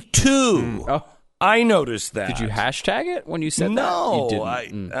 Me too. Oh. I noticed that. Did you hashtag it when you said no,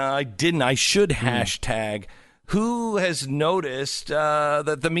 that? No, I didn't. I should hashtag. Who has noticed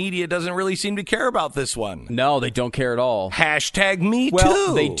that the media doesn't really seem to care about this one? No, they don't care at all. Hashtag me too.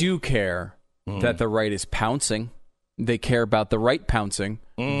 Well, they do care that the right is pouncing. They care about the right pouncing.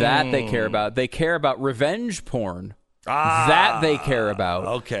 That they care about. They care about revenge porn. That they care about.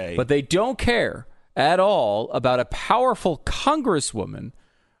 Okay. But they don't care at all about a powerful congresswoman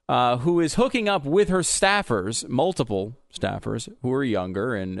who is hooking up with her staffers, multiple staffers, who are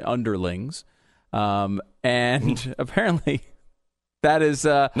younger and underlings. And apparently that is...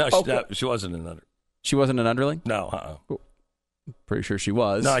 no, she wasn't an underling. She wasn't an underling? No. Pretty sure she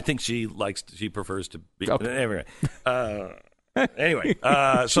was. No, I think she prefers to be... Okay. Anyway,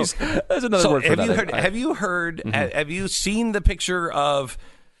 so there's another word for that. Have you heard? Have you seen the picture of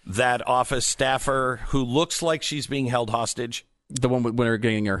that office staffer who looks like she's being held hostage? The one when her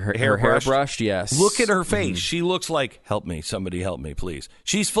getting her hair brushed. Yes. Look at her face. She looks like, help me, somebody help me, please.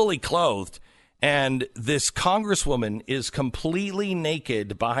 She's fully clothed, and this congresswoman is completely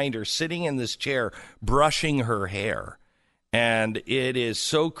naked behind her, sitting in this chair, brushing her hair. And it is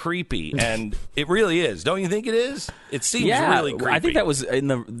so creepy, and it really is. Don't you think it is? It seems really creepy. I think that was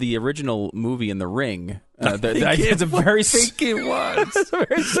in the original movie in The Ring. It's a very similar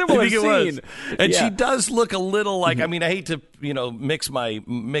scene. And she does look a little like. I mean, I hate to mix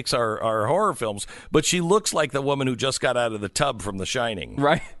our horror films, but she looks like the woman who just got out of the tub from The Shining.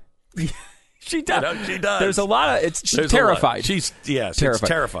 Right. She does. She does. There's a lot of. She's terrified. She's terrified. It's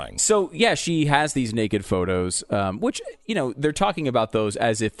terrifying. So yeah, she has these naked photos, which they're talking about those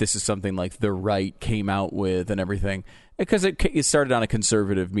as if this is something like the right came out with and everything, because it started on a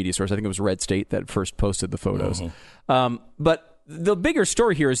conservative media source. I think it was Red State that first posted the photos. But the bigger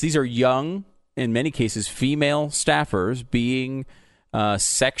story here is these are young, in many cases, female staffers being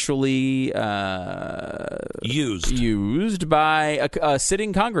sexually used by a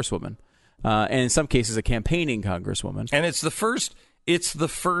sitting congresswoman. And in some cases, a campaigning congresswoman. And it's the first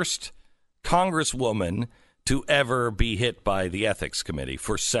congresswoman to ever be hit by the ethics committee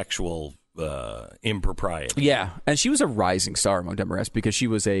for sexual impropriety. Yeah, and she was a rising star among Democrats because she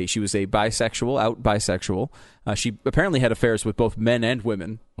was a bisexual. She apparently had affairs with both men and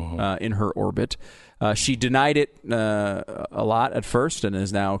women in her orbit. She denied it a lot at first and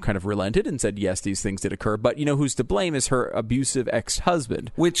has now kind of relented and said, yes, these things did occur. But who's to blame is her abusive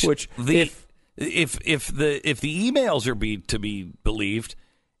ex-husband. If the emails are to be believed,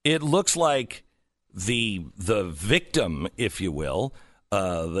 it looks like the victim, if you will,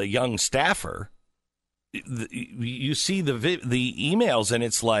 the young staffer, you see the emails, and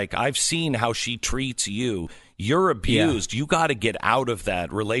it's like, I've seen how she treats you. You're abused. You got to get out of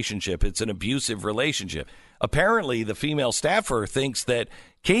that relationship. It's an abusive relationship. Apparently, the female staffer thinks that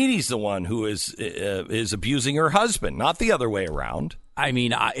Katie's the one who is abusing her husband, not the other way around. I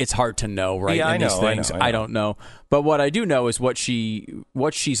mean, it's hard to know, right? Yeah, in these things. I don't know. But what I do know is what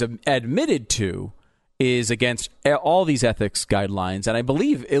she's admitted to is against all these ethics guidelines, and I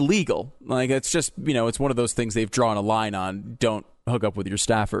believe illegal. Like, it's just, it's one of those things they've drawn a line on. Don't hook up with your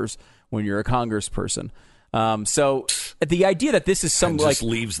staffers when you're a congressperson. So the idea that this is some just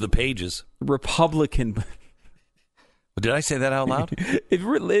leaves the pages. Republican. Did I say that out loud?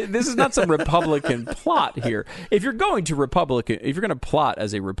 This is not some Republican plot here. If you're going to plot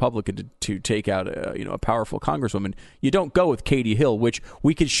as a Republican to take out a powerful congresswoman, you don't go with Katie Hill, which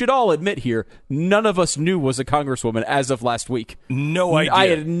should all admit here, none of us knew was a congresswoman as of last week. No idea. I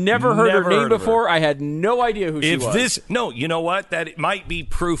had never heard her name before. I had no idea who she was. You know what? That it might be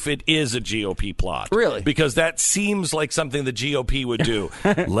proof it is a GOP plot. Really? Because that seems like something the GOP would do.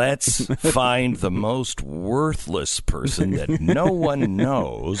 Let's find the most worthless person that no one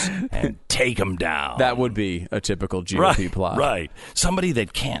knows and take them down. That would be a typical GOP plot. Right. Somebody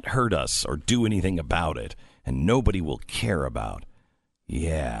that can't hurt us or do anything about it and nobody will care about.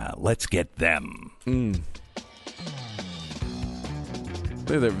 Yeah, let's get them.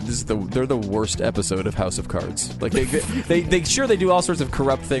 They're the worst episode of House of Cards. Like they do all sorts of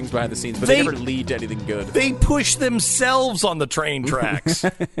corrupt things behind the scenes, but they never lead to anything good. They push themselves on the train tracks.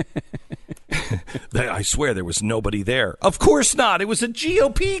 I swear there was nobody there. Of course not. It was a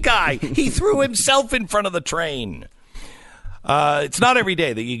GOP guy. He threw himself in front of the train. It's not every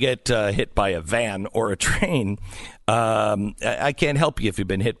day that you get hit by a van or a train. I can't help you if you've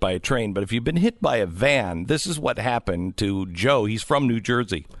been hit by a train, but if you've been hit by a van, this is what happened to Joe. He's from New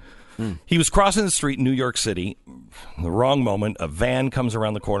Jersey. He was crossing the street in New York City. In the wrong moment, a van comes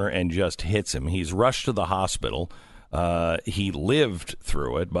around the corner and just hits him. He's rushed to the hospital. He lived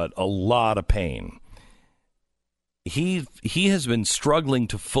through it, but a lot of pain. He has been struggling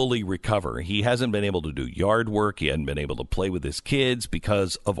to fully recover. He hasn't been able to do yard work. He hadn't been able to play with his kids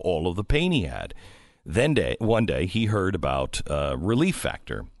because of all of the pain he had. Then one day he heard about Relief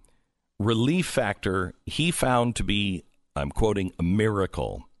Factor. Relief Factor he found to be, I'm quoting, a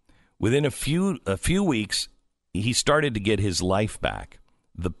miracle. Within a few weeks, he started to get his life back.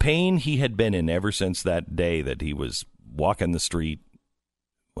 The pain he had been in ever since that day that he was walking the street,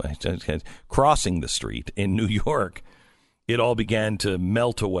 crossing the street in New York, it all began to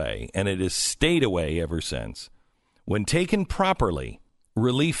melt away, and it has stayed away ever since. When taken properly,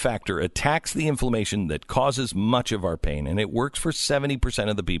 Relief Factor attacks the inflammation that causes much of our pain, and it works for 70%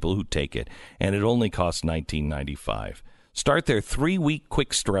 of the people who take it, and it only costs $19.95. Start their 3-week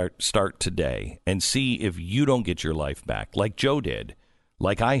quick start today and see if you don't get your life back, like Joe did,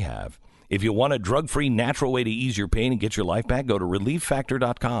 like I have. If you want a drug-free, natural way to ease your pain and get your life back, go to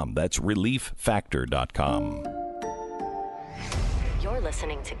ReliefFactor.com. That's ReliefFactor.com. You're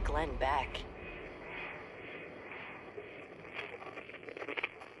listening to Glenn Beck.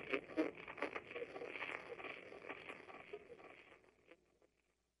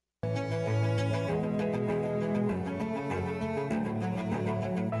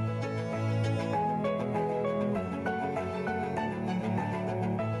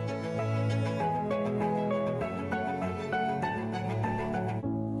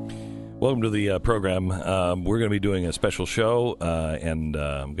 Welcome to the program. We're going to be doing a special show, and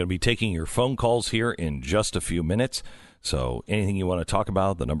I'm going to be taking your phone calls here in just a few minutes. So anything you want to talk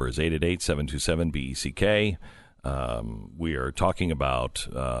about, the number is 888-727-BECK. We are talking about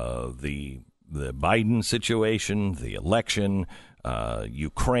the Biden situation, the election,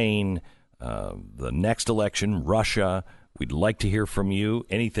 Ukraine, the next election, Russia. We'd like to hear from you.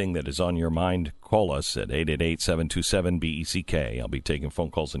 Anything that is on your mind, call us at 888-727-BECK. I'll be taking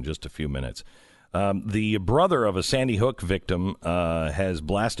phone calls in just a few minutes. The brother of a Sandy Hook victim has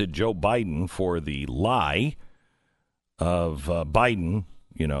blasted Joe Biden for the lie of Biden,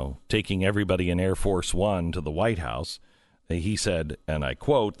 taking everybody in Air Force One to the White House. He said, and I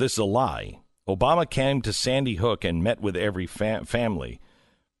quote, "This is a lie. Obama came to Sandy Hook and met with every family,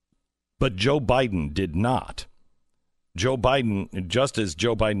 but Joe Biden did not. Joe Biden, just as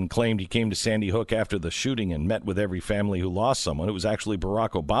Joe Biden claimed he came to Sandy Hook after the shooting and met with every family who lost someone, it was actually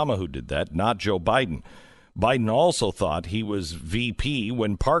Barack Obama who did that, not Joe Biden. Biden also thought he was VP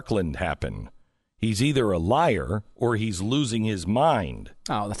when Parkland happened. He's either a liar or he's losing his mind."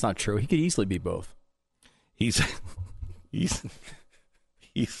 Oh, that's not true. He could easily be both. He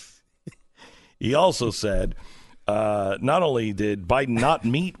also said, not only did Biden not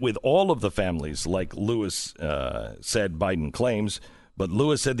meet with all of the families, like Lewis said Biden claims, but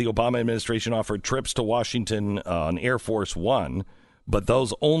Lewis said the Obama administration offered trips to Washington on Air Force One, but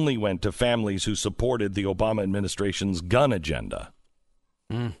those only went to families who supported the Obama administration's gun agenda.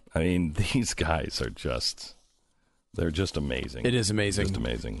 I mean, these guys are they're just amazing. It is amazing. Just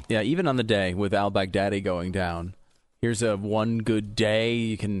amazing. Yeah, even on the day with al-Baghdadi going down, here's a one good day.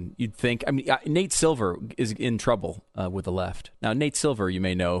 You'd think. I mean, Nate Silver is in trouble with the left. Now, Nate Silver, you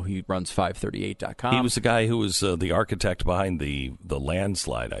may know, he runs 538.com. He was the guy who was the architect behind the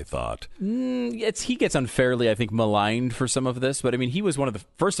landslide, I thought. He gets unfairly, I think, maligned for some of this. But I mean, he was one of the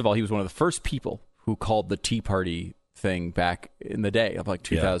first people who called the Tea Party thing back in the day of like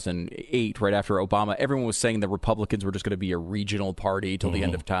 2008, right after Obama. Everyone was saying the Republicans were just going to be a regional party till the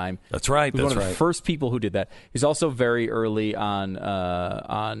end of time. That's right. He was one of the first people who did that. He's also very early on.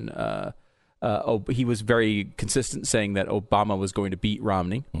 He was very consistent saying that Obama was going to beat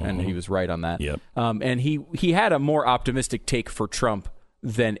Romney, and he was right on that. Yep. And he had a more optimistic take for Trump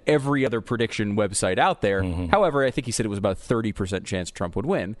than every other prediction website out there. However, I think he said it was about a 30% chance Trump would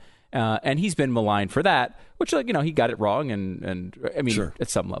win. And he's been maligned for that, which, he got it wrong. And I mean, at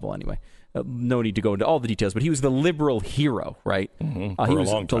some level anyway. No need to go into all the details, but he was the liberal hero, right? He was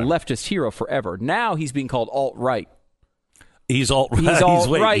the leftist hero forever. Now he's being called alt-right. He's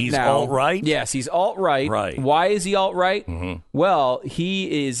alt-right. He's now. Alt-right? Yes, he's alt-right. Right. Why is he alt-right? Well,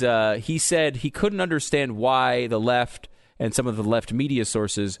 he said he couldn't understand why the left and some of the left media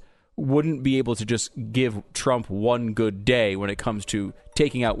sources wouldn't be able to just give Trump one good day when it comes to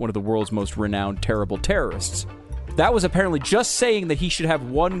taking out one of the world's most renowned terrible terrorists. That was apparently just saying that he should have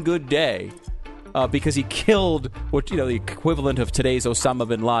one good day because he killed the equivalent of today's Osama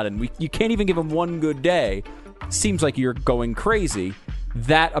bin Laden. You can't even give him one good day. Seems like you're going crazy.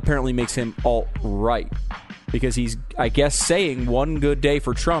 That apparently makes him alt-right because he's, I guess, saying one good day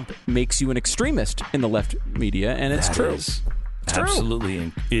for Trump makes you an extremist in the left media, and it's true.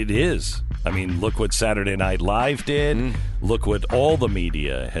 Absolutely. It is. I mean, look what Saturday Night Live did. Look what all the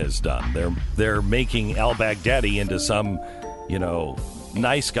media has done. They're making al-Baghdadi into some,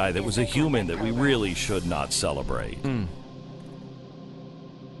 nice guy that was a human that we really should not celebrate.